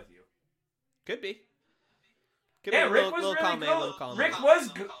wrestle with you." Could be. Rick was really cool.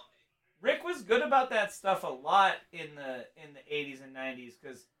 Rick was good about that stuff a lot in the 80s and 90s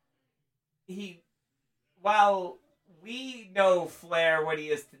because while we know Flair what he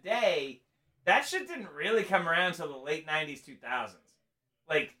is today, that shit didn't really come around until the late 90s, 2000s.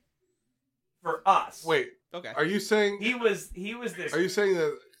 Like, for us. Wait. Okay. Are you saying he was this? Are you saying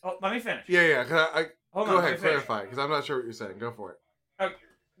that? Oh, let me finish. Yeah. Go ahead, clarify, because I'm not sure what you're saying. Go for it. Okay,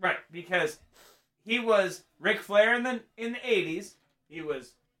 right, because he was Ric Flair in the 80s. He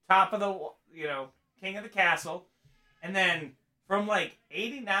was top of the king of the castle, and then from like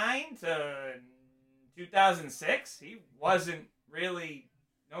 89 to 2006, he wasn't really.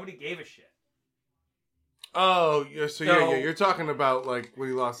 Nobody gave a shit. Oh, yeah. So yeah. You're talking about like when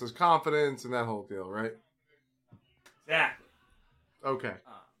he lost his confidence and that whole deal, right? Exactly. Okay.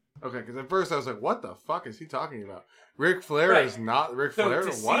 Okay, because at first I was like, "What the fuck is he talking about?" Ric Flair is not Ric Flair. To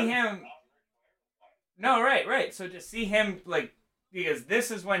what? See him. No, right. So to see him like, because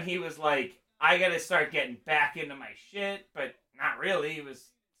this is when he was like, I got to start getting back into my shit, but not really. He was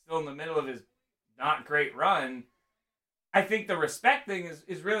still in the middle of his not great run. I think the respect thing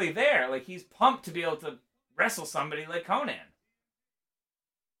is really there. Like, he's pumped to be able to wrestle somebody like Conan.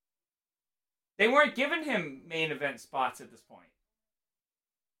 They weren't giving him main event spots at this point.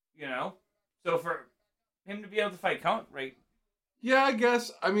 So for him to be able to fight Conan, right? Yeah, I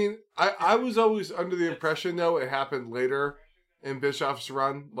guess. I mean, I was always under the impression, though, it happened later in Bischoff's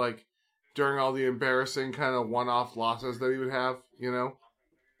run, like during all the embarrassing kind of one-off losses that he would have,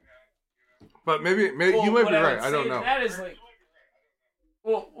 But maybe you might be right. I don't know. That is like,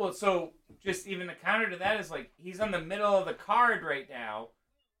 well, so just even the counter to that is like he's on the middle of the card right now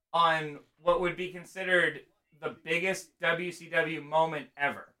on what would be considered the biggest WCW moment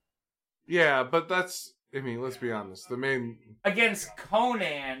ever. Yeah, but let's be honest. The main against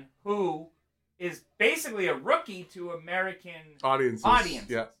Conan, who is basically a rookie to American audiences.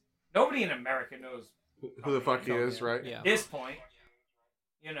 Yeah. Nobody in America knows who the fuck he is, right? Yeah. At this point,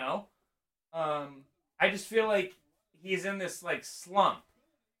 I just feel like he's in this like slump.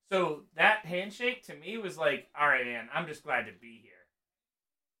 So that handshake to me was like, all right, man, I'm just glad to be here.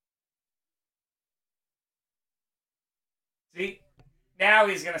 See, now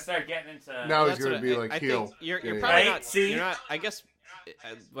he's gonna start getting into. Now he's gonna be like heel. You're probably right? not. See, you're not. I guess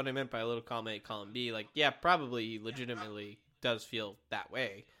what I meant by a little column A, column B, like probably he legitimately does feel that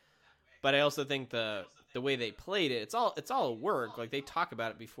way. But I also think the way they played it, it's all work. Like they talk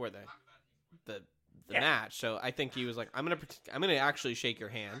about it before the match. So I think he was like, I'm gonna actually shake your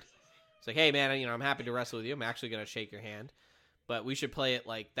hand. It's like, hey man, I'm happy to wrestle with you. I'm actually gonna shake your hand. But we should play it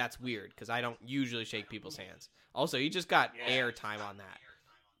like that's weird because I don't usually shake people's hands. Also, he just got air time on that.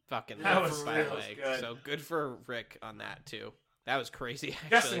 Fucking that was, by the way. Good. So good for Rick on that too. That was crazy.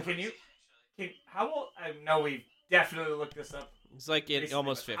 Actually. Justin, how old? I know we've definitely looked this up. It's like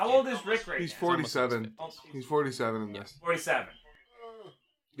almost 50. How old is Rick right He's now? 47. He's 47 in this. 47.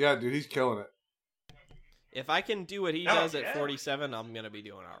 Yeah, dude, he's killing it. If I can do what he does at 47, I'm gonna be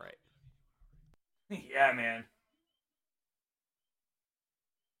doing all right. Yeah, man.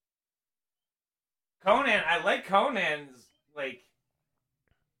 Conan, I like Conan's like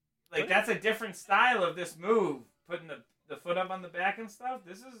that's a different style of this move, putting the foot up on the back and stuff.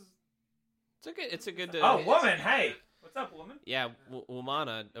 This is it's a good. Oh, woman, hey, what's up, woman? Yeah,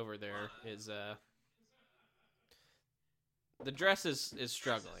 Womana over there is the dress is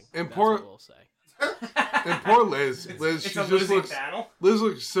struggling. And that's poor, what we'll say. And poor Liz. Liz, it's she a just losing looks. battle. Liz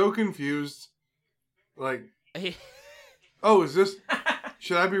looks so confused. Like, oh, is this?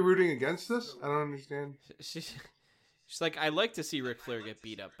 Should I be rooting against this? I don't understand. She's like, I like to see Ric Flair get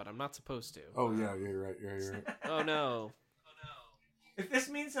beat up, but I'm not supposed to. Oh yeah, you're right. Yeah, you're right. Oh no. If this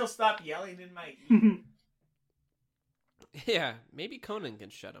means he'll stop yelling in my ear. Yeah, maybe Conan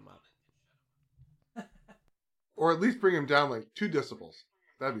can shut him up. Or at least bring him down like 2 decibels.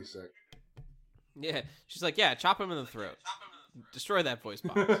 That'd be sick. Yeah, she's like, yeah, chop him in the throat. Destroy that voice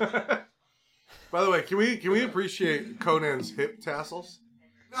box. By the way, can we appreciate Conan's hip tassels?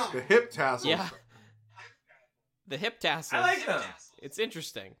 No. The hip tassels. Yeah. The hip tassels. I like them. It's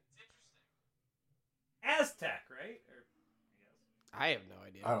interesting. Aztec, right? I have no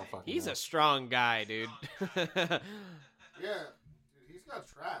idea. I don't fucking He's know. a strong guy, dude. Yeah, dude, he's got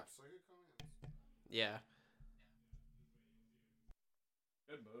traps. Look at Conan. Yeah.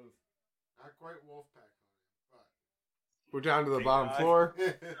 Good move. Not quite Wolfpack Conan, but We're down to the bottom K-Dog. floor.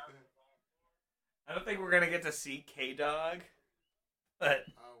 I don't think we're gonna get to see K-Dog, but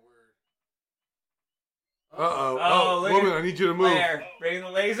Uh-oh. Oh, look woman, at I need you to move. Claire, bringing the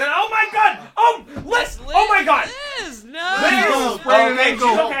ladies in. Oh my God! Oh, Liz! Oh my God! Liz, Liz! no. Sprained an Okay, ankle.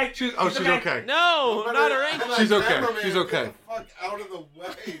 she's okay. She's She's okay. No, not her ankle. She's okay. She's okay. Get the fuck out of the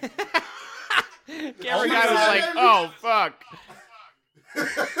way. Camera my guy was God. like, oh, fuck.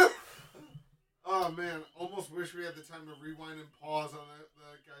 Oh man, almost wish we had the time to rewind and pause on the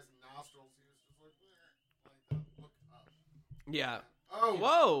guy's nostrils. He was just like that. Look up. Yeah. Oh,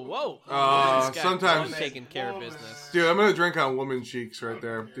 Whoa. This guy sometimes- was taking care of business. Dude, I'm gonna drink on woman cheeks right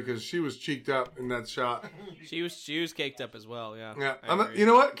there because she was cheeked up in that shot. She was caked up as well, yeah. Yeah, I agree. you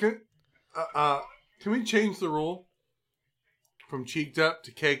know what? Can we change the rule from cheeked up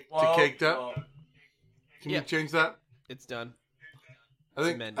to caked up? Whoa. Can Yeah. you change that? It's done. I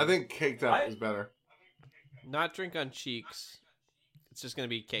think amended. caked up What? is better. Not drink on cheeks. It's just gonna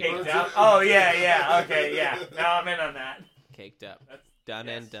be Caked caked up. Oh yeah. Okay, yeah. Now I'm in on that. Caked up. That's Done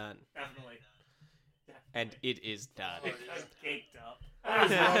yes, and done. Definitely. And it is done. Oh, That's caked up. I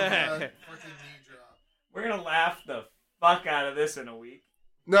was wrong with that fucking knee drop. We're gonna laugh the fuck out of this in a week.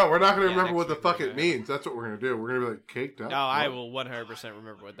 No, we're not gonna Yeah, remember next what the week fuck we're it gonna- means. That's what we're gonna do. We're gonna be like caked up. No, I What? will 100%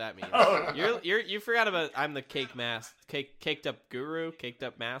 remember what that means. Oh, You forgot about I'm the caked up guru, caked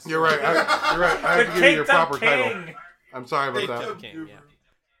up master. You're right. You're right. I have to The give you your caked up proper title. king. I'm sorry about Caked that. up king, yeah.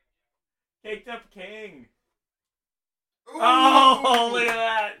 Caked up king. Ooh, Oh, look at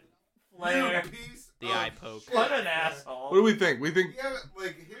that. you Flair. piece The of eye poke. shit. What an asshole. What do we think? We think. Yeah,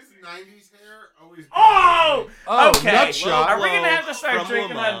 like his '90s hair always. Oh! Oh, Okay. nut shot. Are we gonna have to start From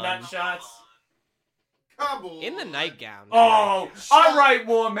drinking on Lemon. nut shots? Come on. In the nightgown. Oh, all right,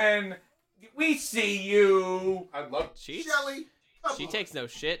 woman. We see you. I'd love. She Shelly. Come she on. takes no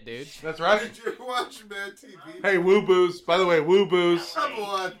shit, dude. That's right. Did you watch Mad TV? Hey, Woo Boos. By the way, Woo Boos. Come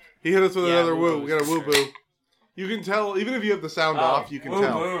on. He hit us with Yeah, another Woo woo. Boos We got a for woo sure. boo. You can tell, even if you have the sound Oh, off, you can woo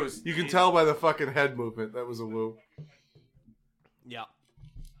tell. boos. You can tell by the fucking head movement. That was a woo. Yeah.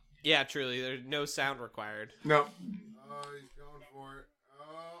 Yeah, truly. There's no sound required. No. Oh, he's going for it.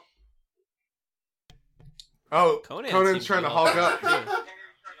 Oh. Oh, Conan's Conan's trying to hulk up. too.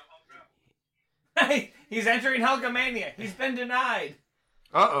 Hey, he's entering Hulkamania. He's been denied.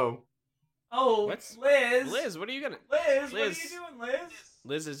 Uh-oh. Oh, What's- Liz. Liz, what are you gonna... Liz, what Liz. are you doing, Liz?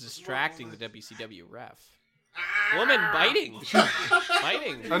 Liz is distracting the WCW ref. Woman biting.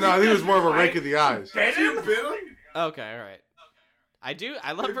 Biting. Oh, no, I think it was more of a rake of the eyes. Get You him? bit him? Okay, alright.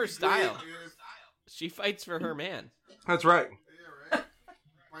 I love her style. She fights for her man. That's right. Yeah, right.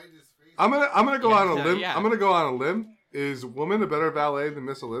 Bite his face. I'm gonna go on a limb. Yeah. I'm gonna go on a limb. Is woman a better valet than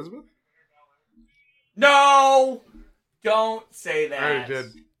Miss Elizabeth? No! Don't say I that. already did.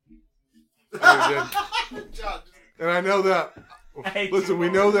 I already did. John, And I know that. I hate Listen, you we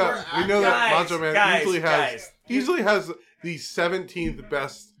both. know that. We know that Guys, Macho Man guys, easily has the 17th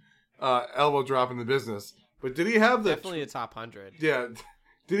best elbow drop in the business. But did he have the? Definitely a top 100. Yeah.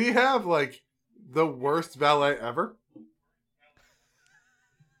 Did he have like the worst valet ever?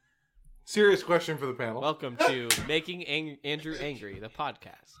 Serious question for the panel. Welcome to Making Andrew Angry, the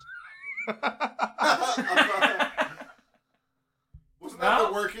podcast. Wasn't that No?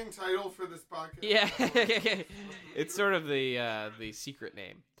 the working title for this podcast? Yeah. It's sort of the secret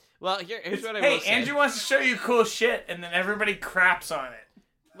name. Well, here's what I Hey, will say. Andrew wants to show you cool shit, and then everybody craps on it.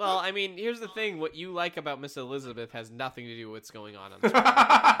 Well, I mean, here's the thing. What you like about Miss Elizabeth has nothing to do with what's going on the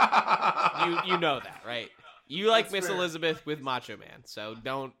screen. You know that, right? You like That's Miss fair. Elizabeth with Macho Man, so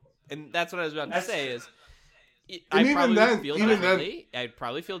don't. And that's what I was about to That's say true. is, And I even probably then- feel even then- differently. I'd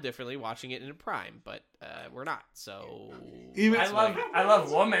probably feel differently watching it in a prime, but we're not. So Even I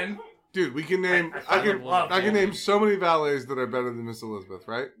love woman. dude, we can name. I I can love I can woman. name so many valets that are better than Miss Elizabeth,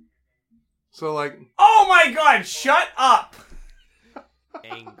 right? So like. Oh my God! Shut up.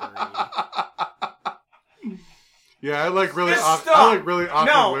 angry. Yeah, I like really Just awkward. stop. I like really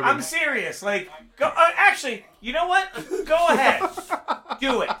awkward No, women. I'm serious. Like, go. Actually, you know what? Go ahead.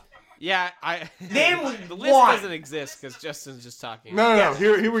 Do it. Yeah, Name the list one. doesn't exist because Justin's just talking. No. Yeah.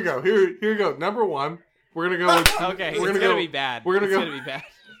 Here we go. Here we go. Number one, we're gonna go with. Okay, we're it's gonna gonna go. be bad. we're gonna It's go- gonna be bad.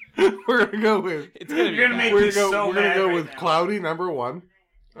 We're gonna go with. It's gonna be You're gonna bad. make We're me gonna go. so we're gonna mad go right with now. Cloudy number one.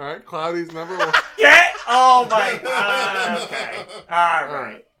 All right, Cloudy's number one. Get. Oh my God. Okay. All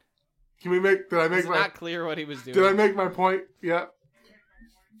right. Can we make? Did I make It's my? not clear what he was doing. Did I make my point? Yeah.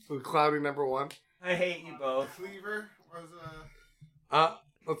 With Cloudy number one. I hate you both. Cleaver was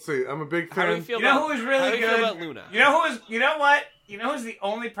Let's see. I'm a big How do you fan. feel You know about who was how really do you good? feel about Luna? You know who is? You know what? You know who's the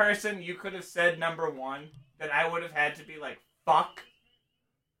only person you could have said number one that I would have had to be like fuck?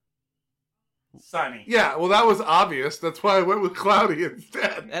 sunny. Yeah, well, that was obvious. That's why I went with cloudy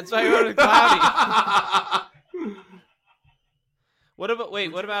instead. That's why I went with cloudy. What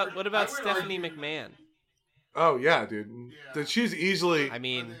about Stephanie McMahon? Oh yeah, dude. Yeah. She's easily. I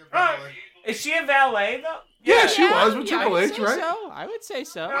mean, Is she a valet though? Yeah, she was with I Triple would H, say right? So. I would say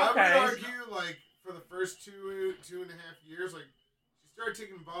so. I Okay. would argue, like, for the first two and a half years, like, she started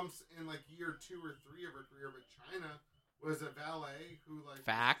taking bumps in, like, year 2 or 3 of her career, but China was a valet who, like,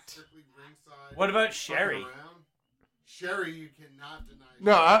 Fact. was strictly ringside. What about fucking Sherry? around. Sherry, you cannot deny.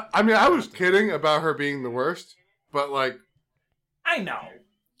 No, I mean I was kidding about her being the worst, but like, I know.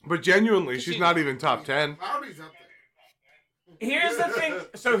 but genuinely, she's not even top 10. Cloudy's up there. Here's the thing.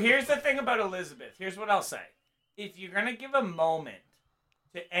 So here's the thing about Elizabeth. Here's what I'll say. If you're gonna give a moment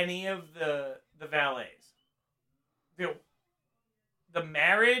to any of the valets, the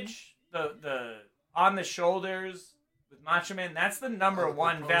marriage, the on the shoulders with Macho Man, that's the number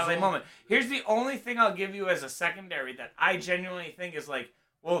one valet moment. Here's the only thing I'll give you as a secondary that I genuinely think is like,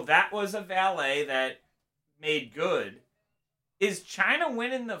 well, that was a valet that made good. Is China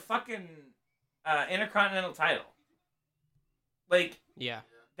winning the fucking Intercontinental title? Like, Yeah.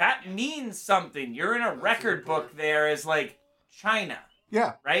 that means something. You're in a record book there as like China,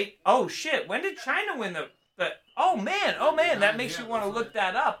 Yeah. right? Oh shit! When did China win the? Oh man! That makes you want to look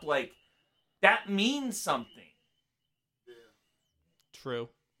that up. Like, that means something. True.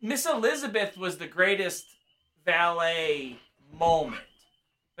 Miss Elizabeth was the greatest valet moment,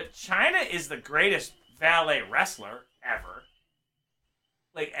 but China is the greatest valet wrestler ever.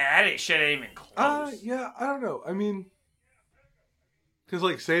 Like, that shit ain't even close. Yeah, I don't know. I mean, because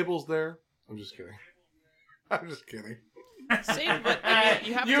like Sable's there. I'm just kidding. I'm just kidding. Same, but I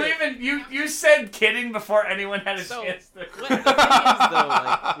mean, you said kidding before anyone had a chance to. The thing is, though,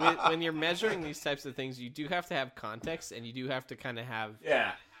 like, when you're measuring these types of things, you do have to have context, and you do have to kind of have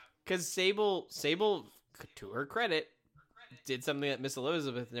because Sable, to her credit, did something that Miss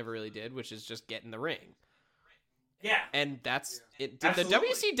Elizabeth never really did, which is just get in the ring. Yeah, and that's it. Did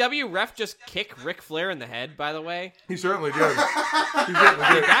Absolutely. the WCW ref just kick Ric Flair in the head? By the way, He certainly did. He certainly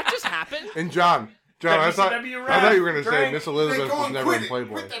did. did that just happen? And John, I thought you were going to say Miss Elizabeth Go was on, never in quit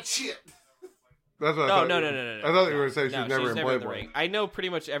Playboy. Quit that shit. That's what I No. thought. No. I thought you were going to say she No, was never she's in never in the Playboy. ring. I know pretty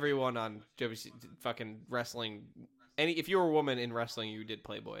much everyone on WC fucking wrestling. If you were a woman in wrestling, you did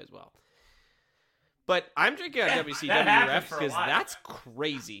Playboy as well. But I'm drinking on WCW ref because that's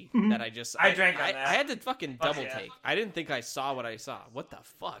crazy that I drank on that. I had to fucking double yeah. take. I didn't think I saw what I saw. What the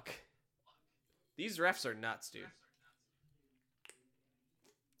fuck? These refs are nuts, dude.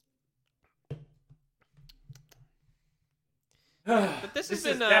 But this has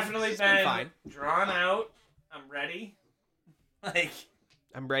been definitely been fine. drawn out. I'm ready. Like,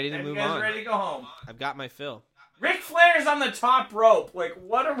 I'm ready to you move guys on. ready to go home? I've got my fill. Ric Flair's on the top rope. Like,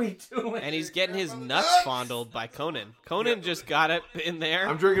 what are we doing? And he's getting his nuts fondled by Conan. Conan just got up in there.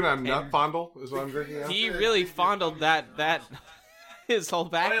 I'm drinking on Nut Fondle, is what I'm drinking on. He really fondled that his whole Oil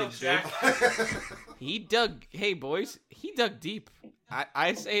package, dude. check. He dug. Hey, boys, he dug deep.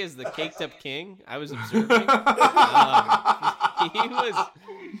 I say, as the caked up king, I was observing.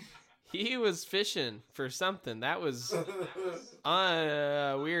 He was fishing for something. That was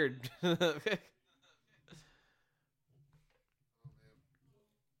weird.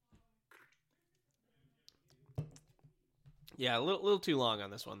 Yeah, a little too long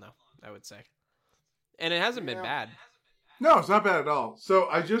on this one, though, I would say. And it hasn't been bad. No, it's not bad at all. So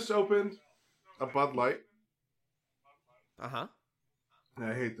I just opened a Bud Light. Uh-huh. And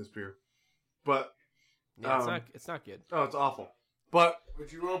I hate this beer. But Yeah, it's not good. oh, it's awful. But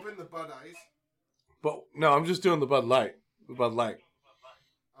Would you open the Bud Ice? no, I'm just doing the Bud Light. The Bud Light.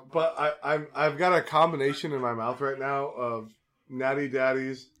 But I've got a combination in my mouth right now of Natty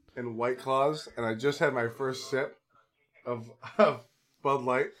Daddies and White Claws, and I just had my first sip of Bud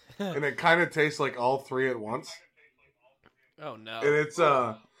Light, and it kind of tastes like all three at once. Oh, no. And it's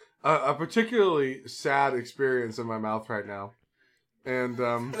a particularly sad experience in my mouth right now. And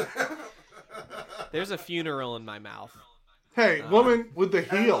There's a funeral in my mouth. hey, woman with the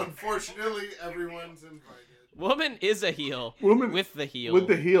And heel. unfortunately, everyone's invited. Woman is a heel. Woman with the heel. With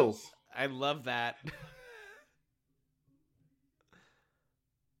the heels. I love that.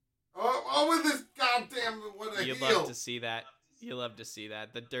 Oh, with this goddamn what a You heel! love to see that. You love to see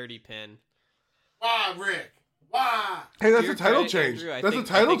that. The dirty pin. Why, Rick? Why? Hey, that's To your a title credit, change. Andrew, I That's think- a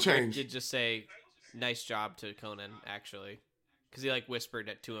title I think Rick change. did just say, "Nice job" to Conan, actually, because he like whispered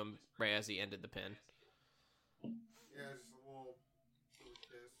it to him right as he ended the pin. Yeah, just a little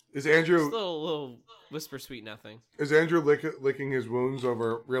kiss. Is Just Andrew a little whisper, sweet nothing. licking his wounds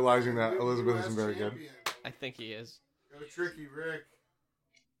over realizing that Elizabeth isn't very good? Champion. I think he is. Go tricky, Rick.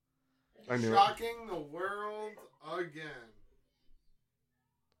 I knew it. Shocking the world again.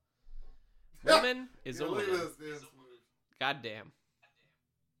 Woman is a Look at woman. this dance move. Goddamn.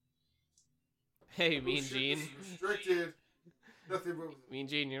 Hey, Oh, Mean shit, Gene. this is restricted. Nothing but Mean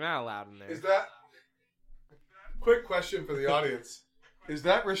Gene, you're not allowed in there. Is that quick question for the audience? Is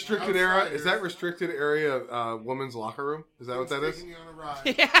that restricted area? Is that restricted area women's locker room? Is that what that is? Taking you on a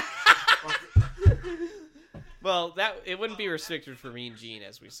ride. Yeah. Well, it wouldn't be restricted for Mean Gene,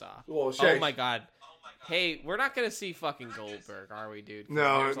 as we saw. Well, Oh my God. Hey, we're not gonna see fucking Goldberg, are we, dude? 'Cause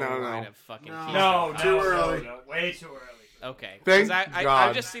No, there's a no, line no. of fucking No. people. No, Too early. No, way too early. Okay. Thank 'Cause I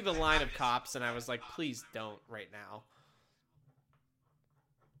God. just see the line of cops, and I was like, please don't right now.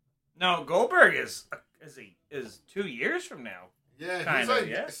 No, Goldberg is 2 years from now. Yeah, he's Kinda, like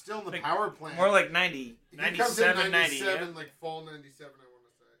yeah. still in the Like, power plant. More like 90, he comes in 97, 90. 97, Yeah. like fall 97, I want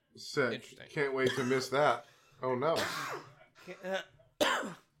to say. Sick. Interesting. Can't wait to miss that. Oh no.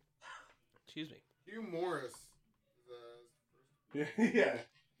 Excuse me. Hugh Morris. Yeah.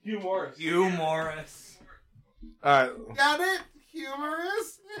 Hugh Morris. Hugh Morris. All right. Got it?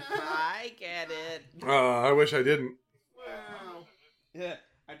 Humorous? I get it. I wish I didn't. Wow. Yeah,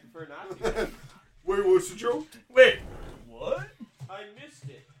 I prefer not to. Wait, what's the joke? Wait, what? I missed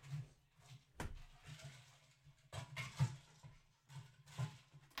it.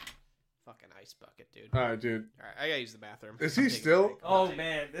 Fucking ice bucket, dude. All right, dude. All right, I gotta use the bathroom. Is I'm he taking a still- break. Oh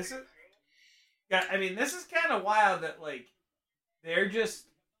man, this is. Yeah, I mean, this is kind of wild that like they're just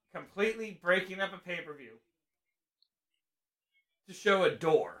completely breaking up a pay-per-view to show a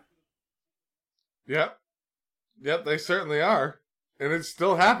door. Yep. Yep, they certainly are. And it's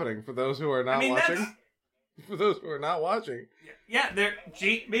still happening for those who are not I mean, watching. that's For those who are not watching. yeah. They're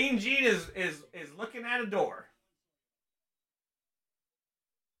Mean Gene is looking at a door.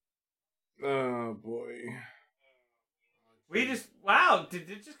 Oh boy. We just did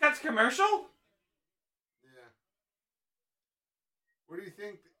it just got to commercial? Yeah. What do you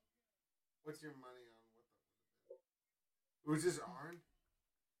think? What's your money on? Who's this, Arn?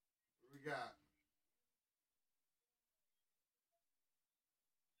 What do we got?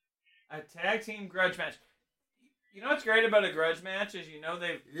 A tag team grudge match. You know what's great about a grudge match is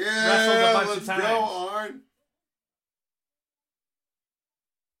they've Yeah, wrestled a bunch let's of times. go, Arn.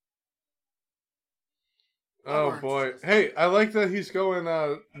 Oh Arn boy. says- Hey, I like that he's going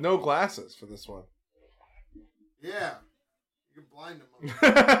no glasses for this one. Yeah. You can blind him.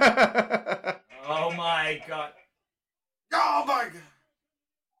 Oh my god. Oh my god.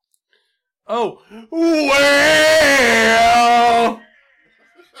 Oh, well.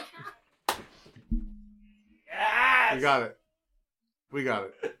 Yes! We got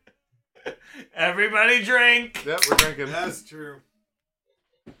it. Everybody drink. Yep, we're drinking. That's true.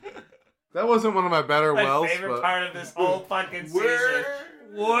 That wasn't one of my better My wells, favorite but part of this whole fucking season.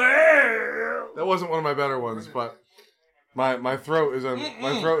 Where? that wasn't one of my better ones. But my throat is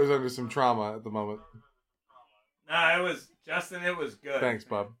under some trauma at the moment. Nah, it was Justin. It was good. Thanks,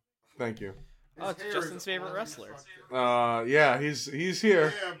 bub. Thank you. Oh, it's His hair Justin's is favorite on wrestler. fucking- Yeah, he's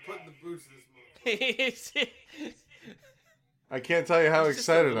here. Yeah, I'm putting the boots this month. I can't tell you how He's just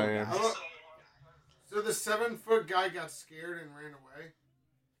a excited little I am. guy. Oh, so the 7-foot guy got scared and ran away?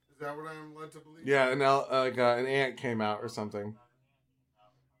 Is that what I'm led to believe? Yeah, and an ant came out or something.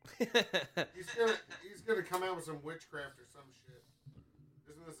 He's gonna come out with some witchcraft or some shit.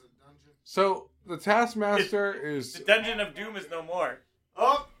 Isn't this a dungeon? So the Taskmaster is. The Dungeon of Doom is no more.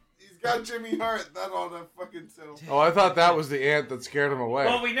 Oh, he's got Jimmy Hart. That all that fucking self. Oh, I thought that was the ant that scared him away.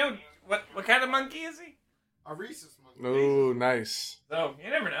 Well, we know what kind of monkey is he? A rhesus monkey. Oh, nice. So you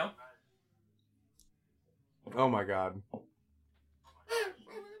never know. Oh my god.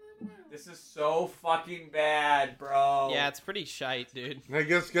 This is so fucking bad, bro. Yeah, it's pretty shite, dude. Hey,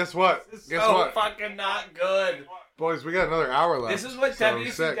 guess what? This is Guess so what, fucking not good. boys? We got another hour left. This is what so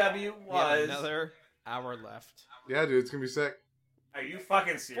sick. WCW We have was. another hour left. Yeah, dude, it's gonna be sick. Are you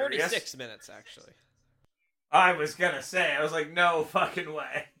fucking serious? 46 minutes, actually. I was gonna say, I was like, no fucking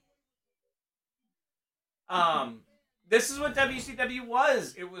way. This is what WCW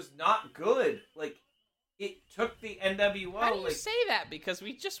was. It was not good. Like, it took the NWO. How do you like, say that? Because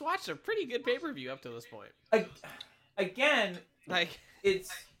we just watched a pretty good pay-per-view up to this point. again, Like,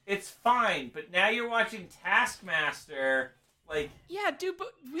 it's fine. But now you're watching Taskmaster. Like, yeah, dude,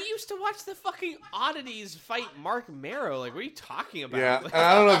 but we used to watch the fucking Oddities fight Mark Marrow. Like, what are you talking about? Yeah, Like, and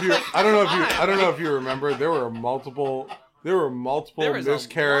I don't know if you remember. There were multiple there was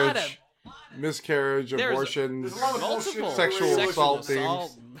miscarriage, There was- abortions, There's a lot of multiple bullshit sexual related assault to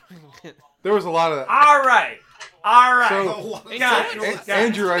this. themes. There was a lot of that. all right. So- A lot of Gotcha. sexual Gotcha.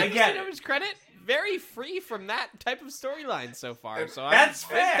 Andrew, I I get get it. his credit very free from that type of storyline so far. So That's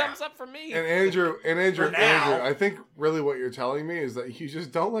fair. Thumbs up for me. And Andrew, For now. I think really what you're telling me is that you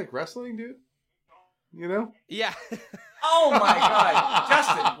just don't like wrestling, dude. You know? Yeah. Oh my god,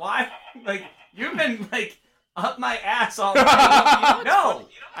 Justin, why? Like, you've been like up my ass all night. No.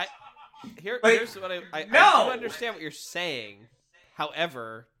 Here's what I do understand what you're saying.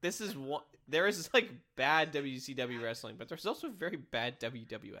 However, there is like bad WCW wrestling, but there's also very bad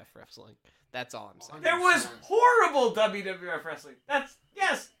WWF wrestling. That's all I'm saying. There was horrible WWF wrestling.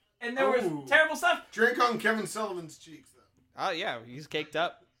 Yes, and there was terrible stuff. Drink on Kevin Sullivan's cheeks, though. Oh yeah, he's caked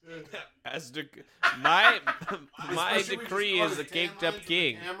up. My decree is a caked up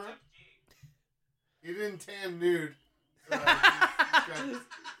king. He didn't tan nude. So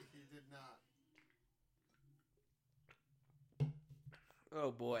he did not.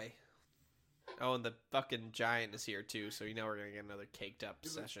 Oh boy. Oh, and the fucking giant is here too, so you know we're gonna get another caked up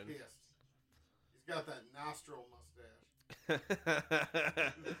session. Pissed. He's got that nostril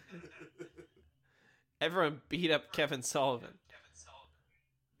mustache. Everyone beat up Kevin Sullivan.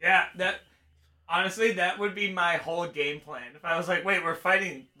 Yeah, honestly, that would be my whole game plan. If I was like, wait, we're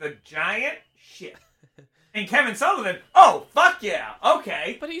fighting the giant? Shit. And Kevin Sullivan, oh, fuck yeah,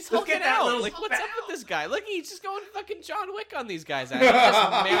 okay. But he's Let's hulking out. Like, what's up with this guy? Look, he's just going fucking John Wick on these guys. Maybe he's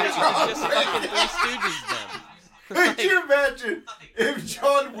just fucking Three Stooges them. Could you imagine if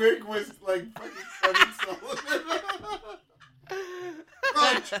John Wick was like fucking Kevin Sullivan?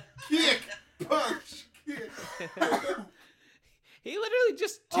 Punch, kick, punch, kick. He literally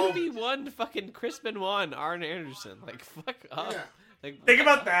just 2v1 fucking Chris Benoit, Arn Anderson. Like, fuck up. Yeah. Like, Think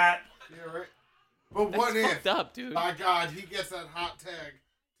about that. Yeah, right. But what if? Fucked up, dude. My God, he gets that hot tag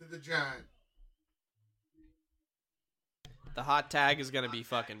to the giant. The hot tag is gonna be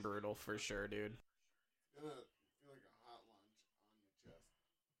fucking brutal for sure, dude. Gonna feel like a hot lunch on your chest.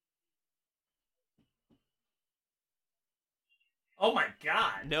 Oh my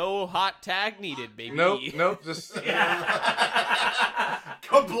god. No hot tag needed, baby. Nope. Just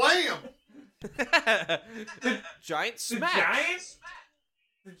Kablam! Giant The smash.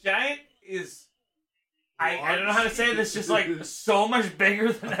 giant is... I don't know how to say this, just like so much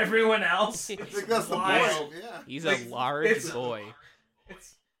bigger than everyone else. I think that's the Wild. point. Yeah. He's a large boy.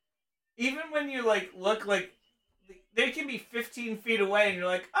 It's even when you like look like they can be 15 feet away and you're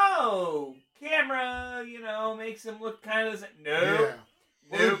like, oh, camera, makes him look kind of Yeah.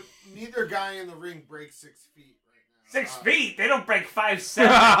 Well, Nope. neither guy in the ring breaks 6 feet right now. 6 feet. They don't break 5'7".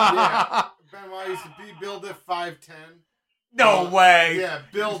 Yeah. Benoit used to be billed at 5'10". No way. Yeah,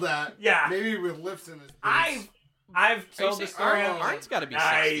 bill that. Yeah. Maybe with lifts in his boots. I've told the story. Arn's got to be 6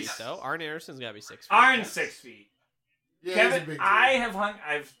 Nice. feet though. Arn Anderson's got to be 6 feet. Arn's 6 feet. Yeah, he's a Kevin, big dude.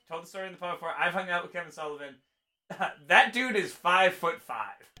 I've told the story in the pod before. I've hung out with Kevin Sullivan. That dude is 5'5".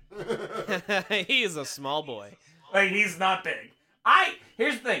 He is a small boy. Like, he's not big.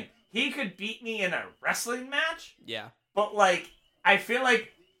 Here's the thing. He could beat me in a wrestling match, Yeah. but like, I feel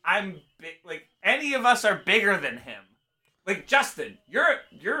like I'm big. Like, any of us are bigger than him. Like, Justin,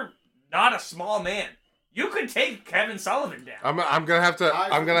 you're not a small man. You could take Kevin Sullivan down. I'm gonna have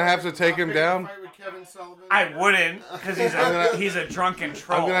to take him down. Fight with Kevin Sullivan. I wouldn't, because he's a drunken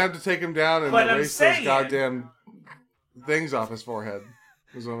troll. I'm gonna have to take him down and But I'm erase saying- those goddamn things off his forehead.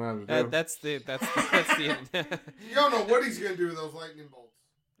 Is what I'm gonna have to do. That's the You don't know what he's gonna do with those lightning bolts.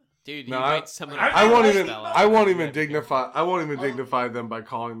 dude. No, You might summon. a I won't fire even. spell I out. won't even dignify them by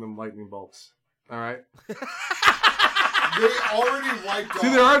calling them lightning bolts. All right. They already wiped off. See,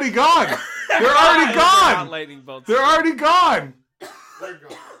 they're already gone. They're already They're not gone. lightning bolts. They're already gone. They're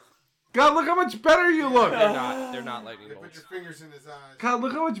gone. God, look how much better you look. They're not. They're not lightning They put bolts. your fingers in his eyes. God,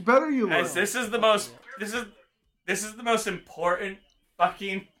 look how much better you look. Guys, this is the most important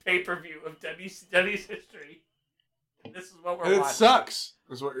fucking pay-per-view of WCW's history. This is what we're And it watching. sucks.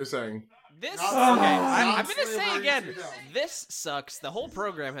 Is what you're saying. This. Not Okay, slavery. I'm gonna say again. 2000. This sucks. The whole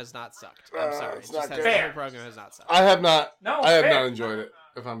program has not sucked. I'm sorry. it's It not just has, good. the Fair. whole program has not sucked. I have not. No, I have fair. not enjoyed it.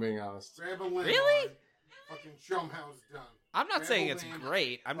 If I'm being honest. Grab a limb. Really? line. Fucking show 'em how it's done. I'm not saying it's Grab a limb.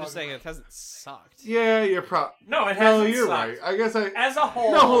 great. I'm just Fucking saying right. it hasn't sucked. Yeah, you're probably. No, it No, hasn't you're sucked. right. I guess I. As a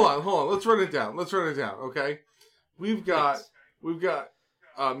whole. No, hold on. Let's run it down. Okay, we've got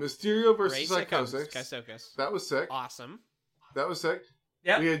Mysterio versus Ray Psychosis. Psychosis. That was sick. Awesome. That was sick.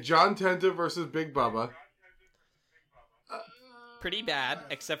 Yep. We had John Tenta versus Big Bubba. Pretty bad,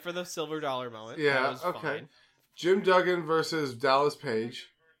 except for the silver dollar moment. Yeah, That was okay. fine. Jim Duggan versus Dallas Page.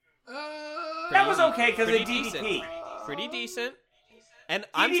 That was okay because of Pretty DDP. decent. Pretty decent. And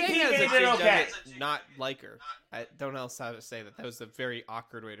I'm DDP saying as a made it Jim okay. Duggan, not like her. I don't know how to say that. That was a very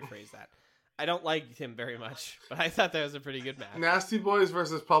awkward way to phrase that. I don't like him very much, but I thought that was a pretty good match. Nasty Boys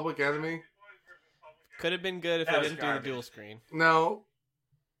versus Public Enemy. Could have been good if That they was didn't do garbage. the dual screen. No,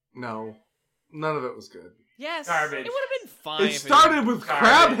 none of it was good. Yes, Garbage. it would have been fine. It started with Garbage.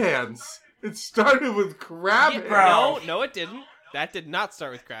 crab hands. It started with crab hands. bro. No, it didn't. That did not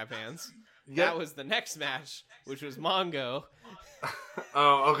start with crab hands. Yeah. That was the next match, which was Mongo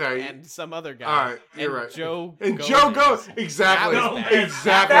Oh, okay. and some other guy. All right, you're and right. Joe And Gomez. Joe goes exactly, That was bad.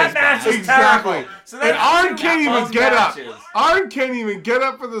 exactly. That match was exactly. terrible. So And then Arn can't even those get up. matches. Arn can't even get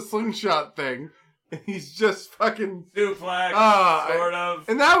up for the slingshot thing. He's just fucking. Suplex, sort of.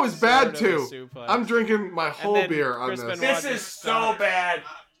 And that was bad Sort of a too. suplex. I'm drinking my whole then beer on Chris this. Benoit This is so bad,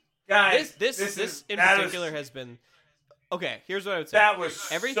 guys. This in that particular is- has been okay. Here's what I would say. That was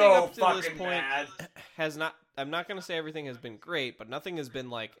Everything so up to this fucking point bad. has not. I'm not gonna say everything has been great, but nothing has been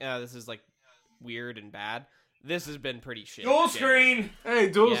like, this is like weird and bad. This has been pretty shit. Dual generally. screen. Hey,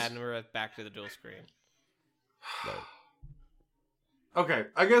 dual. Yeah, and we're back to the dual screen. Okay,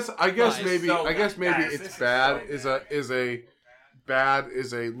 I guess Guys, maybe so it's bad. Guys, this it's is bad so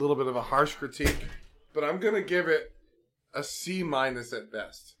is a little bit of a harsh critique, but I'm gonna give it a C- at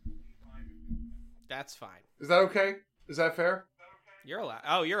best. That's fine. Is that okay? Is that fair? You're allowed.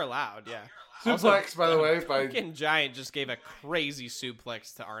 Oh, you're allowed. Yeah. Suplex, by the way, by Fucking Giant just gave a crazy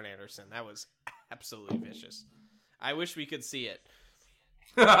suplex to Arn Anderson. That was absolutely vicious. I wish we could see it.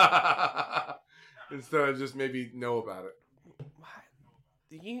 instead of just maybe know about it.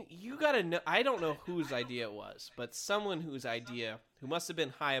 You gotta know. I don't know whose idea it was, but someone who must have been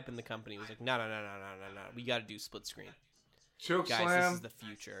high up in the company was like, no. We gotta do split screen. Choke Guys, slam. this is the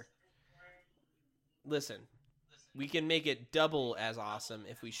future. Listen, we can make it double as awesome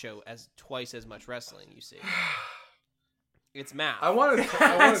if we show as twice as much wrestling. You see, it's math. I want to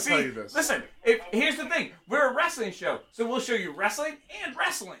tell See, you this. Listen, here's the thing. We're a wrestling show, so we'll show you wrestling and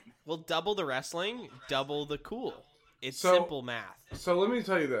wrestling. We'll double the wrestling, double the cool. It's So- simple math. So let me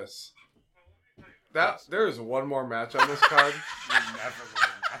tell you this. There is one more match on this card.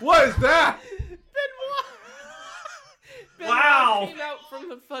 What is that? Benoit Wow. came out from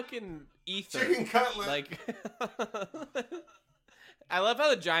the fucking ether. Chicken cutlet. Like, I love how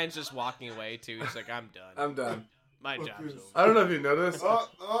the Giant's just walking away too. He's like, I'm done. I'm done. My job's over. I don't know if you noticed. Oh.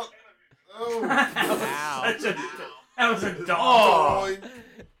 Wow. That was a dog.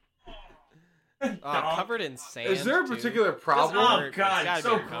 Covered in sand. Is there a too. particular problem? Oh It's god, gotta so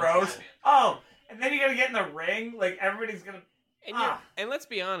be uncomfortable. gross. Oh, and then you gotta get in the ring. Like everybody's gonna. And let's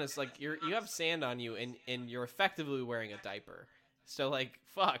be honest, like you have sand on you, and you're effectively wearing a diaper. So like,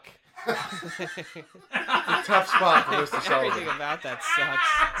 fuck. It's a tough spot for Mr. Everything Sullivan. about that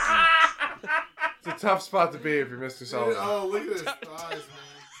sucks. It's a tough spot to be if you're Mr. Sullivan. Oh, look at his thighs,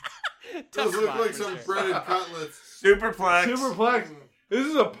 man. Tough Those look spot like for some sure. breaded cutlets. Superplex. Superplex. This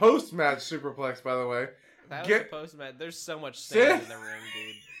is a post-match superplex, by the way. That was Get- a post-match. There's so much sand in the ring,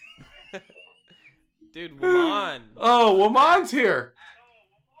 dude. Dude, Woman. Oh, Woman's here.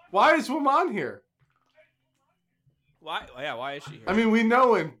 Why is Woman here? Why? Yeah, why is she here? I mean, we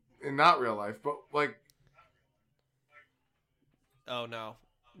know in not real life, but like, Oh no.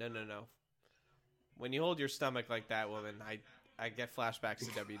 When you hold your stomach like that, woman, I get flashbacks to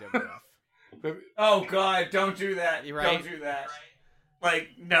WWF. Oh god, don't do that. You right? Don't do that. Like,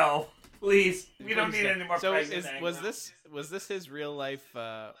 no. Please. We don't need any more So pregnant was this his real life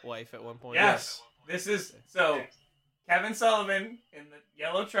wife at one point? Yes. This is so Kevin Sullivan in the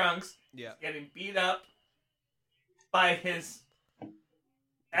yellow trunks Yeah. getting beat up by his Person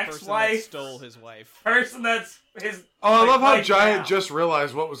that ex-wife. stole his wife. Person that's his. oh, I love how wife Giant now. just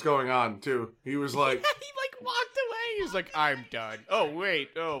realized what was going on too. He was like, He like walked away. He was like, I'm done. Oh wait.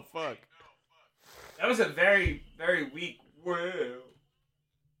 Oh fuck. That was a very, very weak. Whoa.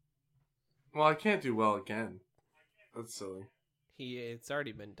 "Well, I can't do well again." That's silly. It's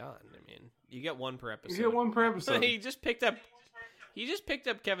already been done. I mean, you get one per episode. You get one per episode. He just picked up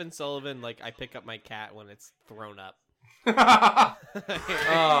Kevin Sullivan like I pick up my cat when it's thrown up.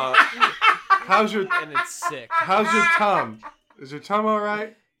 How's your And it's sick. tum? Is your tum all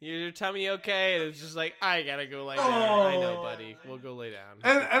right? Your tummy okay? And it's just like, I gotta go lay down. I know, buddy. We'll go lay down.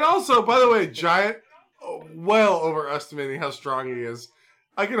 And also, by the way, Giant, well overestimating how strong he is.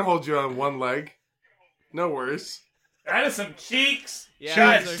 I can hold you on one leg. No worries. That is some cheeks. Yeah,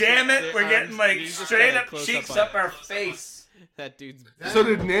 God those are damn some- it, we're getting arms- like you just straight got a up close cheeks on up it. our face. That dude's. So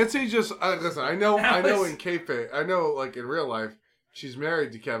did Nancy just listen? I know That was- in kayfabe, I know like in real life, she's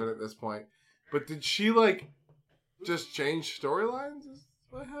married to Kevin at this point. But did she like just change storylines? Is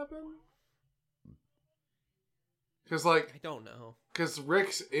what happened? Because I don't know.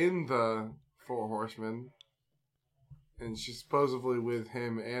 Rick's in the Four Horsemen, and she's supposedly with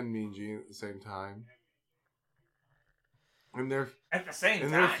him and Mean Gene at the same time. And they're At the same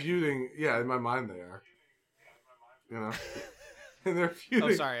they're time. feuding. Yeah, in my mind they are. you know. And they're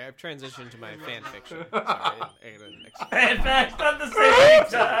feuding. Oh, sorry, I've transitioned to my fan fiction. Sorry, I didn't expect In fact, at the same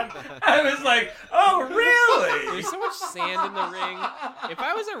time, I was like, "Oh, really?" There's so much sand in the ring. If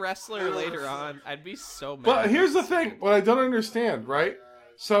I was a wrestler later on, I'd be so mad. But here's the thing: what I don't understand, right?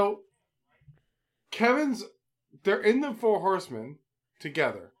 So, they're in the Four Horsemen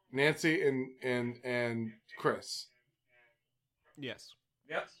together, Nancy and Chris. Yes.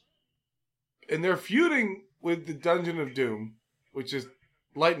 Yep. And they're feuding with the Dungeon of Doom, which is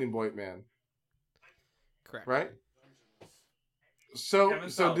Lightning Boy Man. Correct. Right?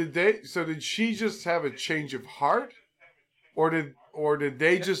 So did she just have a change of heart? Or did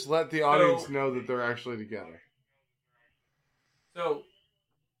they just let the audience know that they're actually together? So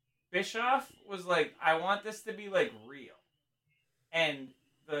Bischoff was like, I want this to be like real. And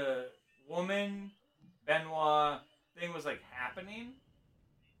the woman Benoit thing was like happening.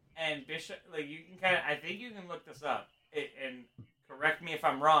 And Bishop, like, you can I think you can look this up and correct me if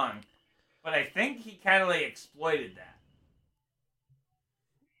I'm wrong, but I think he kind of like exploited that.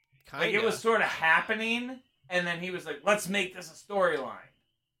 Kinda. Like, it was sort of happening, and then he was like, let's make this a storyline.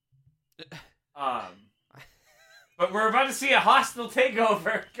 But we're about to see a hostile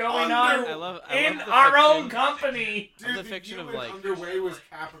takeover going on I love in the our fiction. own company. Dude, the fiction of, human like- underway was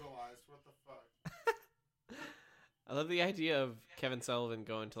capitalized. What the fuck? I love the idea of Kevin Sullivan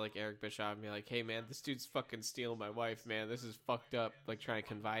going to like Eric Bischoff and be like, "Hey man, this dude's fucking stealing my wife, man. This is fucked up." Like trying to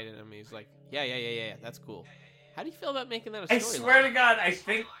confide in him. He's like, "Yeah, that's cool." How do you feel about making that a storyline? I swear to God, I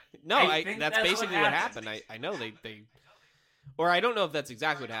think that's that's basically what what happened. happened. I know they, or I don't know if that's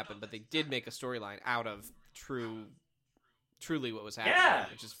exactly what happened, but they did make a storyline out of truly what was happening, Yeah.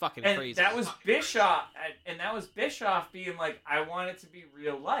 which is fucking and crazy. that was Bischoff, being like, I want it to be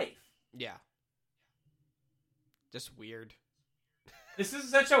real life. Yeah. Just weird. This is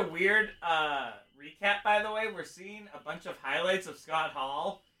such a weird recap, by the way. We're seeing a bunch of highlights of Scott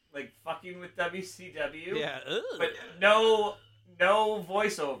Hall, like, fucking with WCW. Yeah. But no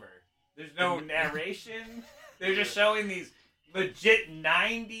voiceover. There's no narration. They're just showing these legit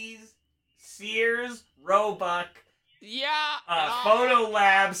 90s Sears, Roebuck, Photo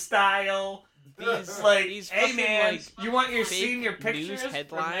Lab style. These hey fucking, man, like, you want your fake senior news pictures from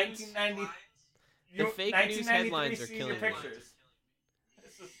headlines? 1990? The fake news 1993 headlines are senior killing me. pictures.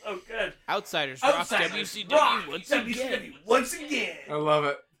 This is so good. Outsiders rock WCW once again. Once again. I love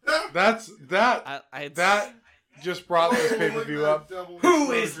it. That just brought this pay-per-view up.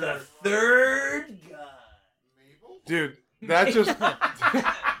 Who is the third guy? Mabel? Dude,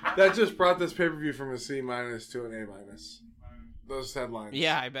 that just brought this pay-per-view from a C- to an A-. Those headlines.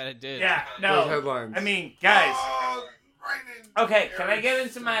 Yeah, I bet it did. Yeah, no. Those headlines. I mean, guys. Right in Okay, can I get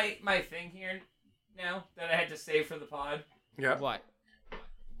into my thing here now that I had to save for the pod? Yeah. What?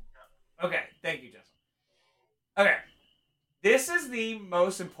 Okay, thank you, Justin. Okay, this is the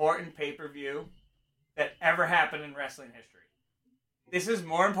most important pay-per-view that ever happened in wrestling history. This is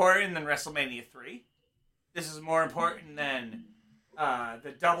more important than WrestleMania 3. This is more important than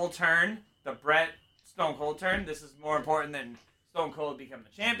the double turn, the Bret Stone Cold turn. This is more important than Stone Cold becoming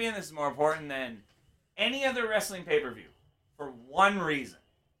the champion. This is more important than any other wrestling pay-per-view for one reason.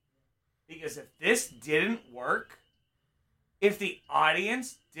 Because if this didn't work, if the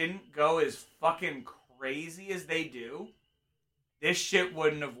audience didn't go as fucking crazy as they do, this shit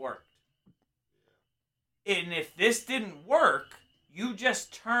wouldn't have worked. And if this didn't work, you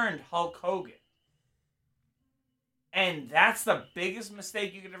just turned Hulk Hogan. And that's the biggest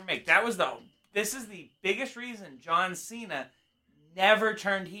mistake you could ever make. This is the biggest reason John Cena never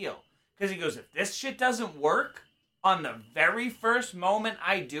turned heel. Because he goes, if this shit doesn't work on the very first moment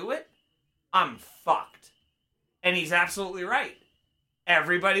I do it, I'm fucked. And he's absolutely right.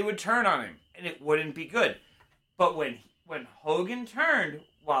 Everybody would turn on him, and it wouldn't be good. But when Hogan turned,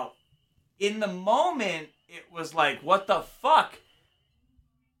 well, in the moment, it was like, what the fuck?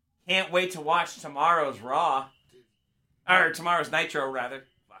 Can't wait to watch tomorrow's Raw. Or tomorrow's Nitro, rather.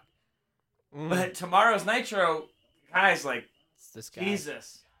 Fuck. But tomorrow's Nitro, guys, like, It's this guy.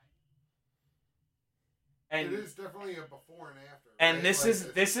 Jesus. And it is definitely a before and after. and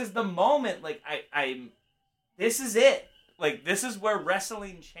right? this is the moment. Like this is it. Like, this is where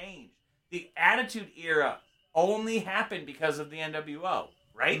wrestling changed. The Attitude Era only happened because of the NWO,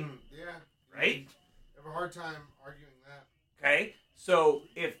 right? Yeah. Right? I have a hard time arguing that. Okay. So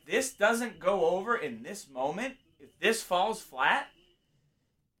if this doesn't go over in this moment, if this falls flat,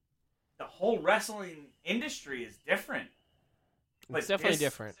 the whole wrestling industry is different. It's definitely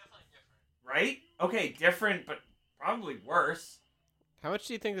different. Right? Okay, different, but probably worse. How much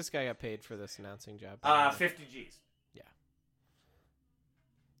do you think this guy got paid for this announcing job? 50 G's.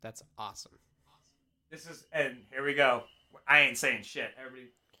 That's awesome. and here we go. I ain't saying shit.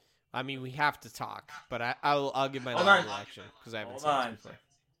 Everybody, I mean, we have to talk, but I'll give my Hold on. reaction because I haven't Hold seen on. this before.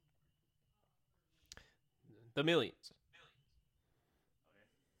 The Millions.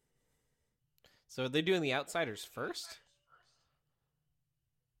 So are they doing the Outsiders first?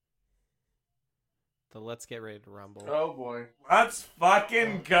 The Let's Get Ready to Rumble. Oh boy. let's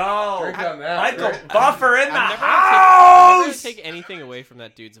fucking go. Drink on that. Michael right? Buffer in the I'm never house. gonna take anything away from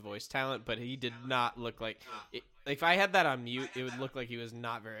that dude's voice talent, but he did not look like. If I had that on mute, it would look like he was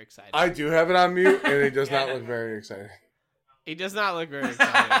not very excited. I do have it on mute, and it does not look very exciting. He does not look very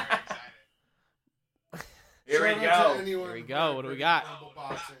excited. Here we Shout out go. to anyone Here we who go. played What do we British got? Rumble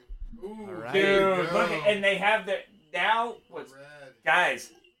boxing. Ooh, All right. there you Dude, go. look, and they have the now. What's Red.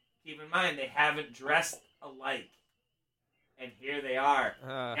 guys? Keep in mind they haven't dressed alike, and here they are.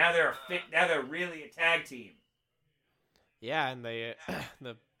 Now they're a fit. Now they're really a tag team. Yeah, and they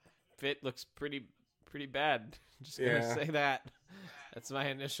the fit looks pretty bad. Just gonna say that. That's my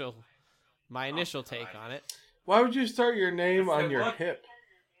initial take on it. Why would you start your name That's on the your look. hip?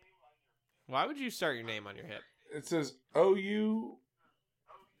 Why would you start your name on your hip? It says OU.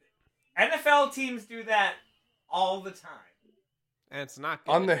 NFL teams do that all the time. And it's not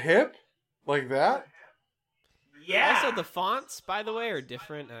good. On the hip? Like that? Yeah. Also, the fonts, by the way, are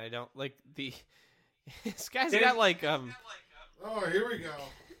different, and I don't like the. This guy's Dude. got like Oh, here we go.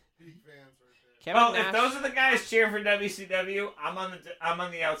 Peak fans right Kevin well, Nash. if those are the guys cheering for WCW, I'm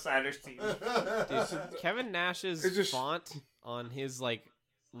on the Outsiders team. there. Dude, Kevin Nash's It's just- font on his like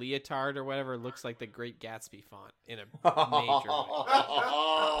leotard or whatever looks like the Great Gatsby font in a major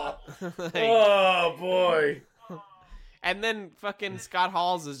way. Like, Oh boy. and then fucking Scott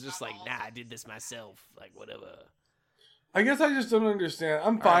Halls is just like, nah, I did this myself. Like, whatever. I guess I just don't understand.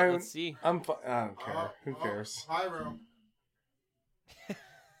 I'm All right, fine. let's see. I'm fine. I don't care. Who Oh, cares? Pyro.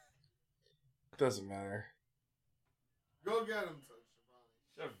 Doesn't matter. Go get him,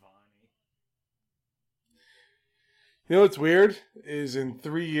 Shivani. Shivani. You know what's weird? Is in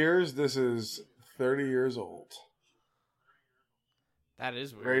 3 years, this is 30 years old. That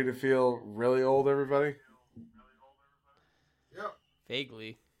is weird. Ready to feel really old, everybody? Yep.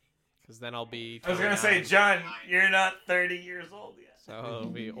 Vaguely. Because then I'll be. I was gonna say, 29, John, you're not 30 years old yet. So I'll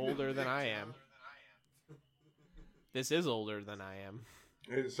be older than I am. This is older than I am.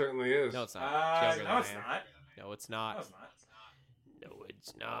 It certainly is. No, it's not. It's younger No, than it's I am. not. No, it's not. No, it's not. No,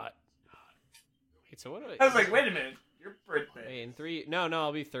 it's not. Wait, so what do I was like, wait a minute, your birthday. Wait, in 3... No,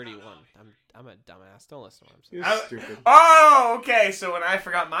 I'll be 31. I'm a dumbass. Don't listen to what I'm saying. You're stupid. Oh, okay. So when I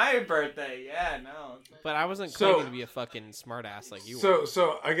forgot my birthday, yeah, no. But I wasn't So- claiming to be a fucking smartass like you were.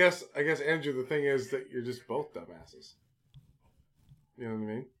 So I guess Andrew, the thing is that you're just both dumbasses. You know what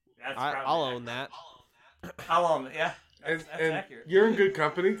I mean? That's I'll probably own that. I'll own it. Yeah, And that's and accurate. you're in good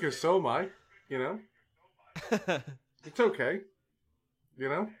company because so am I. You know, it's okay. You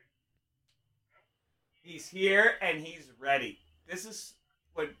know. He's here and he's ready. This is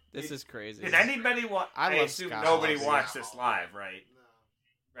what. This is crazy. Did anybody watch? I I love assume Scott nobody Hall. watched this live, right?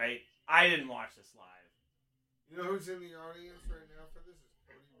 No. Right. I didn't watch this live. You know who's in the audience right now for this? Is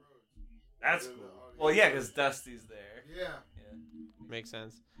Cody Rhodes. That's In the cool. audience. Well, yeah, because Dusty's there. Yeah. Makes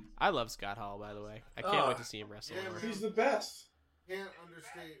sense. I love Scott Hall, by the way. I can't wait to see him wrestle Yeah, more. man. He's the best. Can't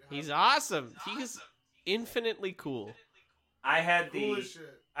understate. How He's awesome. He's infinitely cool. I had cool the as shit.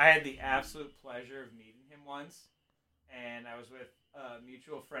 I had the absolute pleasure of meeting him once, and I was with a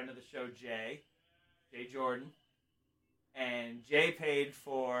mutual friend of the show, Jay Jordan, and Jay paid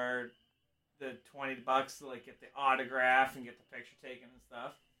for the $20 to like get the autograph and get the picture taken and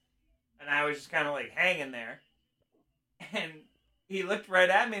stuff, and I was just kind of like hanging there, and he looked right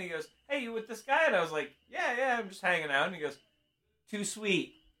at me and he goes, "Hey, you with this guy?" And I was like, "Yeah, I'm just hanging out." And he goes, "Too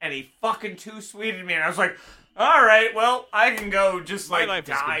sweet," and he fucking too sweeted me, and I was like, "All right, well, I can go just My like life is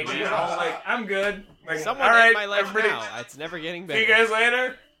die, complete. you know, like I'm good." Like, Someone all right, in my life everybody, now. It's never getting see you better. guys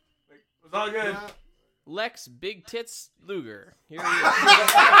later. Like, it was all good. Yeah. Lex Big Tits Luger. Here he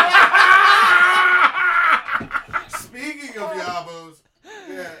Speaking of Yabos,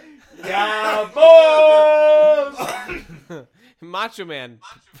 yeah. Yeah, boys. is. Macho Man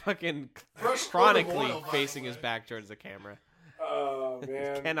fucking Fresh chronically olive oil, by facing the his way. back towards the camera. Oh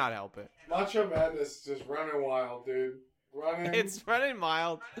man, Cannot help it. Macho Madness is just running wild, dude. Running. It's running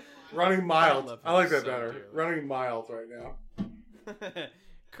mild. running I mild. love I like him that so better. dearly. Running mild right now.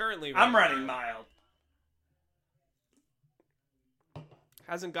 Currently, I'm running mild.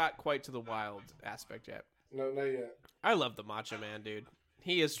 Hasn't got quite to the wild aspect yet. No, not yet. I love the Macho Man, dude.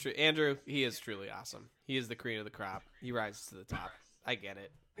 He is Andrew. He is truly awesome. He is the cream of the crop. He rises to the top. I get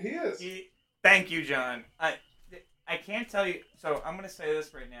it. He is. Thank you, John. I can't tell you. So I'm gonna say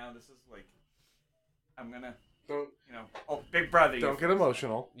this right now. This is like I'm gonna, Don't Big Brother. don't get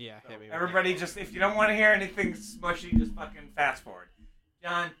emotional. Yeah, hit me with Everybody, just if you don't want to hear anything smushy, just fucking fast forward.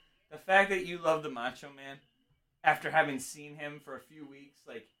 John, the fact that you love the Macho Man, after having seen him for a few weeks,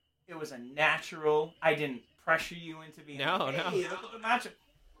 like it was a natural. I didn't pressure you into being. No. Look at the Macho.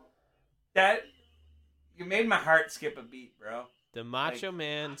 That you made my heart skip a beat, bro. The Macho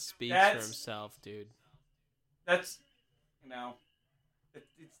Man speaks for that's- himself, dude. That's,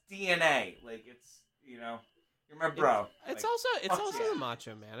 it's DNA. Like it's, you're my bro. It's Like, also fuck yeah. the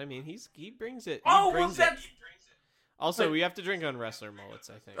Macho Man. I mean, he brings it. Oh, brings well, it. Also, we have to drink on wrestler mullets,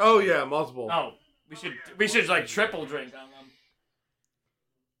 I think. Oh yeah, multiple. Oh, we should like triple drink on them.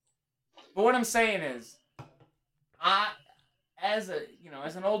 But what I'm saying is, as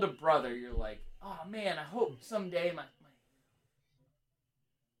an older brother, you're like, oh man, I hope someday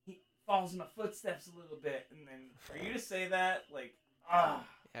he follows in my footsteps a little bit, and then for you to say that, like,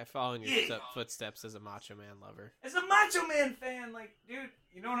 I follow in your footsteps as a Macho Man lover. as a Macho Man fan, like, dude,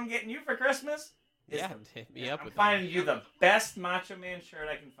 you know what I'm getting you for Christmas? Yeah, hit me up I'm with finding that. you the best Macho Man shirt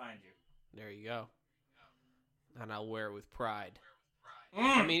I can find you. There you go. And I'll wear it with pride.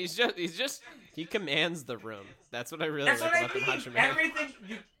 I mean, he commands the room. That's what I really That's like what I about the mean. Macho Man. Everything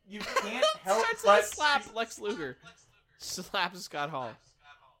you can't help That's but slap Lex Luger. Slap Scott Hall.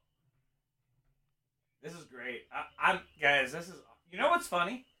 This is great. Guys. This is. You know what's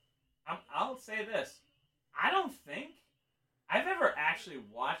funny? I'll say this. I don't think I've ever actually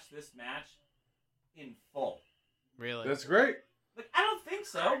watched this match in full. Really? That's great. Like, I don't think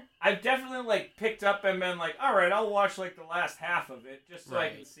so. I've definitely like picked up and been like, all right, I'll watch like the last half of it just so I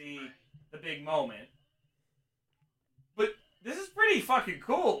can see the big moment. But this is pretty fucking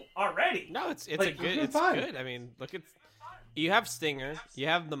cool already. No, it's Like, a good. It's fine. good. I mean, look at. You have Stinger. You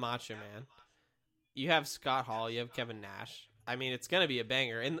have the Macho Man. You have Scott Hall. You have Kevin Nash. I mean, it's gonna be a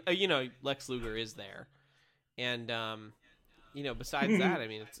banger, and Lex Luger is there, and besides that, I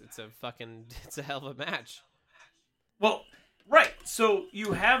mean, it's a hell of a match. Well, right. So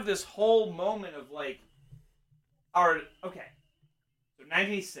you have this whole moment of like, so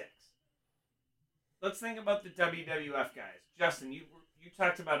 96. Let's think about the WWF guys. Justin, you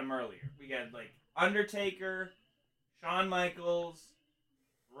talked about them earlier. We got like Undertaker, Shawn Michaels,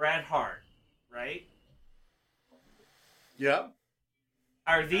 Bret Hart, right? Yeah.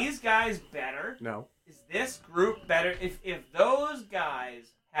 Are these guys better? No. Is this group better? If those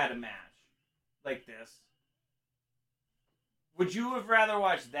guys had a match like this, would you have rather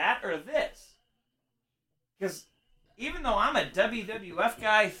watched that or this? Because even though I'm a WWF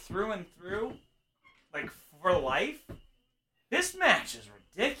guy through and through, like for life, this match is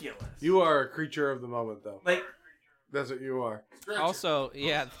ridiculous. You are a creature of the moment, though. Like, That's what you are. Also,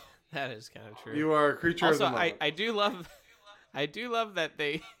 yeah, that is kind of true. You are a creature of Also, the moment. I do love that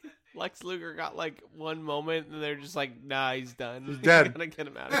they Lex Luger got like one moment and they're just like, nah, he's done. He's dead. Gotta get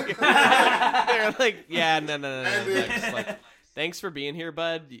him out of here. They're like, yeah, no. Just like, thanks for being here,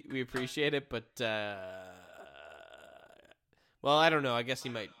 bud. We appreciate it, but well, I don't know. I guess he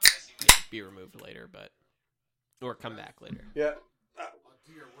might be removed later, or come back later. Yeah.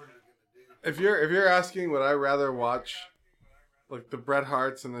 If you're asking, would I rather watch like the Bret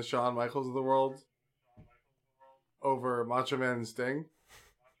Harts and the Shawn Michaels of the world over Macho Man and Sting?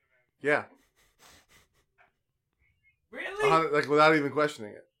 Yeah. really? Like without even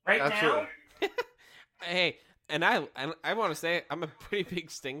questioning it. Right Absolutely. now? Hey, and I want to say I'm a pretty big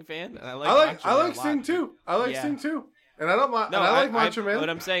Sting fan, and I like I Macho Man like a lot. Sting too. I like Yeah. Sting too. And I don't mind. No, and I like Macho Man. What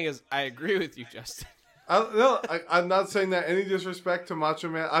I'm saying is, I agree with you, Justin. I'm not saying that any disrespect to Macho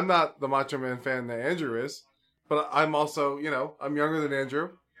Man. I'm not the Macho Man fan that Andrew is, but I'm also, I'm younger than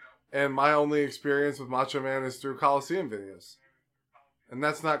Andrew, and my only experience with Macho Man is through Coliseum videos, and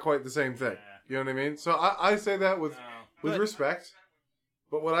that's not quite the same thing. You know what I mean? So I say that with respect.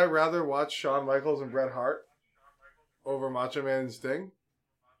 But would I rather watch Shawn Michaels and Bret Hart over Macho Man and Sting?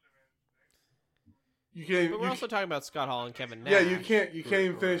 You can't. But we're also talking about Scott Hall and Kevin Nash. Yeah, you can't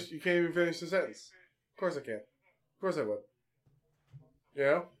even finish. You can't even finish the sentence. Of course I can. Of course I would.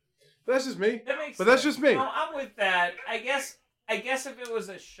 But that's just me. That makes But that's sense. just me. No, I'm with that. I guess if it was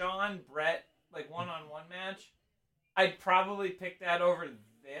a Shawn Brett like one-on-one match, I'd probably pick that over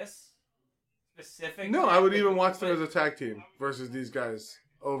this specific. No, match. I would even watch them as a tag team versus these guys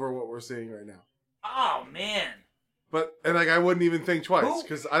over what we're seeing right now. Oh man. And I wouldn't even think twice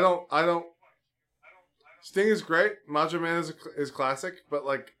because I don't. Sting is great. Macho Man is classic, but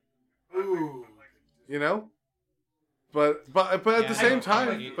like, Ooh. But at the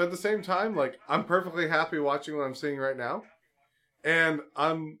Yeah, same time, like I'm perfectly happy watching what I'm seeing right now, and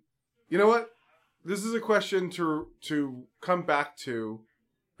you know what? This is a question to come back to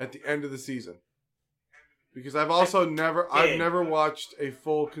at the end of the season. because I've also never watched a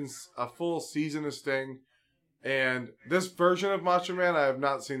full season of Sting, and this version of Macho Man I have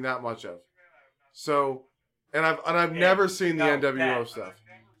not seen that much of. So, and I've never seen the NWO stuff.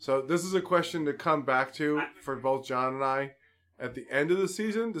 So this is a question to come back to for both John and I at the end of the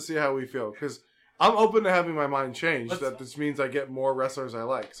season to see how we feel, because I'm open to having my mind changed. That this means I get more wrestlers I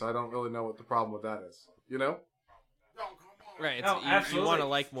like, so I don't really know what the problem with that is. You know? Right. No, you want to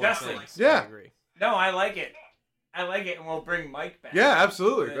like more things. Yeah. I agree. No, I like it. And we'll bring Mike back. Yeah,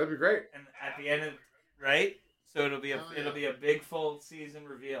 absolutely. That'd be great. And at the end of right, so it'll be a big full season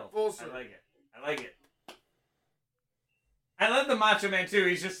reveal. I like it. I love the Macho Man too.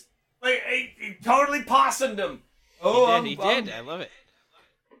 He's just like he totally possumed him. Oh, he did. I love it.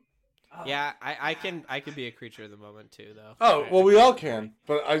 Yeah, I can be a creature of the moment too, though. Oh, well, we all can,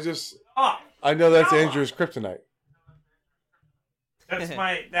 but I know that's Andrew's kryptonite.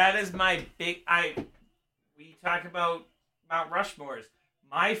 That is my big. We talk about Mount Rushmores.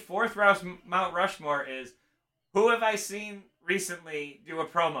 My fourth Mount Rushmore is who have I seen recently do a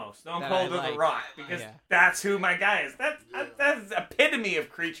promo? Stone Cold or The Rock, because that's who my guy is. That's epitome of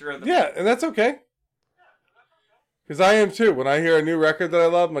creature of the moment. Yeah, and that's okay. Because I am too. When I hear a new record that I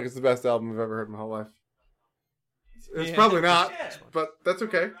love, I'm like, it's the best album I've ever heard in my whole life. It's probably not, but that's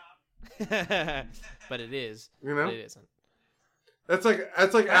okay. But it is. You know? But it isn't. That's like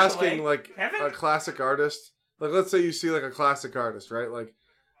asking like Kevin? a classic artist. Like, let's say you see like a classic artist, right? Like,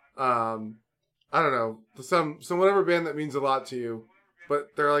 I don't know, some whatever band that means a lot to you,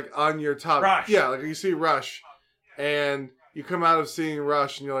 but they're like on your top. Rush. Yeah, like you see Rush, and you come out of seeing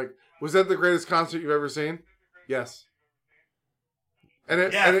Rush, and you're like, was that the greatest concert you've ever seen? Yes. And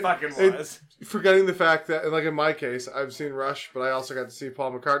it fucking was. Forgetting the fact that, like in my case, I've seen Rush, but I also got to see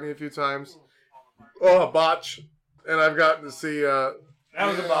Paul McCartney a few times. Oh, a botch. And I've gotten to see. That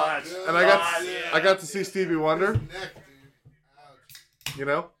was a botch. And I got to see Stevie Wonder. You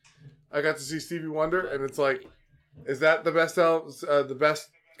know, I got to see Stevie Wonder, and it's like, is that the best the best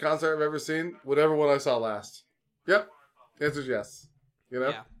concert I've ever seen? Whatever one I saw last. Yep. The answer's yes. You know.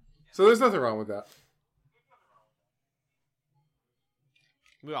 Yeah. So there's nothing wrong with that.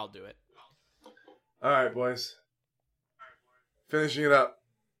 We all do it. All right, boys. Finishing it up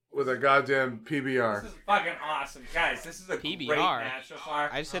with a goddamn PBR. This is fucking awesome, guys. This is a PBR. great match so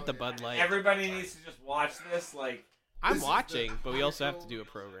far. I just hit the Bud Light. Everybody needs to just watch this. Like, I'm watching, but we also have to do a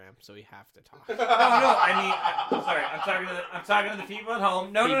program, so we have to talk. no. I mean, I'm sorry. I'm talking to the people at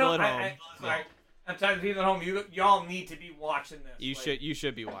home. No. Sorry. I'm talking to the people at home. Y'all need to be watching this. You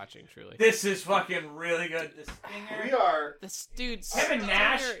should be watching. Truly, this is fucking really good. The Stinger. We are. This dude, Kevin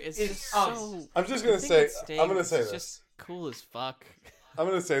Nash is is so. I'm just gonna say. I'm gonna say it's this. Just cool as fuck. I'm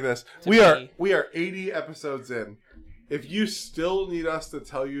gonna say this. To We are 80 episodes in. If you still need us to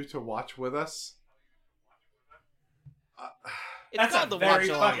tell you to watch with us, It's called the watch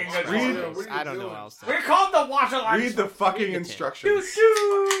along. I don't know what else. We're called the watch along. Read the fucking instructions.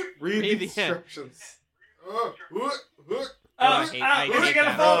 Read the instructions. I Is he hate gonna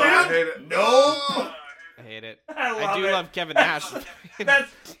that. fall down? I hate it. Nope. I hate it. I do it. love Kevin Nash.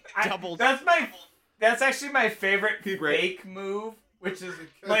 That's actually my favorite Keep right. fake move, which is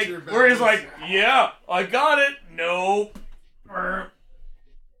Catch like your where he's balance. like, yeah, I got it. Nope. I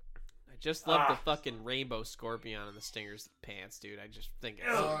just love the fucking rainbow scorpion on the Stinger's pants, dude. I just think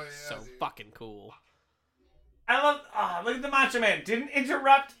it's so fucking cool. I love. Look at the Macho Man. Didn't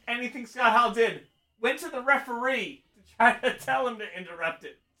interrupt anything Scott Hall did. Went to the referee to try to tell him to interrupt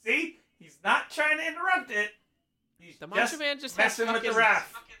it. See, he's not trying to interrupt it. He's The Macho Man just has messing with the fucking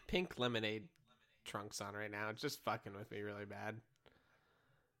ref. pink lemonade trunks on right now. It's just fucking with me really bad.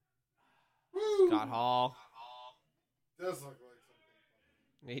 Scott Hall. Does look like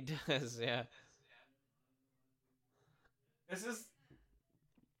something. He does, yeah. This is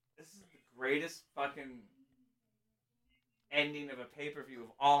the greatest fucking ending of a pay-per-view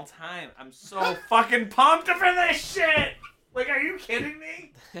of all time. I'm so fucking pumped for this shit. Like, are you kidding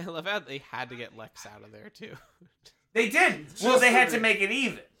me? I love how they had to get Lex out of there too. They did. Well, they had to make it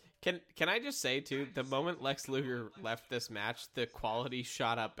even. Can I just say too, the moment Lex Luger left this match, the quality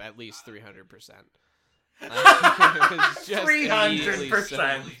shot up at least 300%. Like, it was just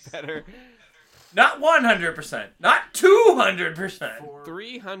 300% better. Not 100%. Not 200%.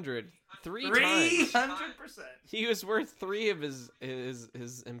 300. 3 300%. times. He was worth 3 of his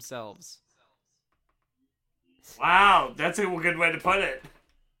himselves. Wow, that's a good way to put it.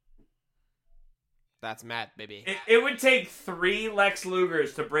 That's Matt, baby. It would take 3 Lex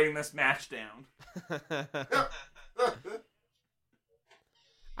Lugers to bring this match down.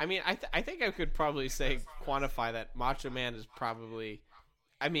 I mean, I think I could probably quantify that Macho Man is probably,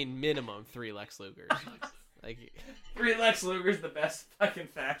 I mean, minimum 3 Lex Lugers. Like, Free Lex Luger's the best fucking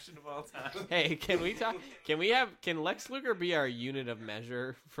faction of all time. hey, can we talk? Can Lex Luger be our unit of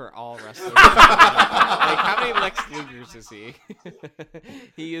measure for all wrestlers? Like, how many Lex Lugers is he?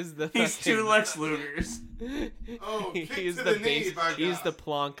 He's 2 Lex Lugers. Oh, kick He's to the the knee, base. by He's God. the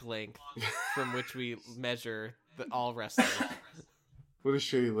Planck length from which we measure all wrestlers. What a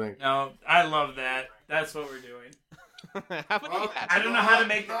shitty link. No, I love that. That's what we're doing. How many? Oh, I don't know how to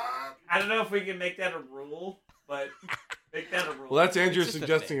make that. I don't know if we can make that a rule, but make that a rule. Well, that's Andrew It's just a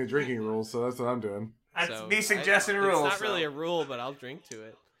suggesting thing. a drinking rule, so that's what I'm doing. That's So, me suggesting a rule. It's not so. really a rule, but I'll drink to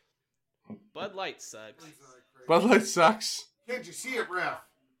it. Bud Light sucks. Bud Light sucks. Can't you see it, ref?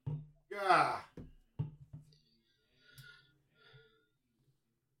 Yeah.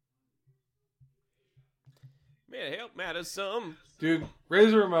 May I help matters some. Dude,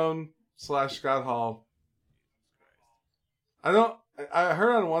 Razor Ramon / Scott Hall. I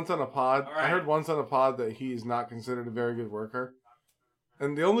heard once on a pod. All right. I heard once on a pod that he's not considered a very good worker.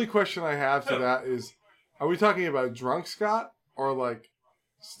 And the only question I have to that is, are we talking about drunk Scott or like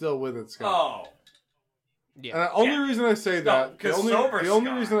still with it Scott? Oh, Yeah. And the only reason I say that, the 'cause only sober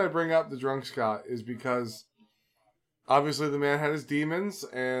Scott. reason I bring up the drunk Scott is because obviously the man had his demons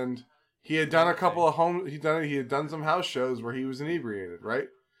and he had done a couple of he had done some house shows where he was inebriated, right?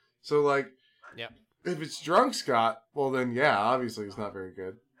 So like, Yep. if it's drunk Scott, well then yeah, obviously he's not very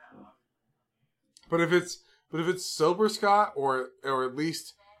good. But if it's sober Scott or at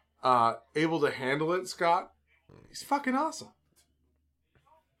least able to handle it Scott, he's fucking awesome.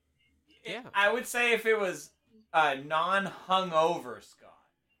 Yeah. I would say if it was non-hungover Scott,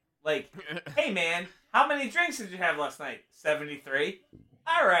 like, hey man, how many drinks did you have last night? 73.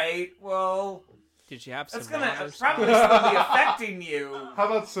 All right, well, Did you have some? that's gonna water, probably Scott? still be affecting you. How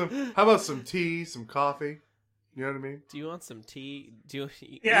about some tea, some coffee? You know what I mean? Do you want some tea? You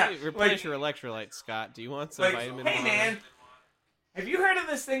Yeah, need to replace like- your electrolytes, Scott. Do you want some Like, vitamin hey water? man, have you heard of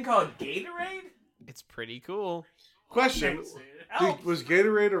this thing called Gatorade? It's pretty cool. Question: It helps. was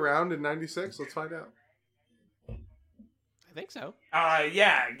Gatorade around in '96? Let's find out. I think so.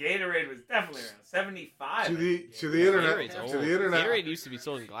 Yeah, Gatorade was definitely around 75. To the Yeah, internet. Gatorade's old. To the internet. Gatorade used to be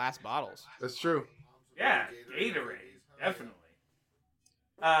sold in glass bottles. That's true. Yeah, Gatorade, definitely.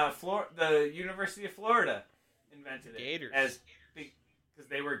 The University of Florida invented it Gators. because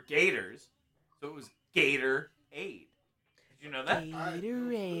they were gators, so it was Gatorade. Did you know that?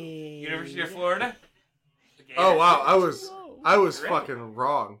 Gatorade. University of Florida. The Gators. Oh wow, I was Great. fucking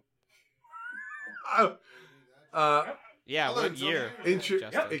wrong. Yeah, Hello, what year? Justin.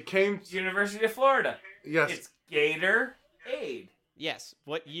 Justin? It came. University of Florida. Yes, It's Gatorade. Yes,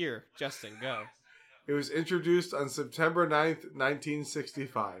 what year? Justin, go. it was introduced on September 9th,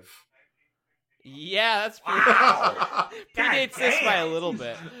 1965. Yeah, that's pretty. Wow. Predates this by a little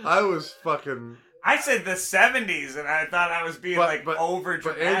bit. I was fucking. I said the 70s, and I thought I was being over But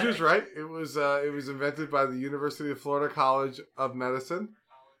dramatic. Andrew's right. It was invented by the University of Florida College of Medicine.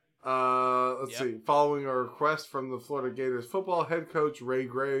 Let's Yep. see. Following a request from the Florida Gators football head coach Ray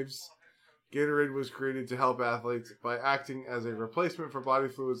Graves, Gatorade was created to help athletes by acting as a replacement for body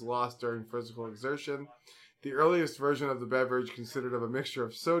fluids lost during physical exertion. The earliest version of the beverage consisted of a mixture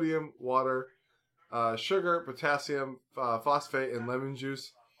of sodium, water, sugar, potassium, phosphate, and lemon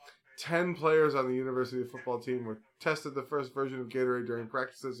juice. 10 players on the University football team were tested the first version of Gatorade during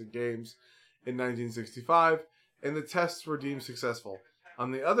practices and games in 1965, and the tests were deemed successful.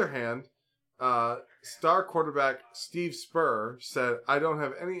 On the other hand, star quarterback Steve Spurr said, "I don't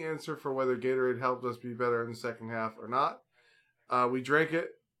have any answer for whether Gatorade helped us be better in the second half or not. We drank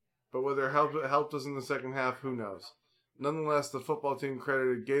it, but whether it helped us in the second half, who knows?" Nonetheless, the football team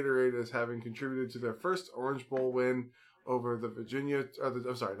credited Gatorade as having contributed to their first Orange Bowl win over the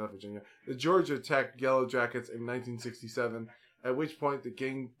Georgia Tech Yellow Jackets in 1967, at which point the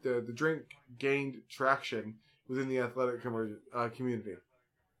drink gained traction within the athletic community.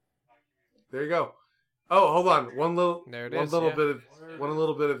 There you go. Oh, hold on. One little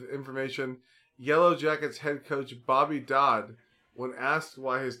bit of information. Yellow Jackets head coach Bobby Dodd, when asked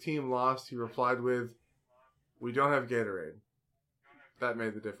why his team lost, he replied with, "We don't have Gatorade." That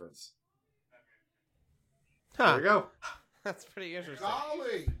made the difference. Huh. There you go. That's pretty interesting.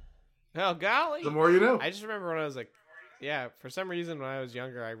 Golly. Oh, golly. The more you know. I just remember when I was like, yeah, for some reason when I was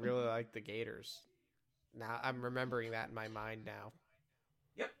younger, I really liked the Gators. Now I'm remembering that in my mind now.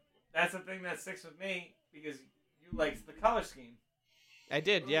 Yep, that's the thing that sticks with me because you liked the color scheme. I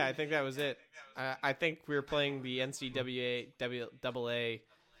did, yeah. I think that was it. I think we were playing the NCAA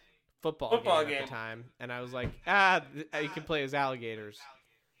football game game at the time, and I was like, you can play as alligators.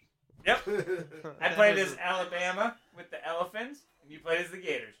 Yep, I played as Alabama with the Elephants, and you played as the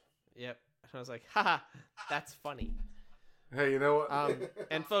Gators. Yep. I was like, haha, that's funny. Hey, you know what?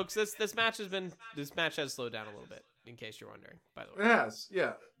 And folks, this match has slowed down a little bit, in case you're wondering, by the way. It has,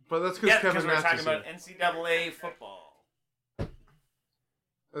 yeah. But that's because Yeah, Kevin because we're Nash talking is about here. NCAA football.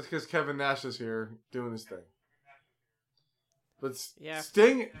 That's because Kevin Nash is here doing his thing. But Yeah.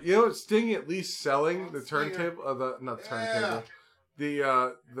 Sting, you know what? Sting at least selling the turntable, not the turntable,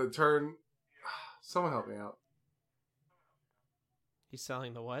 the turn. Someone help me out. He's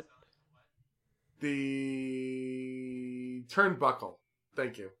selling the what? The turnbuckle.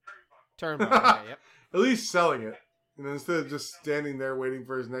 Thank you. Turnbuckle. Okay, yep. At least selling it, and instead of just standing there waiting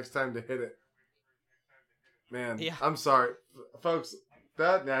for his next time to hit it. Man, Yeah. I'm sorry, folks.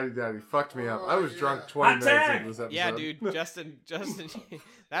 That Natty Daddy fucked me up. I was drunk 20 minutes into this episode. Yeah, dude, Justin.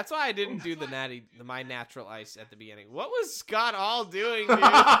 That's why I didn't do my natural ice at the beginning. What was Scott Hall doing, dude?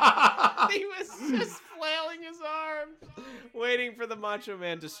 He was just flailing his arms, waiting for the Macho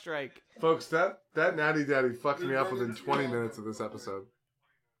Man to strike. Folks, that Natty Daddy fucked me up within 20 minutes of this episode.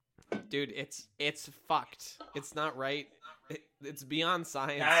 Dude, it's fucked. It's not right. It's beyond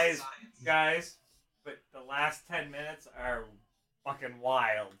science. Guys, but the last 10 minutes are fucking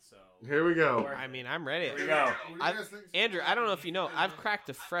wild, so. Here we go. I mean, I'm ready. Here we go. Andrew, I don't know if you know, I've cracked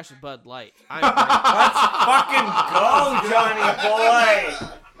a fresh Bud Light. Let's fucking go, Johnny boy!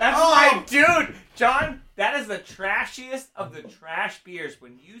 That's my dude! John, that is the trashiest of the trash beers.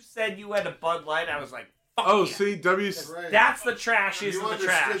 When you said you had a Bud Light, I was like, fuck Oh, yeah. see, That's the trashiest of the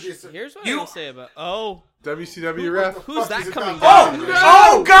trash. Here's what I will say about... WCW ref. Who's that coming Oh! down?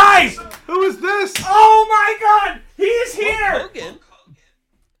 Oh, guys! Who is this? Oh my god! He's here! Hogan?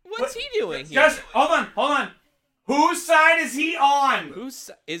 What's he doing here? Just, hold on. Whose side is he on?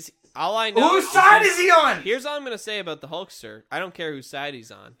 All I know Whose side is he on? Here's all I'm going to say about the Hulkster. I don't care whose side he's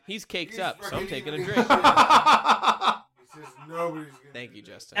on. He's caked up, so I'm taking a drink. Thank you,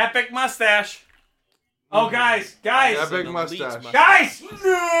 Justin. Epic mustache. Oh, guys. Epic mustache. Guys!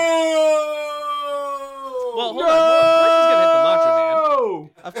 No! Well, hold on. Well, of course he's going to hit the Macho Man.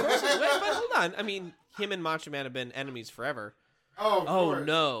 Of course. But hold on. I mean, him and Macho Man have been enemies forever. Oh,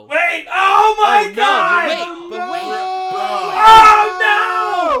 no. Wait! Oh my no, god! wait.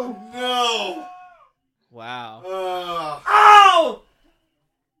 Oh no! Wow. Oh!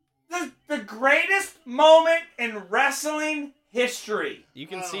 The greatest moment in wrestling history. You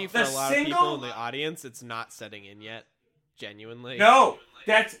can see for a lot of people in the audience, it's not setting in yet. Genuinely. No,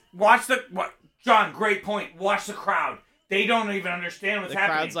 John, great point. Watch the crowd. They don't even understand what's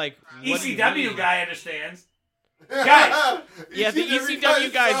happening. The crowd's like, what do you ECW mean? guy understands. Guys. Yeah, the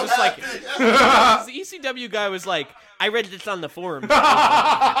ECW guy just like... The ECW guy was like, I read this on the forum.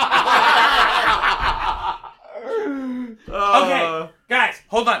 Okay, guys,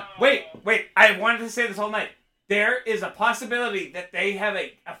 hold on. Wait. I wanted to say this whole night. There is a possibility that they have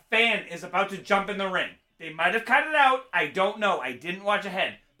a fan is about to jump in the ring. They might have cut it out. I don't know. I didn't watch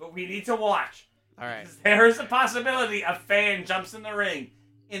ahead. But we need to watch. All right. There is a possibility a fan jumps in the ring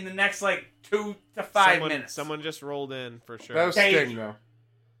in the next, 2 to 5 minutes. Someone just rolled in, for sure. That was Sting, though.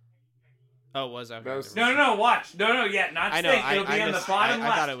 Oh, it was? Okay. That was- No, watch. No, not I know. Sting. It'll be on the bottom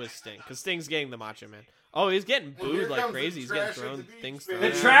left. I thought it was Sting, because Sting's getting the Macho Man. Oh, he's getting booed like crazy. He's getting thrown things thrown.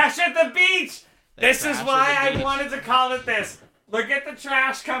 The trash at the beach! This is trash why at the I beach. wanted to call it this. Look at the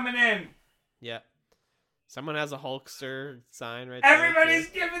trash coming in. Yeah. Someone has a Hulkster sign right there. Everybody's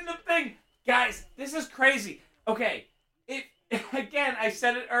giving the thing. Guys, this is crazy. Okay, again, I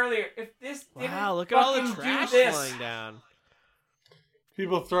said it earlier. If this didn't Look at all the fucking trash do this, flying down.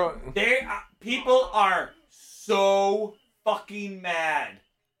 People throw it. People are so fucking mad.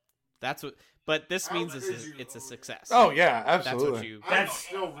 That's what... But this means it's a success. Oh, yeah, absolutely. That's what you... That's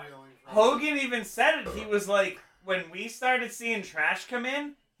still reeling. Hogan even said it. He was like, when we started seeing trash come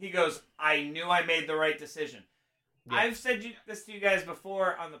in, he goes, I knew I made the right decision. Yeah. I've said this to you guys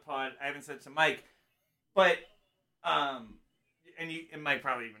before on the pod. I haven't said it to Mike. But, and Mike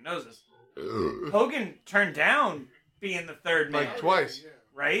probably even knows this. Hogan turned down being the third man. Like twice.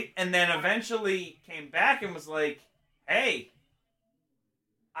 Right? And then eventually came back and was like, hey,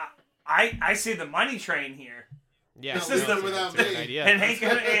 I see the money train here. Yeah, this is without me. Idea. And it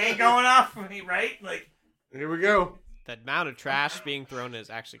ain't going off for me, right? Like, here we go. The amount of trash being thrown is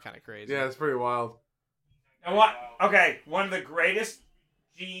actually kind of crazy. Yeah, it's pretty wild. and what? Okay, one of the greatest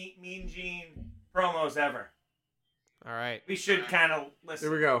Mean Gene promos ever. All right. We should kind of listen.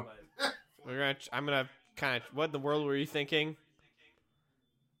 Here we go. I'm gonna kind of... What in the world were you thinking?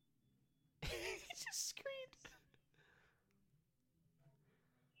 He just screamed.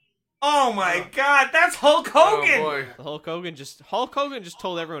 Oh my God, that's Hulk Hogan. Oh boy. Hulk Hogan just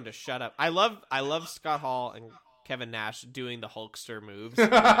told everyone to shut up. I love Scott Hall, and Kevin Nash doing the Hulkster moves.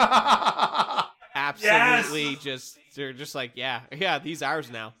 Absolutely, Absolutely, they're just like, yeah, these ours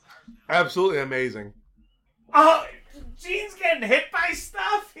now. absolutely amazing. Oh, Gene's getting hit by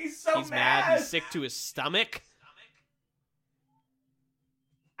stuff. He's mad. He's sick to his stomach.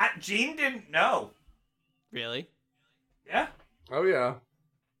 Gene didn't know. Really? Yeah. Oh yeah.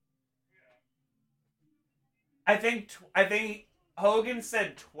 I think Hogan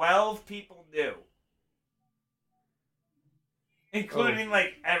said 12 people knew. Including,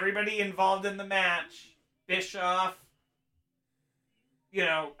 like, everybody involved in the match. Bischoff. You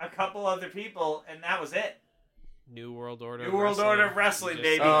know, a couple other people, and that was it. New World Order. New World Order of Wrestling,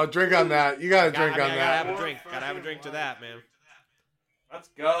 baby. Oh, drink on that. You gotta drink on that. Gotta have a drink. Gotta have a drink to that, man. Let's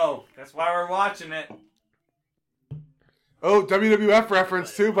go. That's why we're watching it. Oh, WWF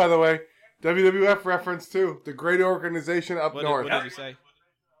reference too, by the way. WWF reference too. The great organization up north. What did you say?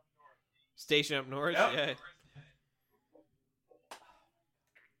 Station up north? Yep. Yeah.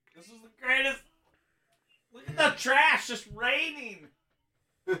 This is the greatest. Look at the trash just raining.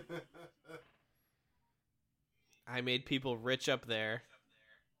 I made people rich up there.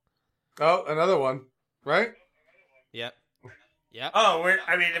 Oh, another one. Right? Yep. Yep. Oh,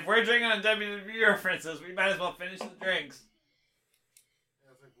 if we're drinking on WWE references, we might as well finish the drinks. Yeah,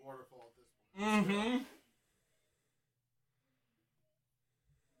 it's like waterfall at this point. Mm-hmm.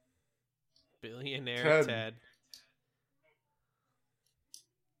 Billionaire Ted.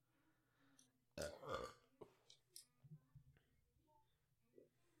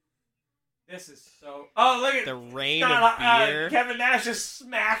 This is so... Oh, look at... The rain of beer. Kevin Nash just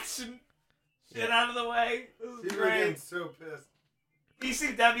smacks shit out of the way. This is great. So pissed.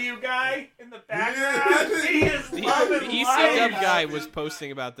 ECW guy in the background. Yeah. He is The loving ECW life. guy was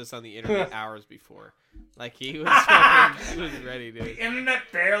posting about this on the internet hours before. Like, he was ready, dude. The internet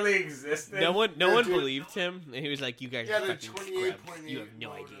barely existed. No one believed him, and he was like, "You guys Yeah, are the fucking 28.8 scrubs. You have no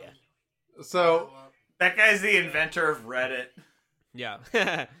modem. idea." So That guy's the inventor of Reddit. Yeah.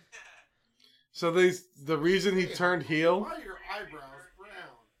 So the reason he turned heel. Why are your eyebrows brown?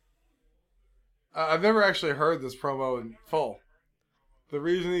 I've never actually heard this promo in full. The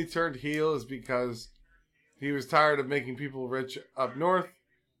reason he turned heel is because he was tired of making people rich up north,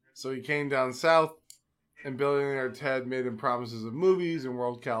 so he came down south, and billionaire Ted made him promises of movies and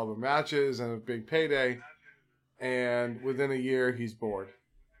world caliber matches and a big payday, and within a year he's bored.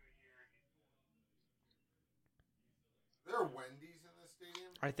 There are Wendy's in this stadium?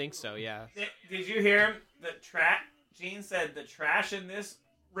 I think so, yeah. Did you hear him? Gene said the trash in this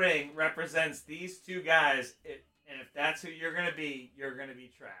ring represents these two guys, and if that's who you're gonna be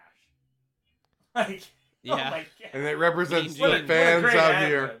trash. Like, Yeah. oh my God. And it represents What the a fans great out ad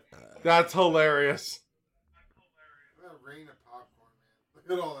here. lib. That's hilarious. What a rain of popcorn, man.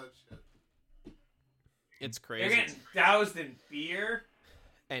 Look at all that shit. It's They're crazy. getting doused in beer.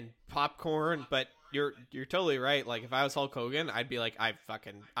 And popcorn, but you're totally right. Like, if I was Hulk Hogan, I'd be like, I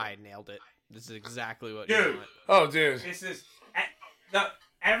nailed it. This is exactly what you Dude. want. Oh, dude. This is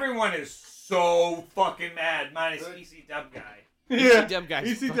everyone is so fucking mad, minus EC Dub guy. Yeah. EC-Dub guy's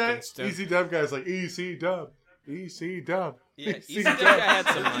EC fucking Dub. stoked. EC Dub guy's like EC Dub. EC Dub. Yeah, EC EC Dub guy had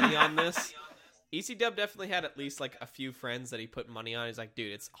some money on this. EC Dub definitely had at least like a few friends that he put money on. He's like,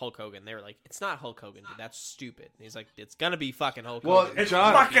 dude, it's Hulk Hogan. They were like, it's not Hulk Hogan, dude. That's stupid. And he's like, it's gonna be fucking Hulk Well, Hogan. It's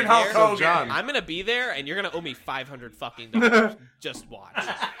John- fucking Hulk So, Hogan. John- I'm gonna be there, and you're gonna owe me $500 fucking dollars. Just watch.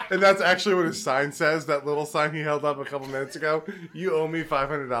 And that's actually what his sign says. That little sign he held up a couple minutes ago. You owe me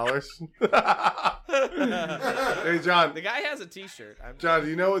 $500. Hey, John. The guy has a T-shirt. John, do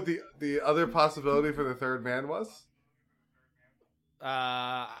you know what the other possibility for the third man was?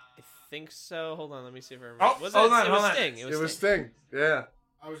 I think so. Hold on, let me see if I remember. Oh, was hold it? on, It hold was on. Sting. It was Sting. Yeah.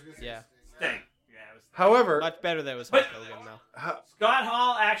 I was going to say Yeah. Sting. Sting. Yeah, it was However, Much better that it was But- Hulk Hogan, though. Scott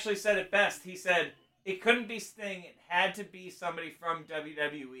Hall actually said it best. He said it couldn't be Sting. It had to be somebody from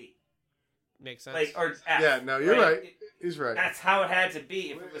WWE. Makes sense. Like, or F, yeah, no, you're right. He's right. That's how it had to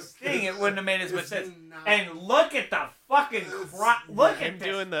be. If it was Sting, it wouldn't have made as much It's sense. not- And look at the fucking look Him at this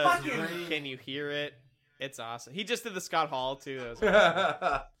doing the fucking "Can you hear it?" It's awesome. He just did the Scott Hall too. That was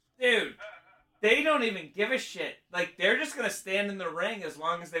awesome. dude. They don't even give a shit. Like, they're just gonna stand in the ring as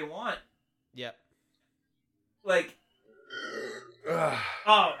long as they want. Yep. Like,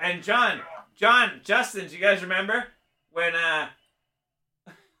 oh, and Justin, do you guys remember when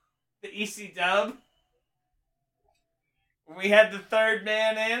the EC Dub, when we had the third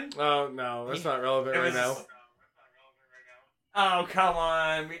man in? Oh, no, that's not relevant It right was- now. Oh, come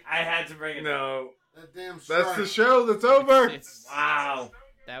on. I had to bring it up. No. That damn That's strike. the show. That's over. It's Wow.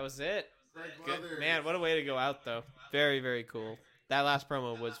 that was it. Greg Good. Leather. Man, what a way to go out though. Very, very cool. That last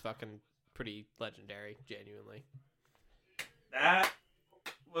promo was fucking pretty legendary, genuinely. That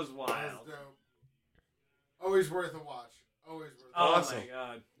was That wild. was dope. Always worth a watch. Always worth a Oh watch. Awesome. my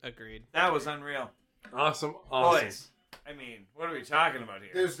god. Agreed. That was unreal. Awesome. Boys, I mean, what are we talking about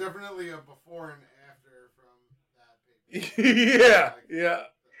here? There's definitely a before and after from that paper. Yeah.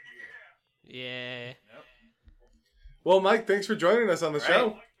 Yeah. Yep. Well, Mike, thanks for joining us on the Right.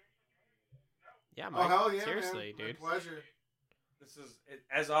 show. Yeah, Oh Mike. hell yeah, Seriously, man. dude. My pleasure. This is,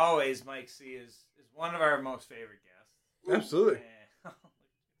 as always, Mike C is one of our most favorite guests. Absolutely. Yeah.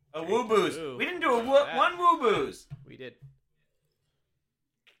 A woo boos. Ooh. We didn't do a That. one woo boos. We did.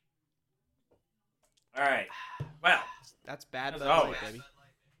 All right. Well, That's bad As Bud Light,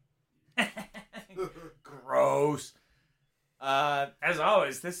 always. baby. gross. As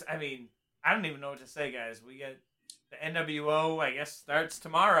always, I don't even know what to say, guys. We get the NWO. I guess starts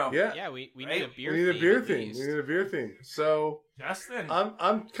tomorrow. Yeah. Yeah, we Right? need a beer. We need a theme beer at theme. least. We need a beer theme. So Justin.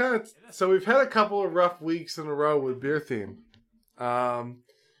 I'm kind of so we've had a couple of rough weeks in a row with beer theme. Not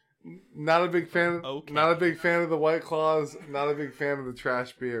a big fan. Okay. Not a big fan of the White Claws. Not a big fan of the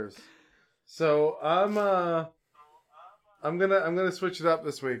trash beers. So I'm gonna switch it up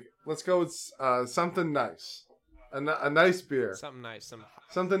this week. Let's go with something nice, a nice beer, Something nice.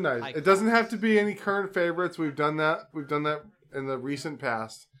 something nice. High It doesn't have to be any current favorites. We've done that in the recent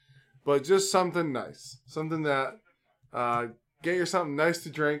past, but just something nice, something that get you something nice to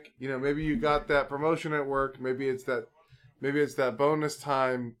drink. You know, maybe you got that promotion at work. Maybe it's that bonus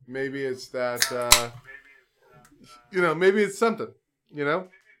time. Maybe it's that maybe it's something. You know.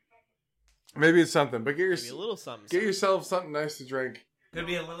 Maybe it's something, but Maybe a little something. get yourself something nice to drink. Could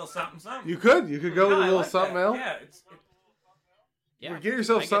be a little something, something. You could go with a I little like something that. else. Yeah, Yeah. Get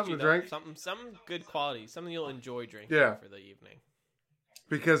yourself I get something you, to though. drink. Something good quality. Something you'll enjoy drinking Yeah. for the evening.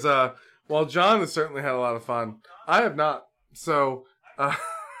 Because while John has certainly had a lot of fun, I have not. So I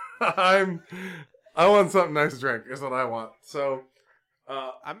want something nice to drink. Is what I want. So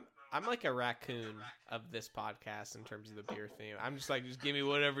I'm like a raccoon of this podcast in terms of the beer theme. I'm just like, just give me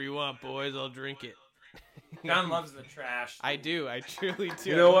whatever you want, boys. I'll drink it. John loves the trash. I do. I truly do.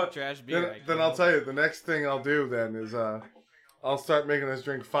 you know I love what? Trash beer. Then I'll tell you. The next thing I'll do then is I'll start making us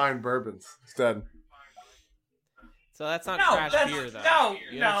drink fine bourbons instead. So that's not no, trash that's, beer, though. no,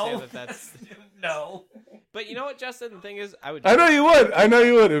 You no, understand that's no. But you know what, Justin? The thing is, I would. I know you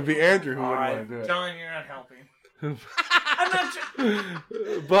would. It would be Andrew who All wouldn't right, want to do it. John, you're not helping. I'm not.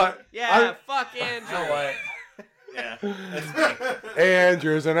 But Yeah, fuck Andrew. You know what? Yeah, that's me.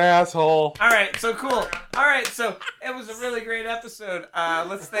 Andrew's an asshole. All right, so cool. All right, so it was a really great episode.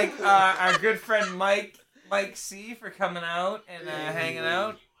 Let's thank our good friend Mike C for coming out and hanging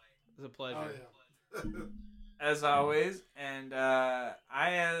out It was a pleasure. Oh yeah. as always. And I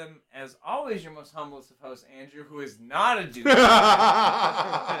am, as always, your most humblest of hosts, Andrew, who is not a dude. But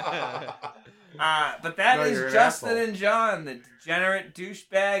that No, is you're an Justin asshole. and John, the degenerate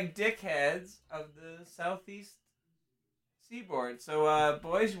douchebag dickheads of the Southeast Seaboard. So,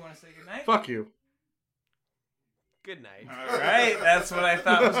 boys, you want to say goodnight? Fuck you. Good night. All right, that's what I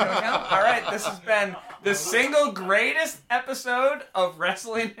thought was going to count. All right, this has been the single greatest episode of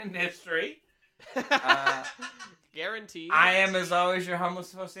wrestling in history. Guaranteed. I am, as always, your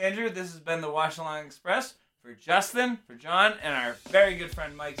humblest host, Andrew. This has been the Wash Along Express for Justin, for John, and our very good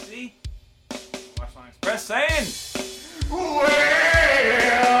friend Mike C. Wash Along Express saying,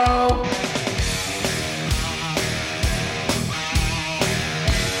 well.